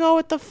gotta go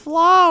with the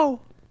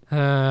flow.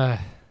 Uh,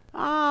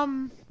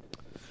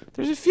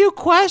 There's a few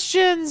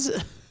questions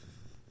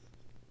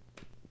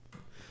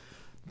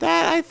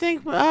that I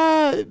think,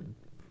 that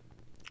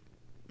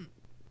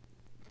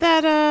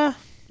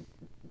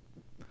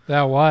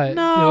what?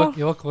 No.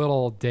 You look a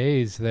little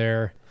dazed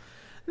there.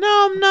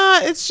 no, I'm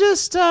not. It's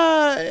just,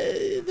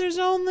 there's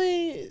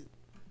only,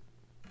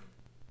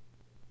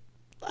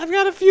 I've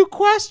got a few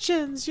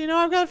questions, you know,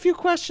 I've got a few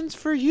questions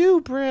for you,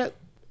 Britt.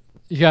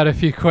 You got a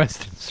few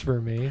questions for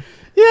me.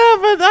 Yeah,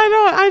 but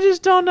I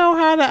just don't know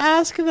how to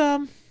ask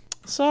them.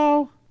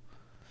 So,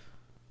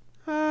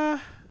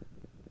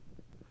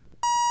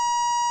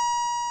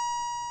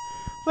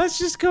 let's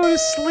just go to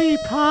sleep,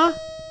 huh?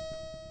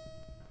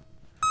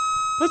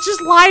 Let's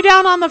just lie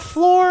down on the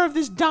floor of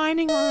this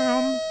dining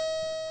room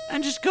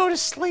and just go to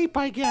sleep,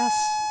 I guess.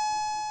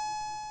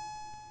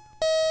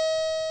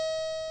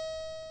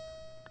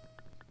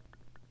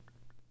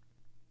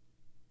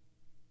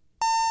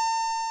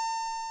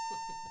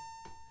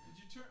 Did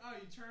you turn? Oh,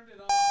 you turned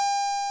it off.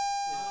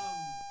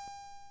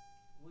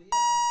 Well, yeah, I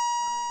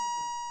was trying to.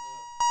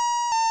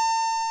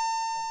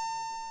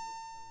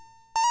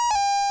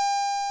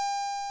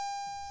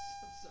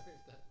 I'm sorry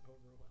if that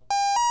overwhelmed.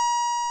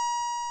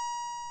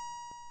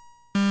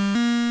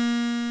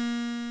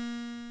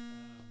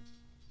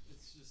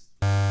 It's just.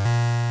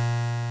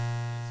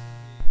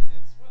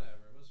 It's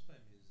whatever. Let's play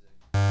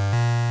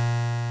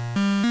music.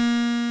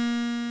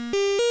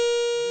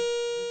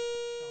 What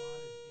if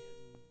Sean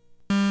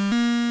is in?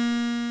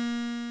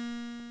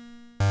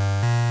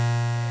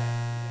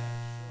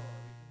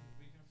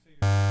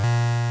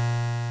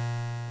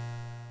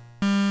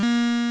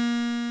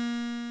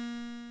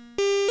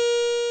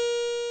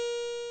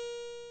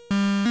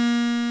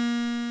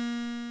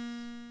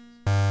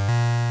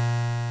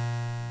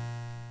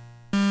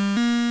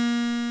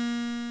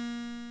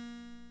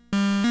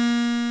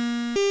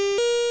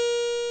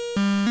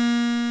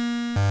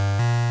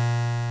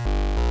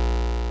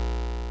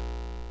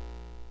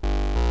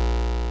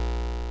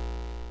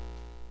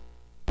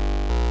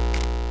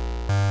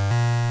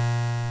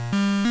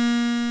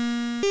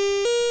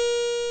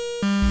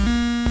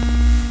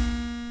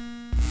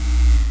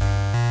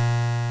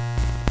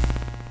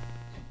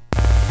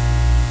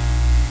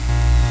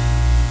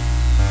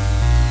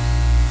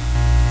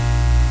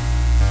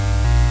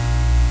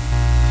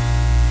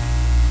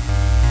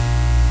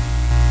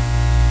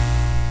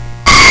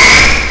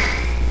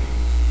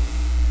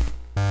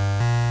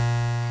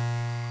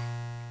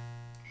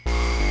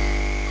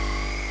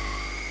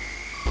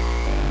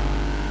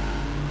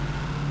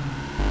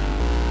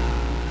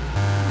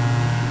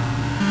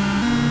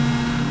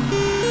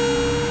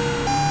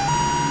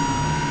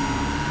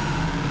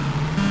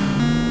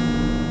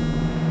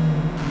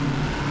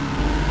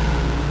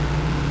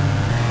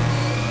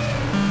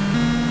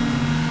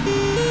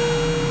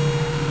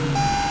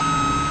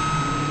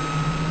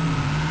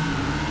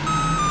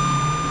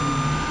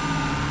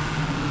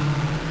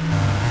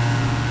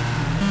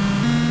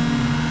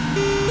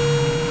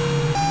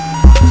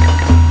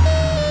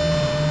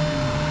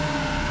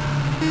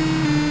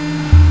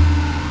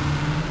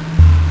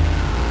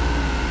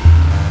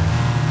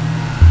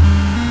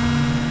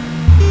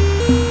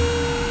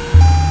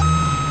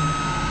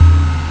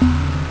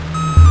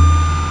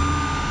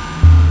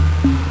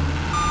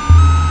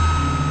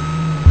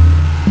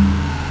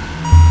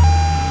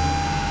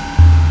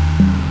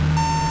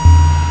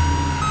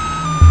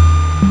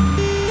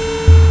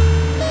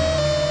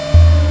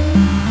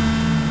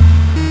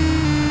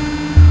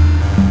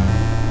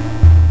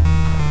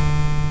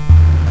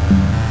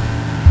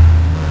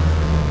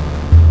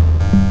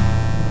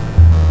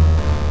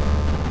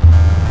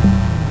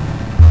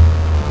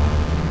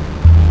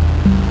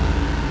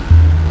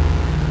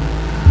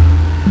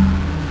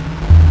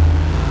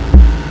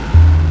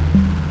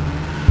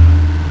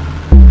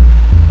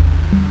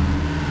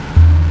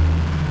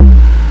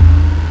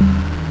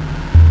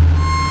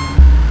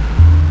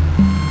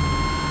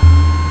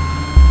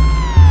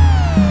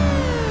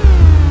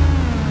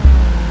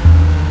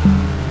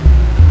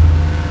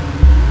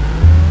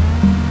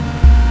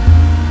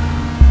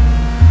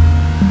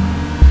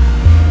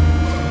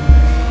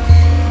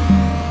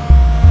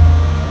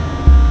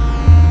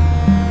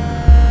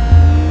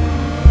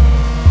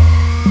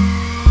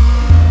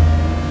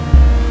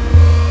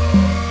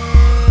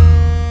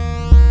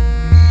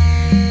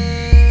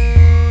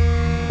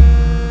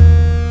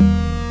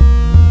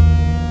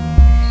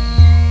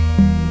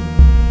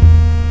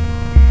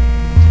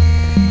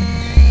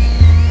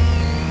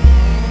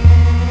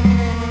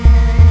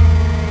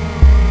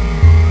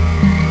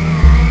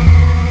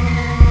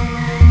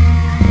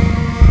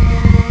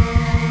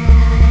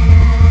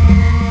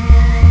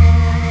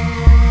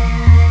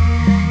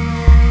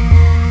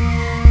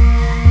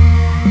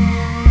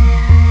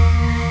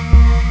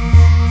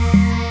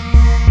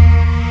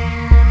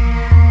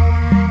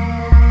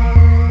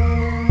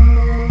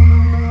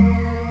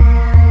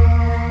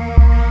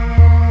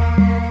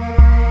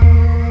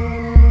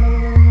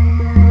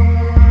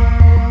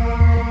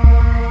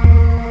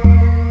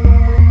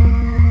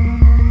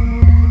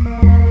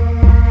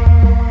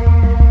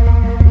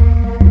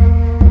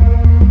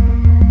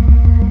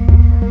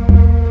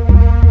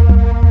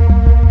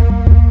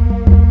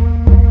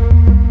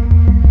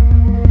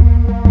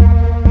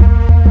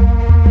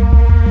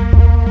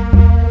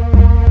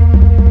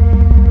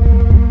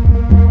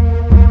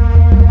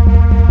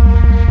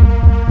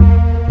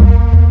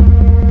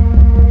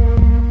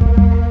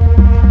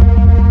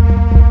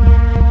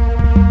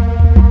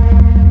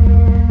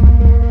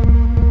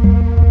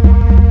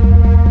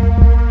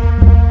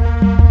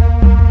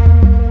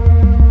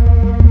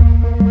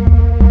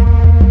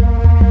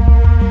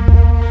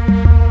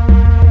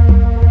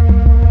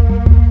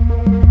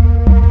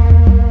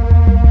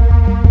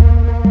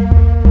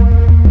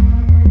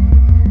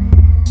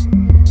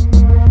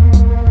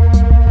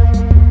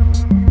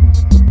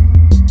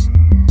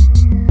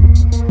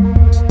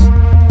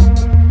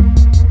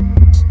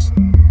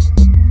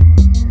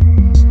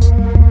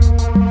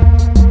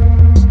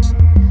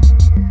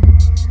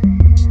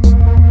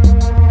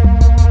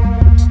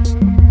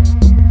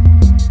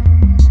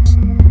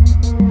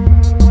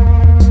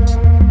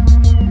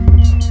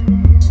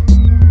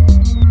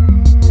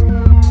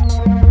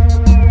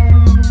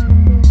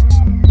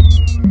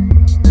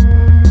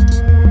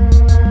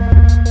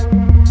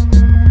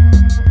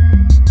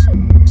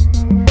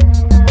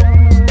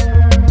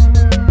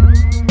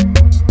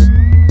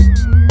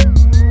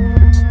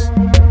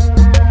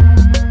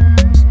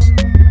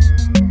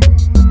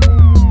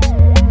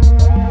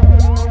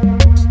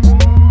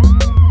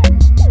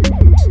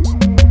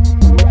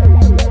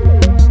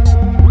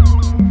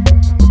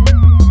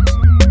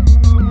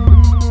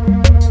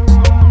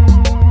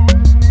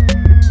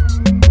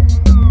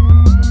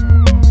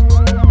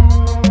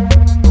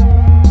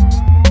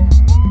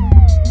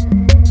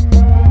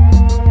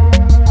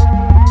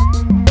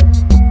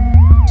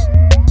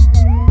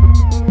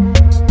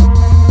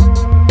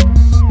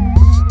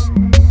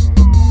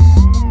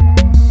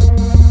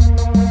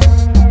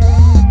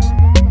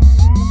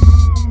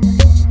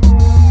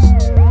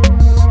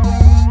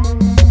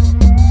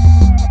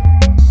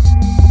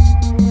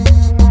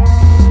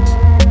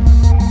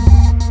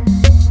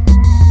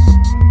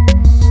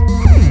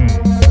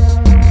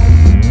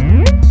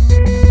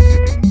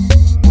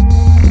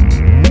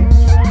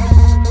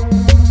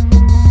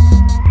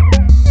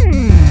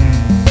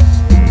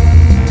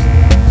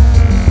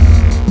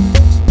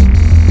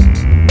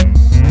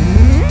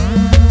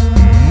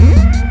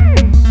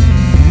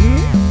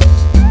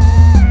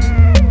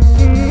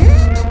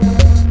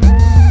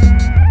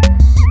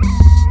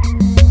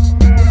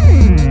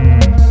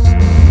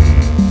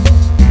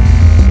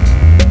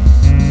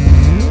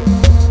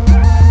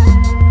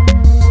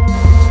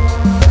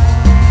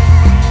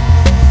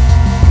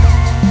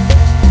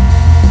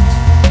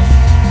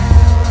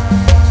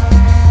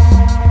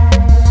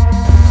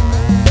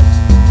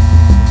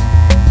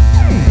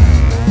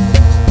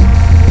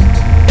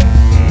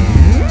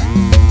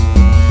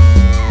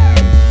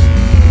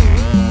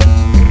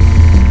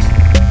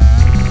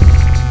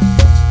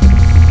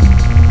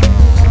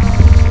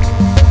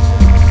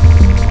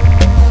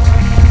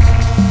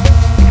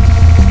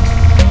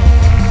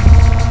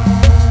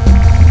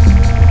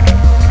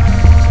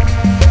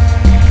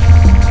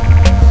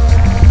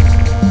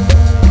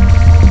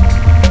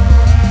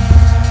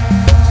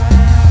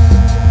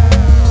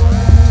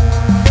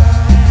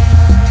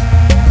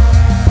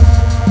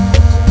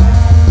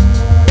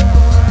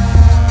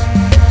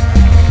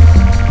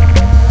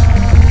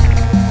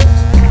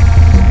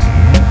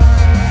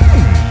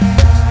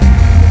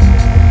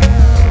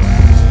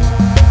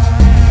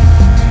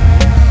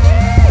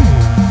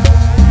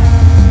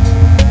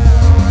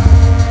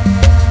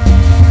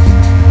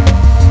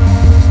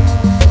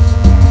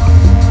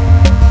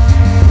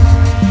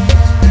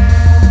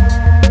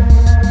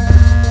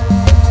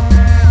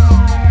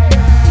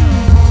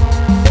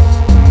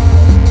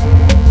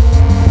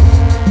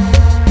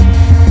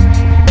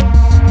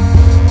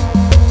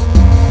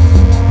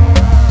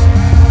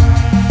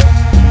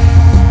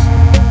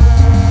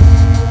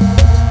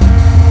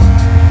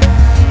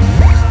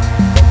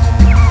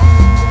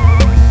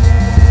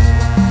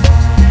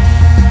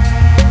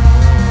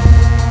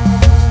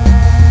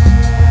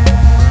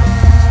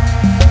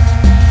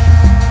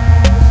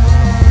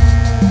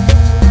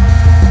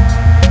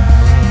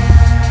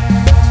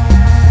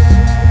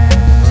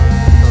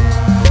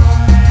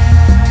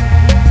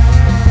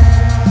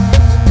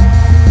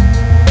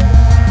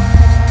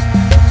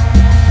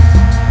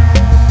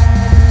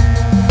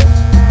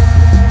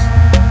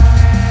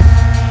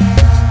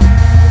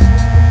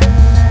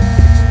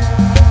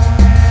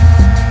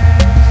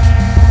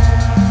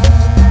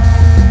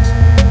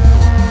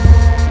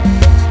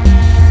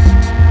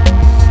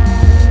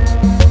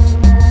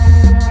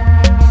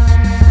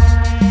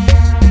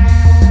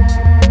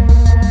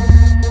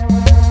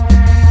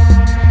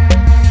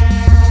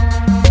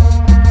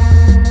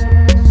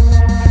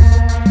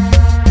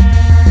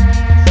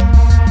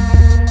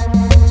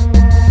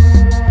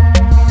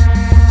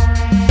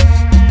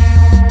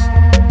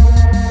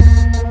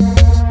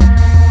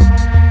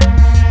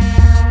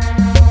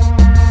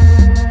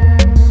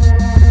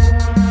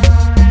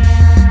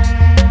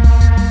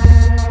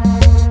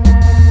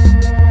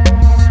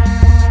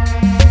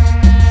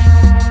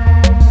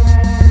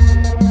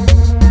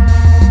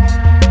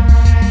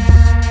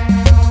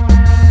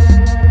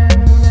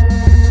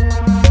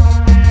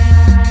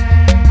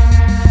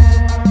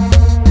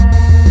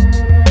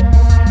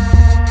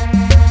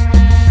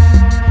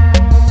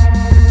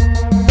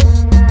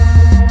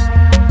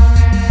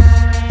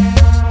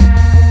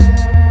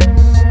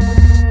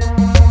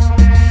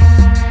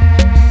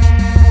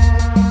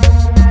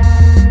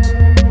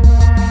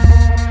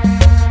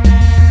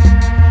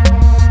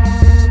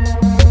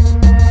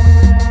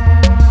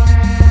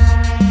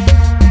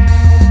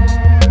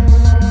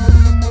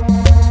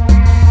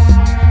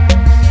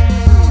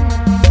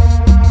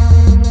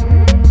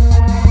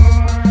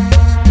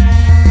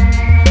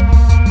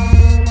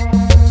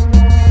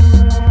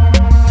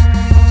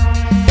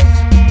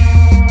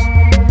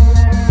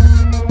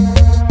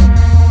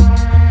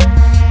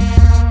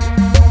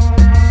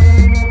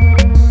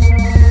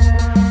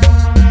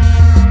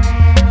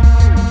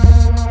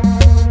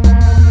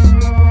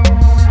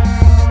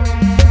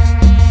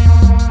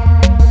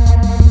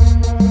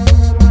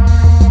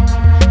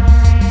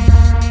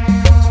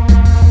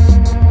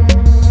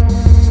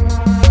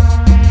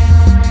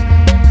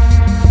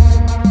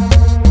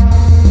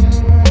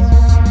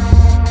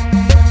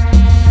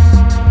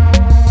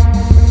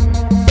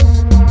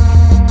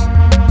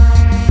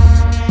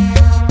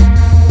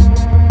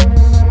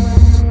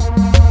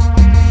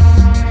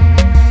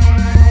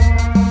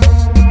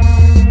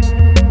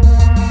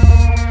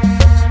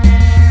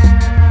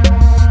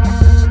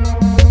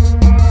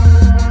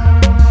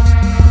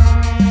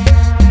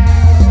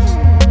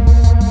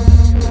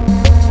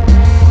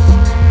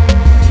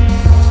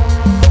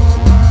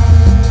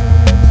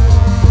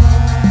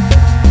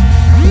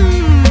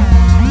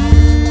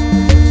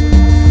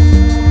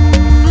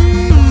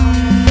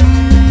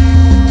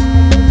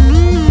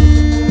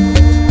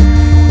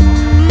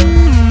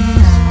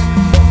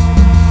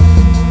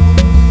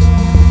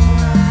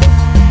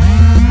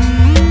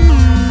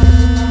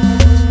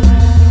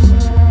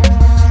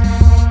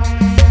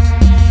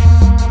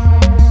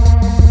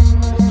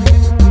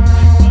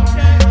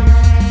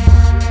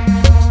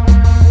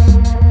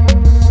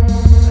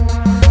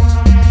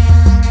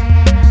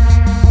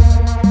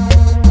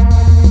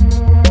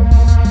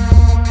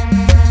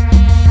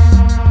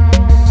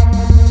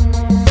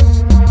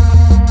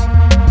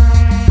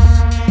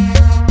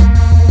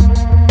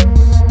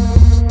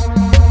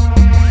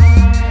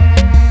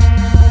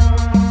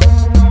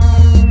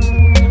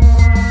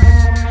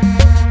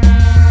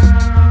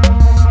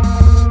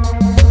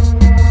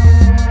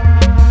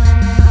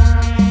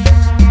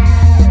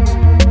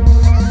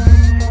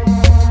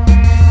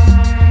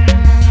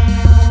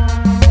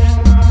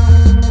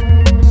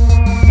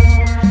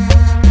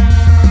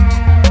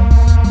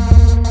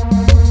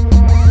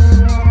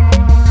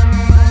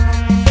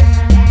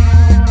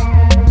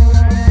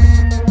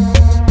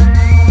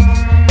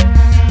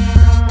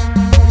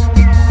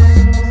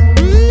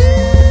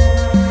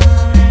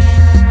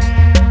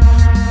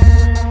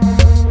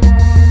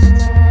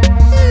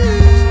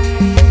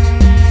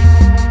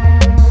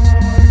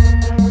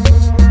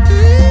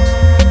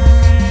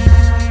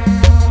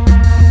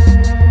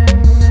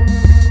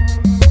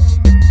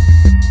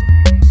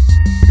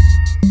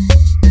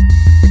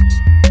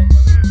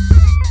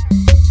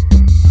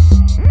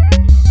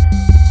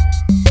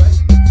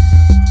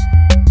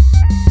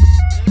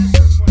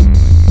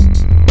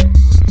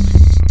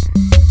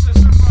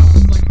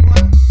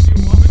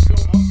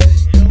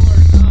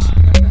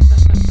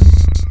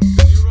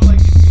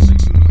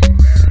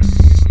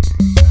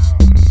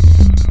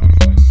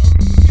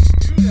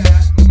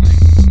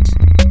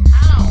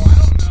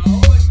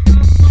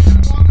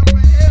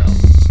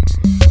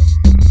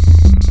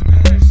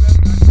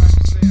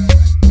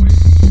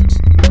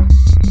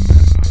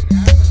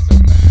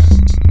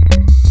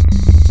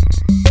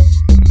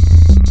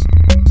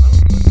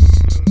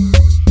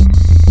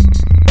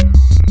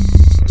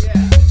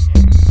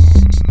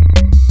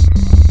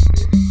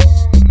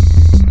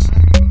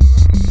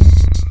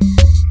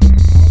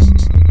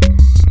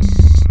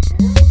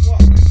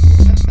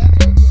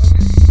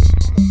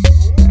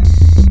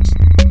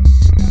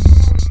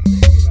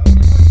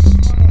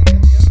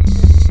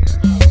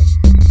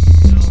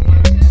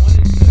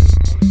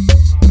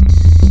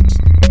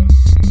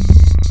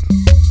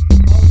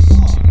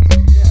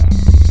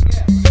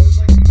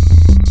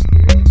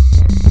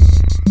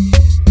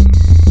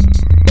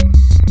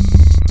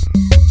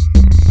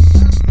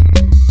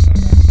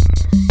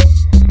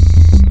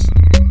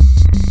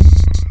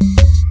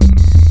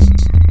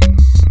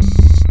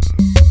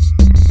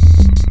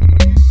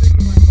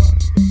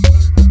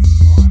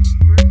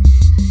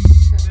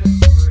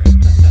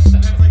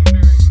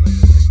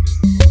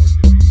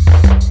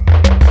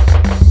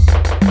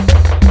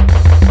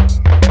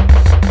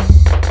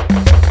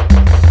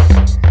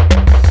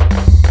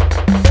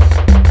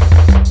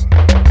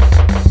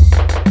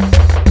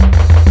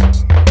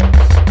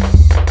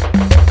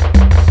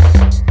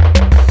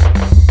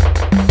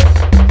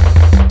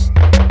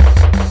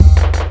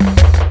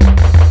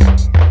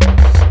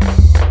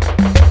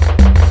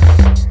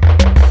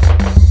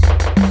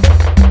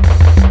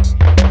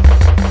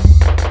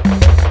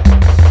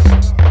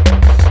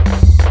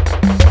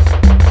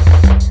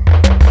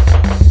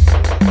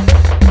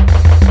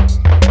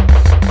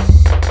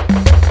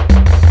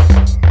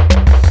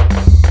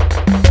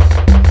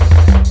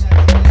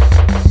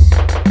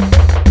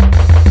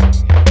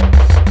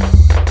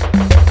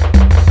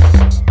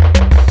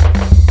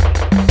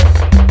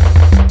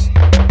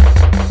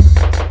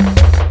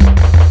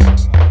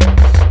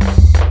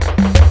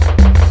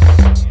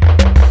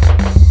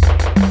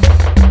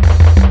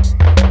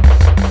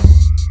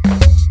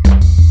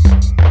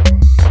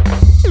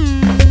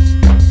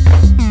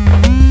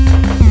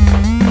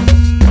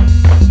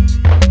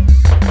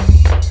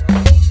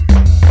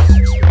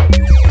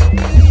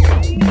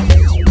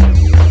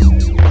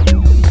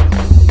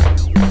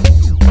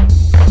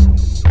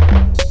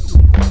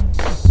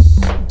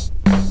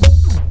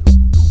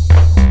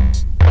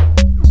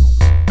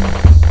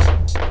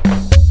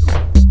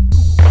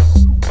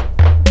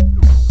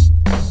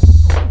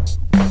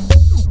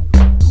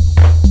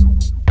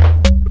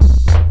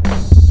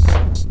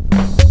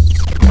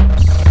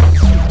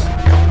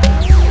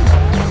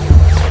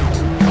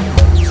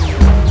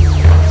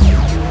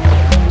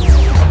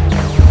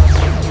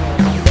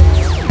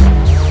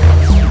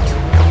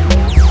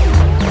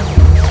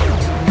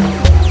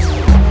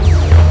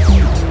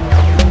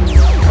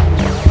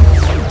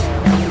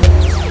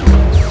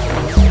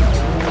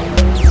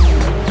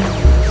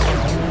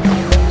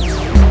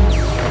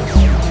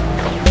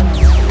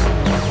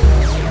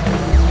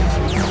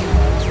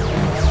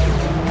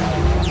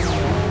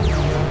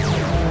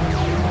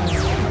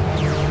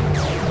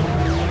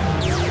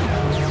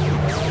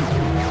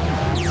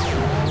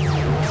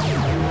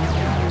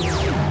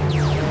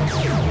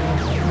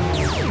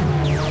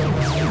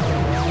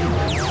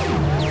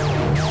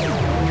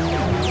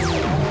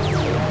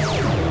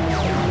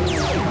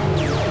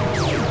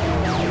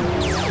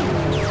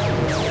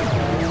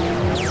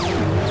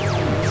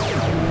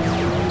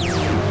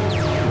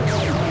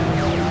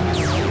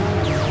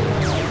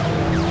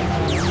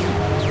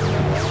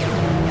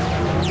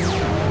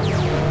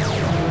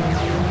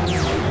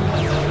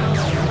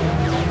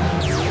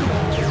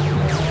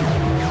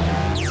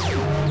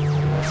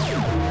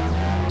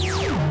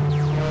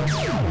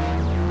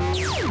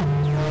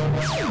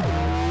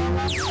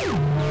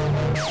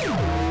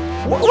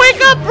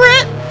 Wake up,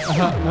 Britt!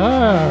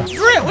 Oh.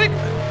 Britt, wake.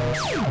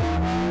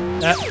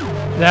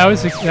 That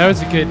was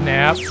a good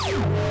nap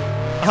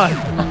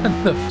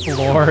on the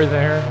floor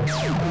there.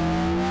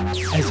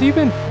 Has he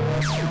been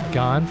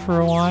gone for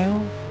a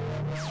while?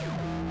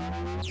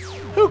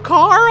 Who,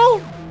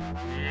 Carl?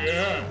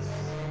 Yes.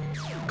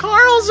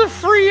 Carl's a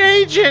free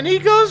agent. He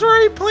goes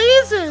where he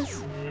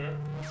pleases.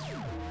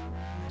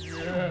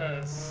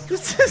 Yes.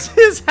 This is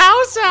his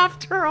house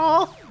after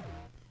all.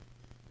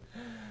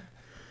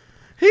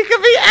 He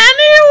could be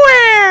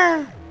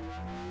anywhere.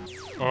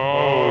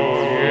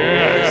 Oh,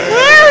 yes.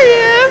 There he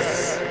is.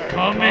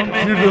 Come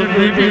into the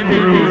living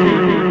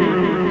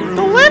room.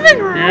 The living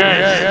room.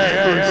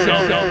 Yes. For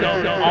some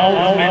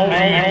almond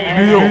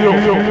meal.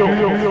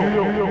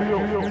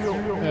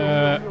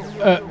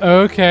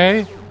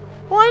 Okay.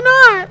 Why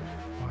not?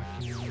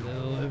 Walking into the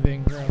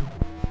living room.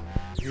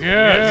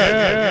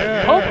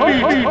 Yes. Come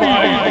meet my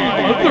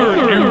other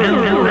new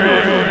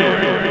friend,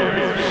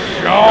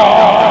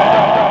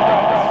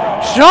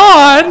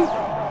 Sean!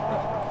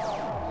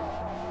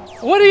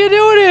 What are you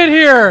doing in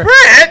here?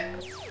 Britt!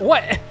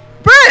 What?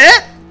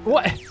 Britt!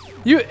 What?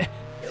 You?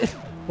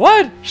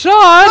 What?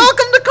 Sean?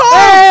 Welcome to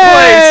Carl's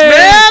place,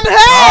 man!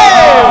 Hey!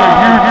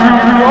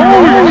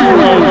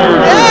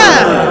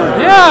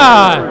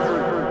 Yeah.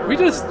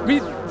 We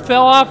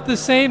fell off the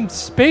same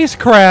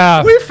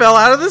spacecraft. We fell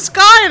out of the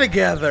sky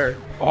together.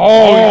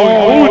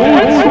 Oh,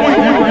 that's what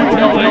you were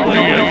telling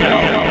me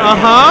about.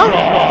 Uh-huh.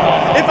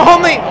 If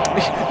only,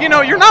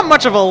 you're not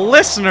much of a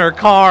listener,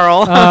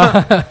 Carl.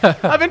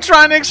 I've been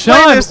trying to explain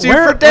Sean, this to you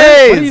for what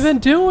days. have you been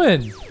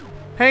doing?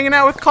 Hanging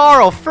out with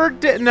Carl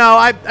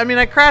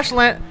I crash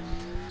land.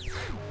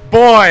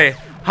 Boy,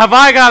 have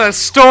I got a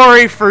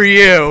story for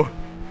you.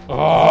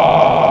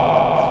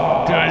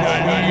 Oh, does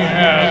he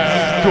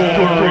have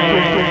stories?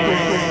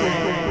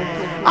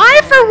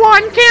 I, for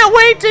one, can't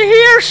wait to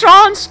hear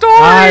Sean's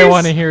stories. I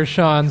want to hear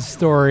Sean's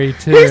story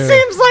too. He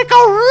seems like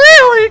a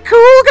really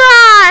cool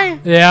guy.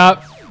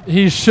 Yeah,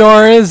 he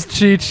sure is,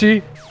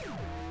 Chi-Chi.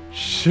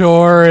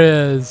 Sure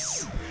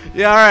is.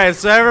 Yeah, all right,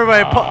 so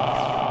everybody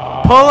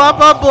pull up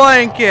a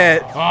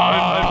blanket.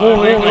 I'm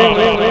pulling up.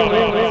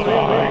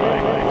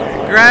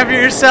 Grab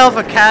yourself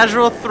a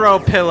casual throw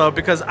pillow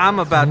because I'm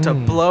about to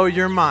blow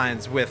your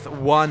minds with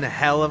one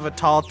hell of a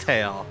tall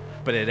tale,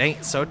 but it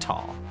ain't so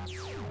tall.